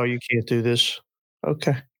is what you can't do this.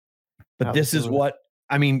 Okay. But this is what,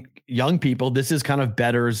 I mean, young people, this is kind of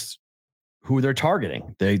bettors who they're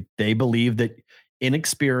targeting. They believe that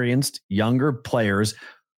inexperienced younger players,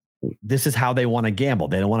 this is how they want to gamble.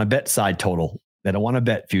 They don't want to bet side total. They don't want to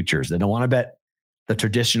bet futures. They don't want to bet the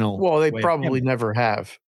traditional. Well, they probably never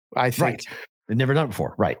have. I think. Right. They've never done it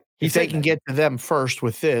before. Right. If they can get to them first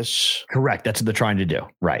with this. Correct. That's what they're trying to do.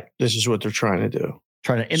 Right. This is what they're trying to do.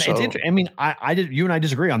 It's interesting. I mean, you and I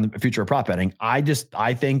disagree on the future of prop betting. I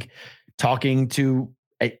think talking to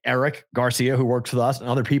Eric Garcia, who works with us, and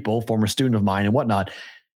other people, former student of mine and whatnot,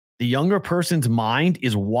 the younger person's mind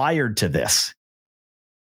is wired to this.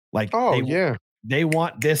 Like, they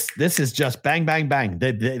want this. This is just bang, bang, bang.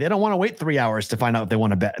 They don't want to wait 3 hours to find out if they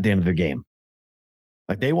want to bet at the end of the game.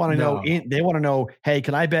 Like they want to know. They want to know. Hey,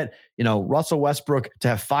 can I bet Russell Westbrook to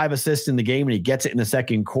have 5 assists in the game and he gets it in the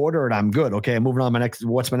second quarter and I'm good? Okay, I'm moving on.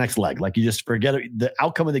 What's my next leg? Like you just forget it. The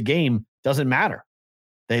outcome of the game doesn't matter.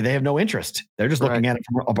 They have no interest. They're just looking at it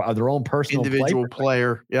from their own personal individual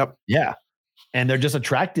player. Yep. Yeah, and they're just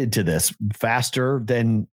attracted to this faster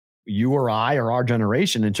than you or I or our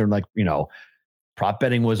generation. In terms prop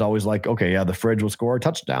betting was always like, okay, yeah, the Fridge will score a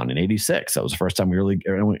touchdown in '86. That was the first time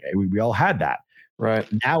we all had that. Right.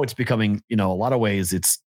 Now it's becoming, a lot of ways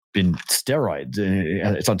it's been steroids.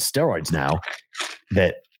 It's on steroids now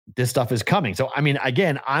that this stuff is coming. So, I mean,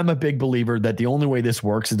 again, I'm a big believer that the only way this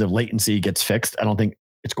works is if latency gets fixed. I don't think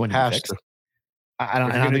it's going to be fixed. I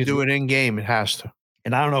don't think do it in game. It has to.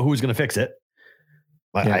 And I don't know who's going to fix it.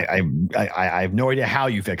 But I have no idea how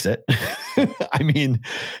you fix it. I mean,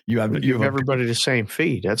 you have everybody the same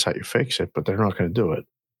feed. That's how you fix it, but they're not going to do it.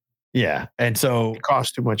 Yeah. And so it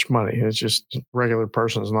costs too much money. It's just regular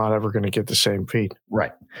person's not ever going to get the same feed.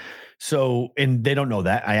 Right. So, and they don't know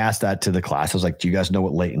that. I asked that to the class. I was like, do you guys know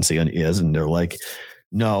what latency is? And they're like,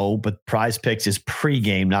 no, but Prize Picks is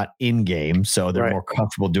pre-game, not in-game. So they're more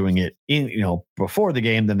comfortable doing it before the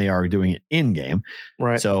game than they are doing it in-game.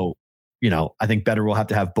 Right. So, I think better will have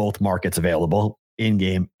to have both markets available,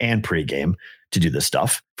 in-game and pre-game, to do this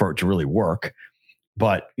stuff for it to really work.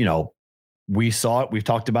 But, we saw it. We've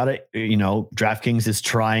talked about it. DraftKings is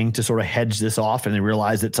trying to sort of hedge this off, and they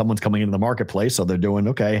realize that someone's coming into the marketplace. So they're doing,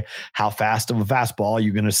 okay, how fast of a fastball are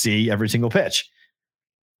you going to see every single pitch?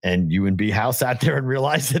 And you and B House sat there and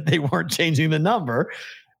realized that they weren't changing the number,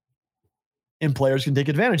 and players can take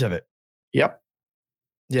advantage of it. Yep.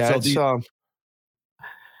 Yeah. So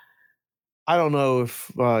I don't know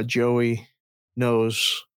if Joey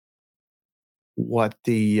knows what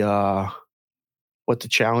the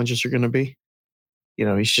challenges are going to be.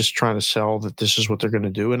 He's just trying to sell that this is what they're going to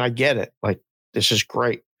do. And I get it. Like, this is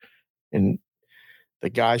great. And the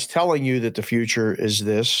guys telling you that the future is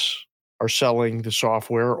this are selling the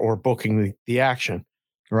software or booking the action,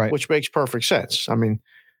 right? Which makes perfect sense. I mean,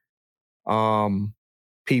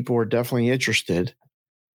 people are definitely interested.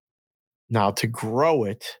 Now, to grow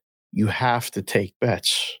it, you have to take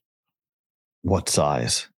bets. What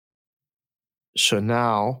size? So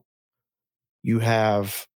now you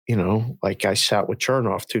have, like I sat with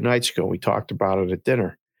Chernoff 2 nights ago. We talked about it at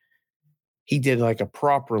dinner. He did like a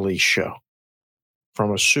prop release show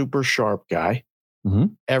from a super sharp guy. Mm-hmm.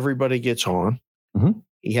 Everybody gets on. Mm-hmm.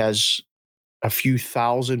 He has a few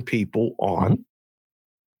thousand people on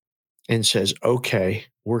and says, okay,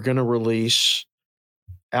 we're going to release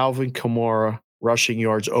Alvin Kamara rushing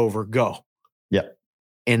yards over, go. Yep.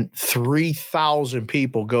 And 3,000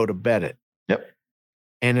 people go to bet it. Yep.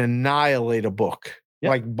 And annihilate a book. Yep.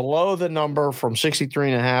 Like blow the number from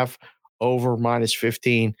 63.5 over minus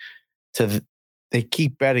 15 to they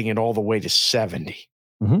keep betting it all the way to 70.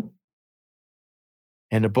 Mm-hmm.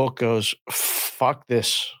 And the book goes, fuck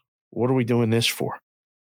this. What are we doing this for?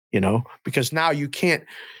 Because now you can't,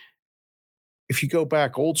 if you go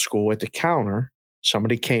back old school at the counter,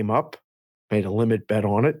 somebody came up, made a limit bet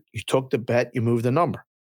on it. You took the bet, you moved the number.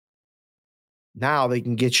 Now they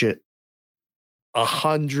can get you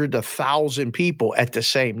 100, 1,000 people at the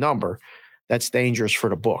same number. That's dangerous for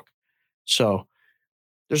the book. So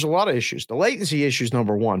there's a lot of issues. The latency issue is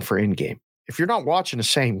number one for in-game. If you're not watching the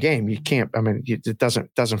same game, you can't. I mean, it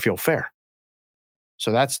doesn't feel fair.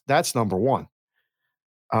 So that's number one.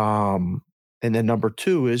 And then number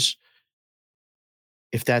two is,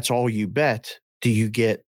 if that's all you bet, do you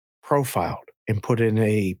get profiled and put in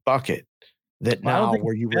a bucket that now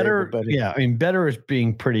where you better? Were able to bet? Yeah, I mean, better is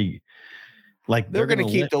being pretty. Like they're going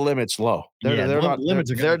to keep the limits low. They're not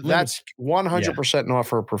limits. That's 100% not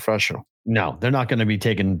for a professional. No, they're not going to be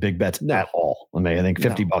taking big bets at all. I mean, I think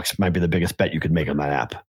 $50 might be the biggest bet you could make on that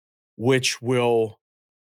app, which will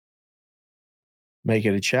make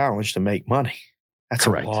it a challenge to make money. That's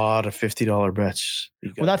correct. A lot of $50 bets.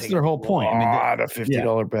 Well, that's their whole point. A lot of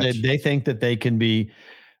 $50 bets. They think that they can be.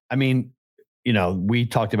 I mean, we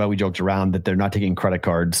joked around that they're not taking credit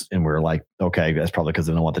cards, and we're like, okay, that's probably because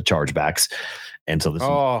they don't want the chargebacks. And so this,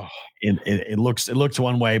 it looks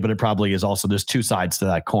one way, but it probably is also, there's two sides to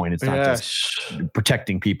that coin. It's not just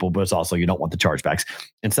protecting people, but it's also, you don't want the chargebacks.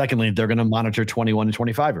 And secondly, they're going to monitor 21 to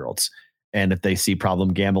 25 year olds. And if they see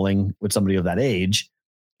problem gambling with somebody of that age,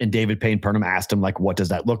 and David Payne Purnham asked him, like, what does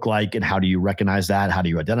that look like? And how do you recognize that? How do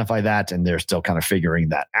you identify that? And they're still kind of figuring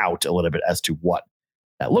that out a little bit as to what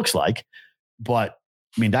that looks like. But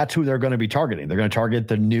I mean, that's who they're going to be targeting. They're going to target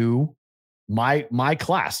the new, my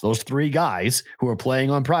class, those three guys who are playing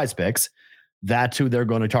on Prize Picks. That's who they're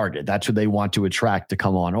going to target. That's who they want to attract to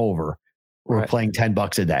come on over. We're playing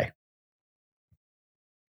 $10 a day.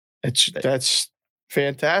 That's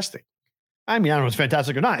fantastic. I mean, I don't know if it's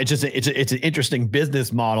fantastic or not. It's just it's an interesting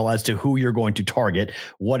business model as to who you're going to target.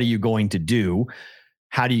 What are you going to do?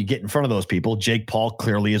 How do you get in front of those people? Jake Paul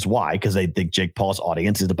clearly is why, because they think Jake Paul's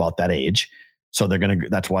audience is about that age. So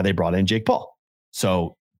that's why they brought in Jake Paul.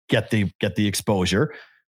 So get the exposure.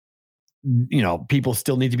 People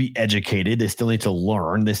still need to be educated. They still need to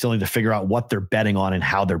learn. They still need to figure out what they're betting on and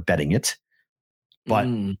how they're betting it. But,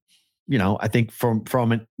 I think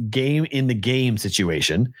from a game in the game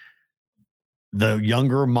situation, the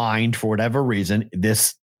younger mind, for whatever reason,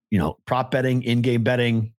 this, prop betting, in-game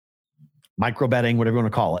betting, micro betting, whatever you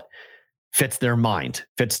want to call it, fits their mind,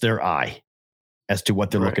 fits their eye as to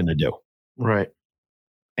what they're looking to do. Right.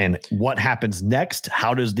 And what happens next?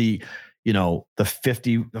 How does the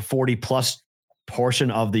 40 plus portion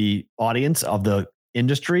of the audience of the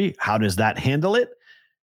industry, how does that handle it?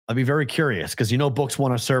 I'd be very curious because, books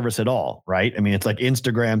want to service it all, right? I mean, it's like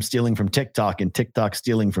Instagram stealing from TikTok and TikTok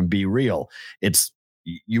stealing from Be Real.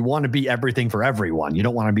 You want to be everything for everyone. You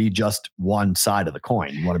don't want to be just one side of the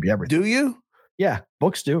coin. You want to be everything. Do you? Yeah,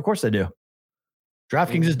 books do. Of course they do.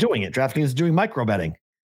 DraftKings is doing it. DraftKings is doing micro betting.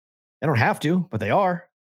 They don't have to, but they are.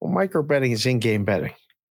 Well, micro betting is in-game betting.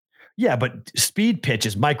 Yeah, but speed pitch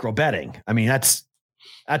is micro betting. I mean, that's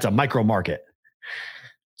a micro market.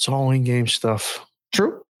 It's all in-game stuff.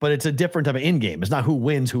 True, but it's a different type of in-game. It's not who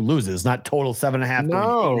wins, who loses. It's not total 7.5.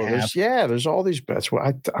 No, there's all these bets.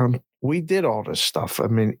 Well, we did all this stuff. I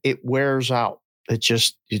mean, it wears out. It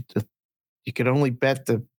just you can only bet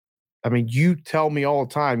you tell me all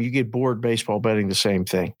the time you get bored baseball betting the same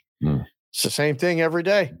thing. It's the same thing every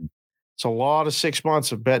day. It's a lot of 6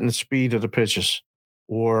 months of betting the speed of the pitches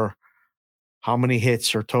or how many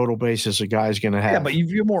hits or total bases a guy's going to have. Yeah, but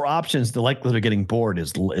if you have more options, the likelihood of getting bored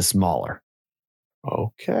is smaller.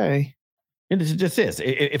 Okay. And it just is.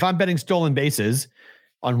 If I'm betting stolen bases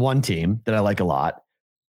on one team that I like a lot,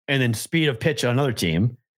 and then speed of pitch on another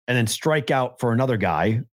team, and then strike out for another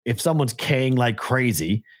guy, if someone's K'ing like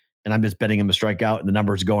crazy, and I'm just betting him to strike out, and the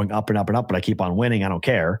numbers going up and up and up, but I keep on winning, I don't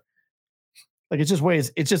care. Like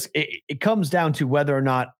it comes down to whether or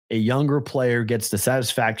not a younger player gets the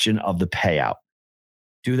satisfaction of the payout.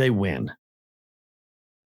 Do they win?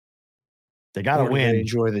 They got to win. They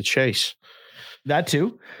enjoy the chase. That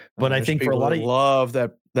too. But I think for a lot of love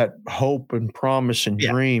that hope and promise and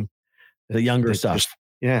dream. The younger stuff.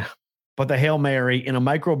 Yeah. But the Hail Mary in a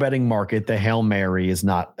micro betting market, the Hail Mary is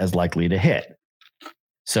not as likely to hit.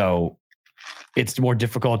 So it's more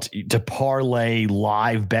difficult to parlay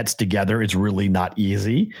live bets together. It's really not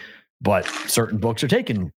easy, but certain books are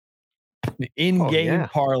taking in-game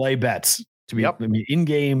parlay bets.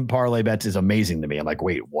 In-game parlay bets is amazing to me. I'm like,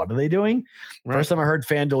 wait, what are they doing? Right. First time I heard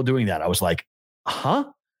FanDuel doing that, I was like, huh?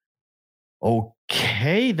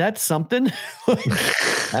 Okay, that's something.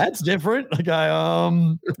 That's different. Like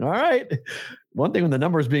all right. One thing when the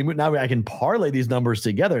numbers being moved, now I can parlay these numbers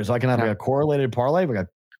together. So I can have a correlated parlay. We got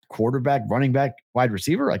quarterback, running back, wide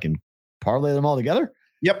receiver. I can parlay them all together.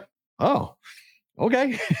 Yep. Oh,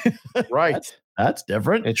 okay. Right. That's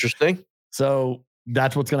different. Interesting. So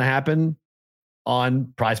that's what's going to happen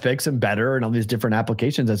on Prize Picks and Better and all these different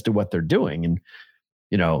applications as to what they're doing. And,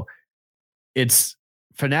 it's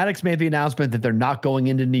Fanatics made the announcement that they're not going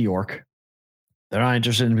into New York. They're not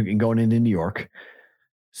interested in going into New York.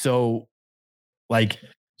 So like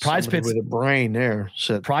Prize Picks with a brain there.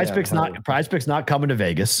 Prize Picks not coming to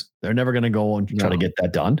Vegas. They're never going to go and try to get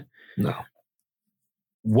that done. No.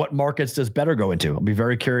 What markets does Better go into? I'll be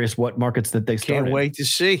very curious what markets that they start. Can't wait to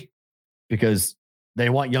see. Because they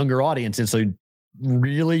want younger audiences. So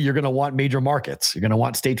really, you're going to want major markets. You're going to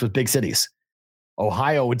want states with big cities.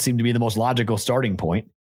 Ohio would seem to be the most logical starting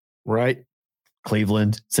point. Right.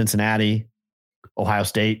 Cleveland, Cincinnati, Ohio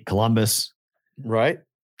State, Columbus. Right.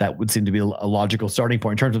 That would seem to be a logical starting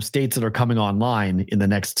point in terms of states that are coming online in the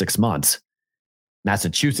next 6 months.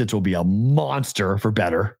 Massachusetts will be a monster for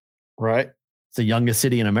Better. Right. It's the youngest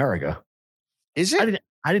city in America. Is it?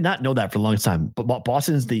 I did not know that for the longest time. But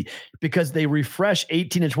Boston's because they refresh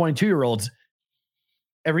 18 and 22-year-olds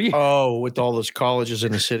every year. Oh, with all those colleges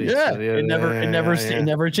in the city. Yeah. It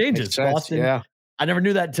never changes. Boston. Yeah. I never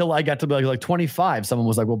knew that until I got to be like 25. Someone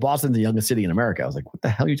was like, well, Boston's the youngest city in America. I was like, what the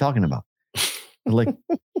hell are you talking about? Like,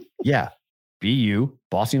 yeah, BU,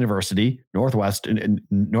 Boston University,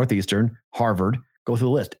 Northeastern, Harvard, go through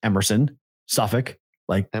the list. Emerson, Suffolk,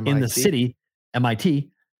 like MIT. In the city,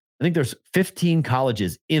 MIT. I think there's 15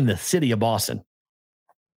 colleges in the city of Boston.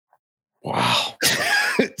 Wow.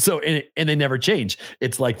 So, and they never change.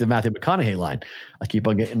 It's like the Matthew McConaughey line. I keep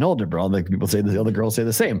on getting older, bro. Like people say, the other girls say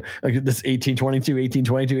the same. Like this 1822,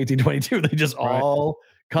 1822, 1822. They just all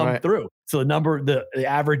come through. So the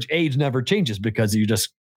average age never changes because you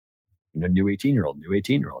just new 18-year-old, new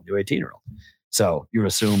 18-year-old, new 18-year-old. So you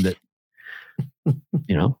assume that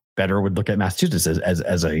Better would look at Massachusetts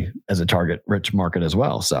as a target rich market as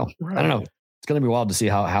well. So I don't know. It's going to be wild to see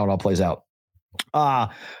how it all plays out.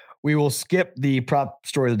 We will skip the prop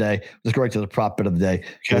story of the day. Let's go right to the prop bit of the day.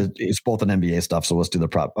 Okay. It's both an NBA stuff. So let's do the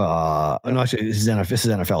prop. No, actually, this is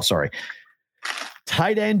NFL. Sorry.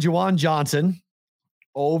 Tight end Juwan Johnson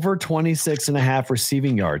over 26.5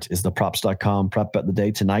 receiving yards is the props.com prop bet of the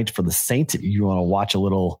day tonight for the Saints. If you want to watch a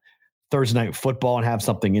little Thursday night football and have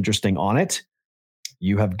something interesting on it,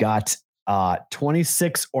 you have got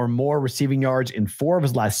 26 or more receiving yards in 4 of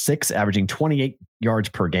his last 6, averaging 28 yards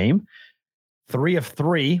per game. 3 of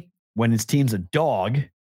 3 when his team's a dog.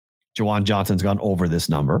 Juwan Johnson's gone over this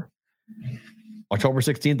number. October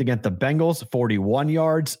 16th against the Bengals, 41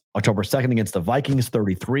 yards. October 2nd against the Vikings,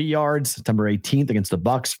 33 yards. September 18th against the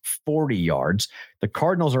Bucks, 40 yards. The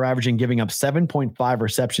Cardinals are giving up 7.5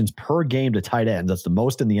 receptions per game to tight ends. That's the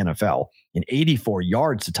most in the NFL. And 84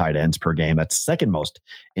 yards to tight ends per game. That's second most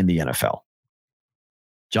in the NFL.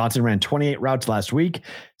 Johnson ran 28 routes last week,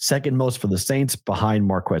 second most for the Saints behind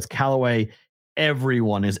Marquez Callaway.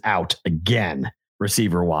 Everyone is out again,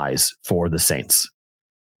 receiver-wise, for the Saints.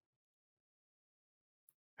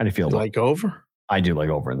 How do you feel? Like over? I do like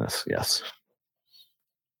over in this. Yes.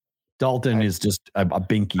 Dalton is just a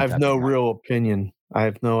binky. I have no real opinion. I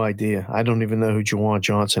have no idea. I don't even know who Juwan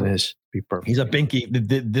Johnson is. To be perfect. He's a binky.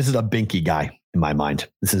 This is a binky guy in my mind.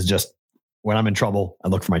 This is just when I'm in trouble, I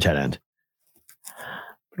look for my tight end.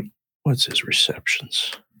 What's his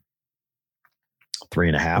receptions?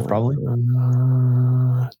 3.5, probably.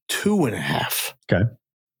 2.5. Okay.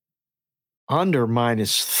 Under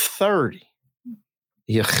 -30.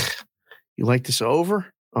 Yuck. You like this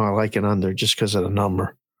over? Oh, I like it under just because of the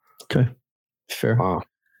number. Okay. Fair.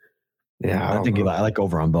 Yeah. I think I like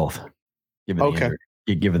over on both.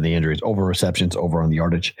 Given the injuries, over receptions, over on the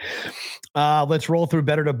yardage. Let's roll through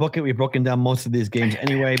better to book it. We've broken down most of these games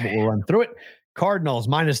anyway, but we'll run through it. Cardinals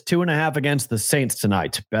 -2.5 against the Saints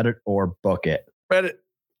tonight. Bet it or book it. Bet it.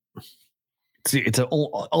 See, it's an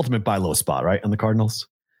ultimate buy low spot, right? On the Cardinals.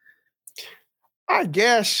 I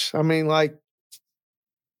guess. I mean, like,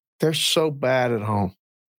 they're so bad at home.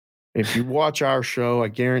 If you watch our show, I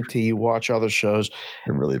guarantee you watch other shows.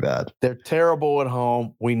 They're really bad. They're terrible at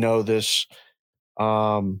home. We know this.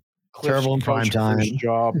 Terrible in prime time.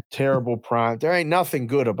 Job, terrible prime. There ain't nothing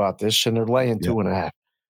good about this, and they're laying 2.5.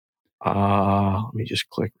 Let me just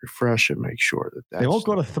click refresh and make sure that they won't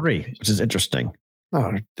go to 3, which is interesting.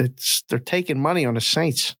 No, they're taking money on the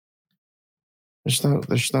Saints.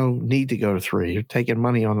 There's no need to go to 3. You're taking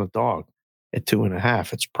money on the dog at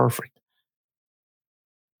 2.5. It's perfect.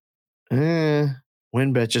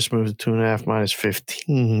 WinBet just moved to 2.5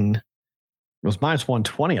 -15. It was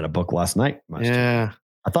 -120 at a book last night. Yeah.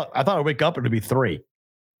 I thought I'd wake up and it'd be 3.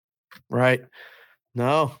 Right.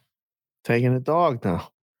 No. Taking a dog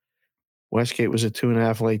now. Westgate was at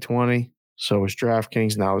 2.5 late 20. So was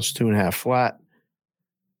DraftKings. Now it's 2.5 flat.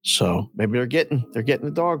 So maybe they're getting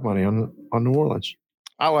the dog money on New Orleans.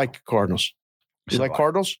 I like the Cardinals. You like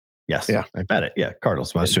Cardinals? Yes. Yeah. I bet it. Yeah.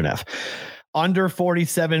 Cardinals -2.5. Under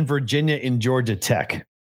 47 Virginia in Georgia Tech.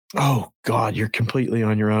 Oh God, you're completely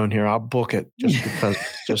on your own here. I'll book it just because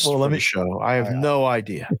let me show. I have no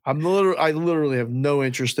idea. I literally have no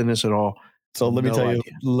interest in this at all. So let me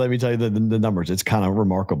tell you the numbers. It's kind of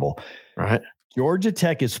remarkable. Right. Georgia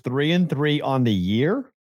Tech is 3-3 on the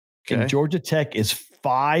year. Okay. And Georgia Tech is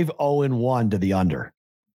 5-0-1 to the under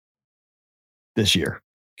this year.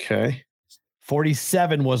 Okay.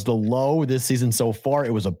 47 was the low this season so far.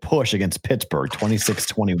 It was a push against Pittsburgh,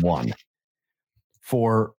 26-21.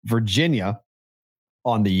 For Virginia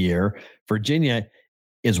on the year, Virginia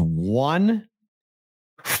is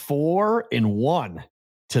 1-4-1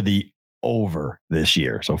 to the over this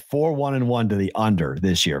year. So 4-1-1 to the under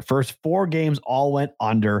this year. First 4 games all went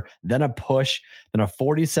under, then a push, then a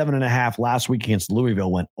 47.5 last week against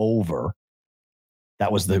Louisville went over.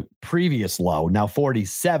 That was the previous low. Now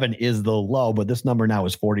 47 is the low, but this number now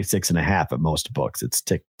is 46.5 at most books. It's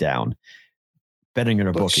ticked down. Betting in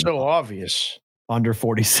a booking. So obvious. Under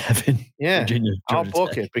 47. Yeah. Virginia, I'll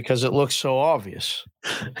book it because it looks so obvious.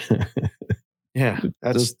 Yeah.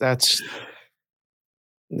 This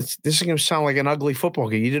is going to sound like an ugly football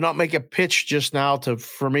game. You did not make a pitch just now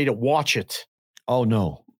for me to watch it. Oh,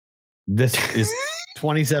 no. This is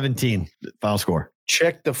 2017 final score.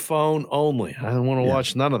 Check the phone only. I don't want to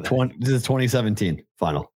watch none of that. This is 2017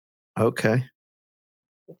 final. Okay.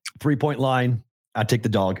 3-point line. I take the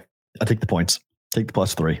dog. I take the points. Take the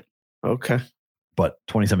 +3. Okay. But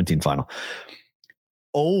 2017 final.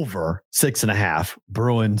 Over 6.5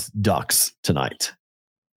 Bruins Ducks tonight.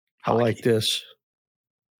 I like this.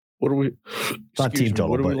 What are we? Not team total.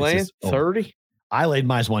 What are we laying? 30? I laid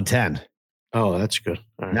 -110. Oh, that's good.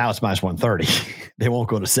 All right. Now it's -130. They won't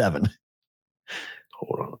go to 7.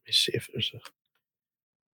 Hold on. Let me see if there's a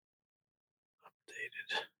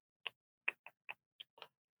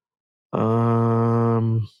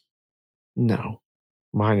updated. No.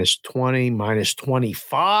 -20,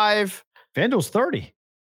 -25. FanDuel's 30.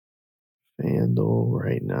 FanDuel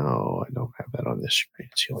right now. I don't have that on this screen.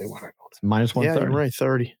 It's the only one I know. -130. Yeah, you're right.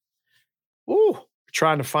 30. Ooh,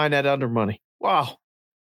 trying to find that under money. Wow.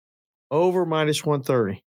 Over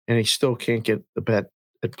 -130. And he still can't get the bet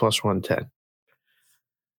at +110.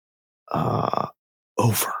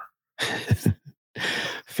 Over.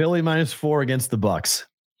 Philly -4 against the Bucks.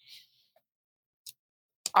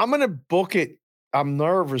 I'm going to book it. I'm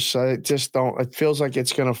nervous. I just don't. It feels like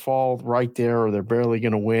it's going to fall right there, or they're barely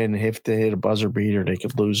going to win. If they hit a buzzer beater, they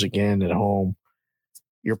could lose again at home.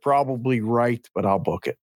 You're probably right, but I'll book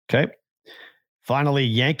it. Okay. Finally,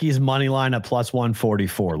 Yankees money line at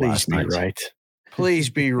 +144 last night. Right. Please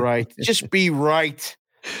be right. Just be right.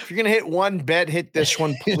 If you're going to hit one bet, hit this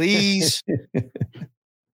one, please.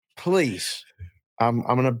 Please. I'm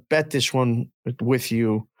going to bet this one with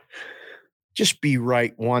you. just be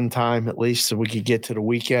right one time at least so we could get to the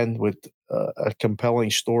weekend with a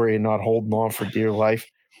compelling story and not holding on for dear life.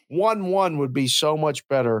 1-1 would be so much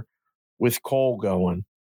better with Cole going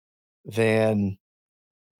than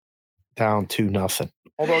down 2-0.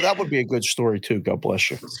 Although that would be a good story too. God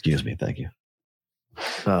bless you. Excuse me. Thank you.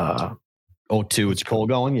 0-2, it's Cole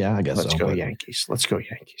going? Yeah, I guess let's so. Go Yankees. Let's go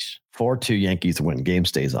Yankees. 4-2 Yankees win. Game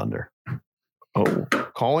stays under. Oh,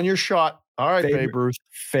 calling your shot. All right, Babe Ruth.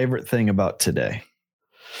 Favorite thing about today?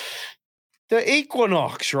 The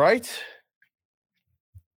Equinox, right?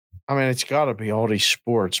 I mean, it's got to be all these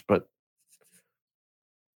sports, but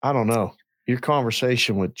I don't know. Your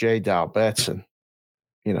conversation with Jay Dow Betson,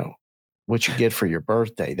 what you get for your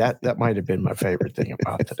birthday, that might have been my favorite thing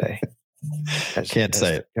about today. Can't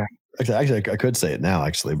say it. Yeah. Actually, I could say it now,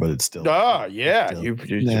 actually, but it's still. Yeah.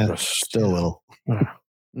 Still a little.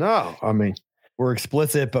 No, I mean. We're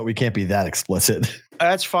explicit, but we can't be that explicit.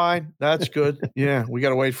 That's fine. That's good. Yeah, we got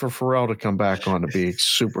to wait for Pharrell to come back on to be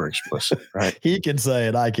super explicit, right? He can say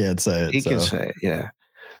it. I can't say it. He can say it, yeah.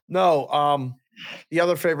 No, the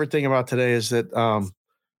other favorite thing about today is that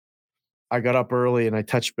I got up early and I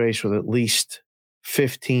touched base with at least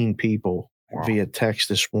 15 people via text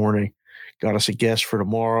this morning. Got us a guest for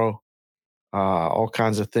tomorrow, all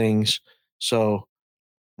kinds of things. So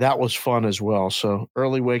that was fun as well. So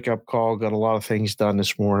early wake up call, got a lot of things done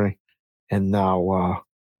this morning. And now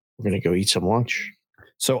we're going to go eat some lunch.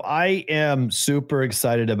 So I am super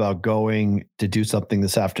excited about going to do something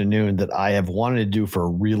this afternoon that I have wanted to do for a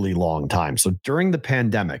really long time. So during the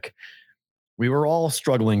pandemic, we were all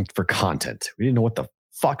struggling for content. We didn't know what the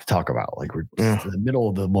fuck to talk about. Like we're in the middle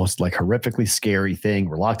of the most like horrifically scary thing.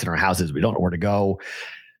 We're locked in our houses. We don't know where to go.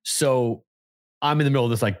 So I'm in the middle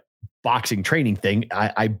of this like boxing training thing.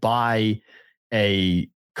 I buy a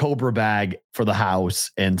Cobra bag for the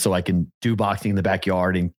house. And so I can do boxing in the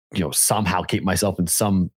backyard and, somehow keep myself in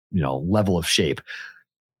some, level of shape.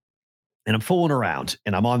 And I'm fooling around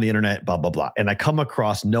and I'm on the internet, blah, blah, blah. And I come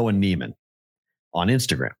across Noah Neiman on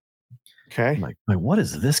Instagram. Okay. I'm like, what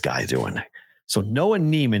is this guy doing? So Noah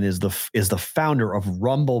Neiman is the founder of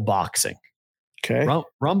Rumble Boxing. Okay.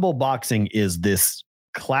 Rumble Boxing is this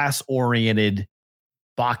class-oriented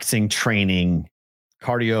boxing training,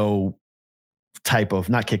 cardio type of,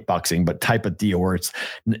 not kickboxing, but type of deal where it's,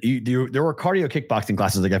 there were cardio kickboxing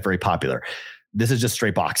classes that got very popular. This is just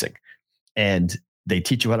straight boxing. And they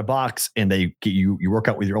teach you how to box and they get you work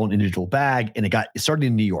out with your own individual bag. And it started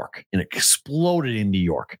in New York and it exploded in New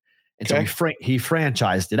York. And so he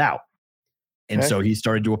franchised it out. And so he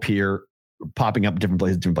started to appear, popping up in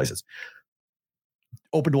different places.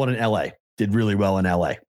 Opened one in LA, did really well in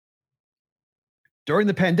LA. During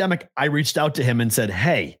the pandemic, I reached out to him and said,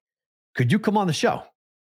 hey, could you come on the show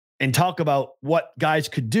and talk about what guys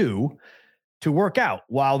could do to work out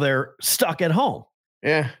while they're stuck at home?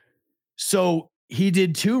 Yeah. So he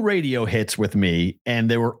did 2 radio hits with me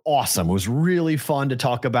and they were awesome. It was really fun to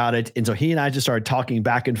talk about it. And so he and I just started talking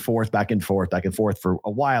back and forth for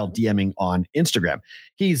a while, DMing on Instagram.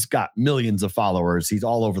 He's got millions of followers. He's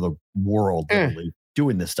all over the world literally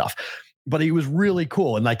doing this stuff. But he was really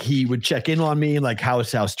cool. And like, he would check in on me and like,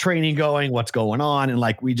 how's training going? What's going on? And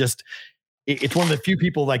like, it's one of the few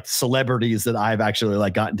people like celebrities that I've actually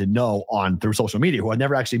like gotten to know through social media who I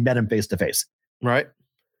never actually met him face to face. Right.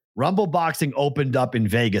 Rumble Boxing opened up in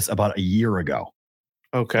Vegas about a year ago.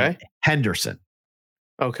 Okay. Henderson.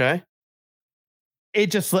 Okay.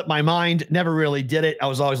 It just slipped my mind. Never really did it. I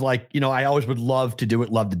was always like, I always would love to do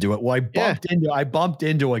it. Well, I bumped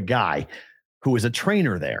into a guy who was a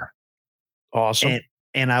trainer there. Awesome.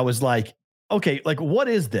 And I was like, okay, like, what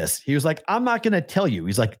is this? He was like, I'm not going to tell you.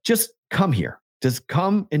 He's like, just come here. Just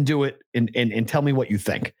come and do it and tell me what you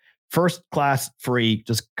think. First class, free.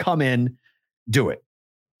 Just come in, do it.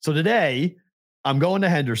 So today, I'm going to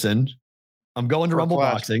Henderson. I'm going to Rumble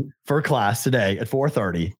Boxing for a class today at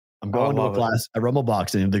 4:30. I'm going to a class at Rumble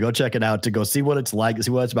Boxing to go check it out, to go see what it's like, to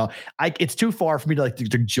see what it's about. It's too far for me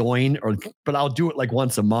to join, but I'll do it like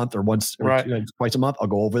once a month or twice a month. I'll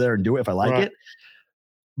go over there and do it if I like it.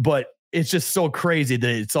 But it's just so crazy that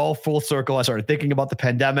it's all full circle. I started thinking about the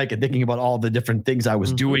pandemic and thinking about all the different things I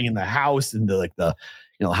was doing in the house and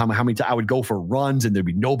how many times I would go for runs and there'd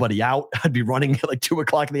be nobody out. I'd be running at like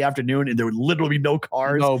 2:00 in the afternoon and there would literally be no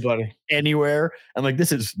cars, nobody anywhere. I'm like,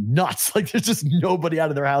 this is nuts. Like there's just nobody out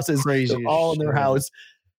of their houses. Crazy. They're all in their house.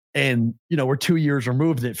 And, we're 2 years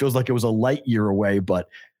removed and it feels like it was a light year away, but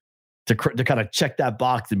to kind of check that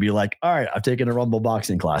box and be like, all right, I've taken a Rumble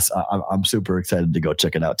Boxing class. I'm super excited to go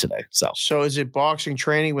check it out today. So is it boxing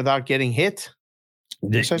training without getting hit?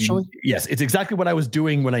 Essentially? Yes. It's exactly what I was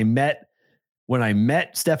doing when I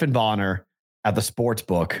met Stefan Bonner at the sports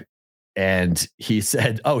book And he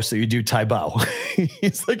said, "Oh, so you do Tai Bao?"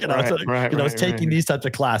 He's like, I was taking these types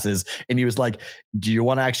of classes, and he was like, "Do you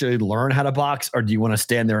want to actually learn how to box, or do you want to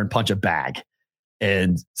stand there and punch a bag?"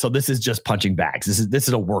 And so this is just punching bags. This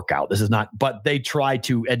is a workout. This is not. But they try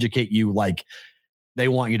to educate you, like they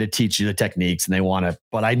want you to teach you the techniques, and they want to.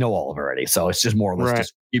 But I know all of it already, so it's just more or less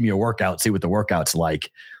just give me a workout, see what the workout's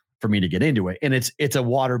like for me to get into it. And it's a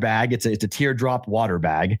water bag. It's a teardrop water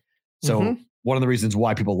bag. So. One of the reasons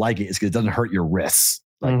why people like it is because it doesn't hurt your wrists.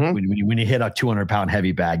 Like when you hit a 200-pound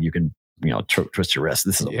heavy bag, you can twist your wrist.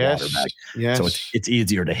 This is a water bag, so it's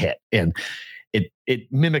easier to hit, and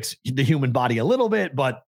it mimics the human body a little bit.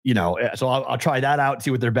 But so I'll try that out.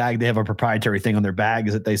 See what their bag. They have a proprietary thing on their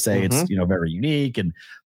bags that they say it's very unique and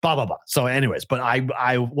blah blah blah. So, anyways, but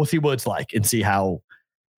I will see what it's like and see how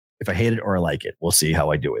if I hate it or I like it. We'll see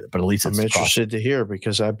how I do with it. But at least I'm interested to hear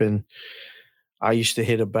because I used to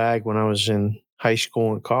hit a bag when I was in high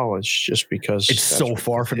school and college just because it's so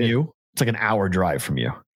far from you. It's like an hour drive from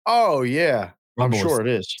you. Oh yeah. I'm sure it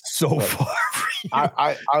is. So far from you.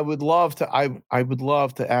 I would love to I would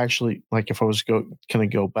love to actually, like, if I was going to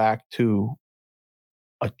go back to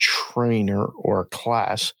a trainer or a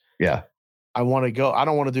class. Yeah. I want to go. I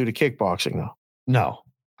don't want to do the kickboxing though. No.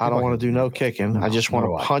 I don't want to do no kicking. I just want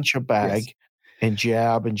to punch a bag and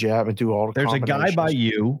jab and do all the There's a guy by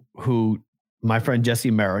you who my friend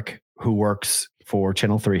Jesse Merrick, who works for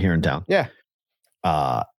Channel 3 here in town. Yeah.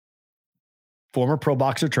 Former pro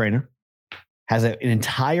boxer trainer, has an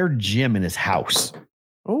entire gym in his house.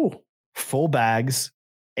 Oh. Full bags,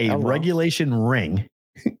 a regulation ring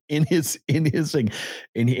in his thing.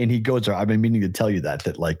 And he goes there. I've been meaning to tell you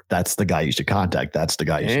that like that's the guy you should contact. That's the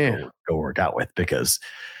guy you should go work out with because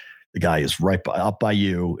the guy is up by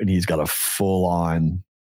you and he's got a full on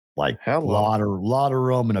like lot of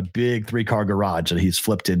room in a big 3-car garage that he's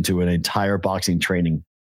flipped into an entire boxing training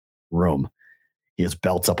room. He has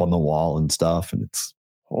belts up on the wall and stuff, and it's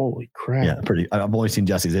holy crap. Yeah, pretty. I've only seen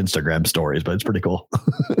Jesse's Instagram stories, but it's pretty cool.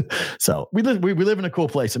 So we live in a cool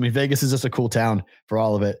place. I mean, Vegas is just a cool town for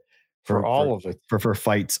all of it. For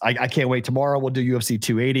fights. I can't wait. Tomorrow we'll do UFC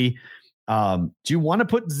 280. Do you want to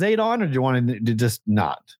put Zayd on, or do you want to just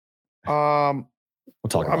not? We'll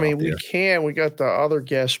talk about we can. We got the other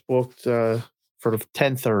guest booked for the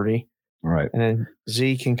 10:30. All right. And then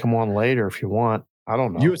Z can come on later if you want. I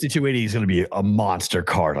don't know. UFC 280 is going to be a monster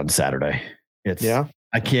card on Saturday.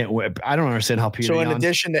 I can't wait. I don't understand how Peter. So in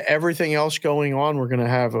addition to everything else going on, we're going to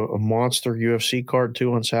have a monster UFC card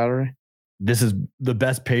too on Saturday. This is the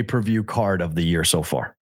best pay-per-view card of the year so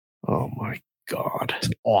far. Oh my God. It's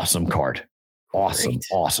an awesome card.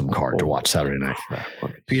 Awesome card to watch Saturday night.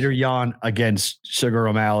 Peter Yan against Sugar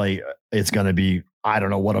O'Malley. It's going to be, I don't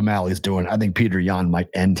know what O'Malley's doing. I think Peter Yan might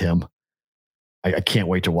end him. I can't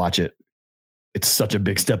wait to watch it. It's such a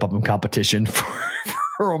big step up in competition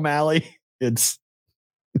for O'Malley. This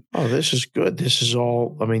is good. This is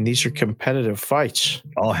all, these are competitive fights.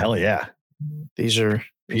 Oh, hell yeah. These are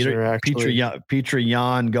Peter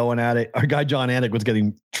Yan going at it. Our guy John Anik was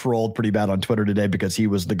getting trolled pretty bad on Twitter today because he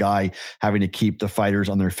was the guy having to keep the fighters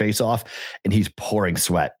on their face off, and he's pouring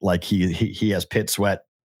sweat. Like he has pit sweat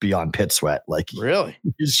beyond pit sweat. Like really,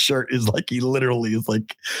 his shirt is like he literally is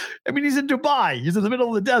like. I mean, he's in Dubai. He's in the middle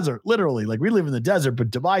of the desert. Literally, like we live in the desert, but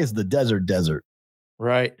Dubai is the desert.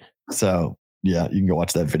 Right. So yeah, you can go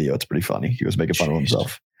watch that video. It's pretty funny. He was making fun of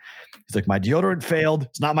himself. He's like, my deodorant failed.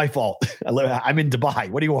 It's not my fault. I'm in Dubai.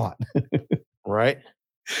 What do you want? Right.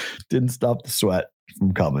 Didn't stop the sweat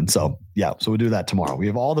from coming. So yeah, so we'll do that tomorrow. We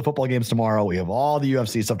have all the football games tomorrow. We have all the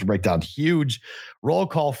UFC stuff to break down. Huge roll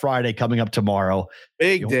call Friday coming up tomorrow.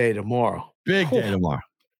 Big day tomorrow. Good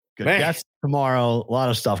guest tomorrow. A lot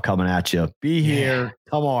of stuff coming at you. Be here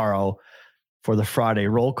tomorrow for the Friday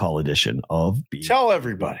roll call edition of Tell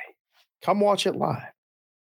everybody. Come watch it live.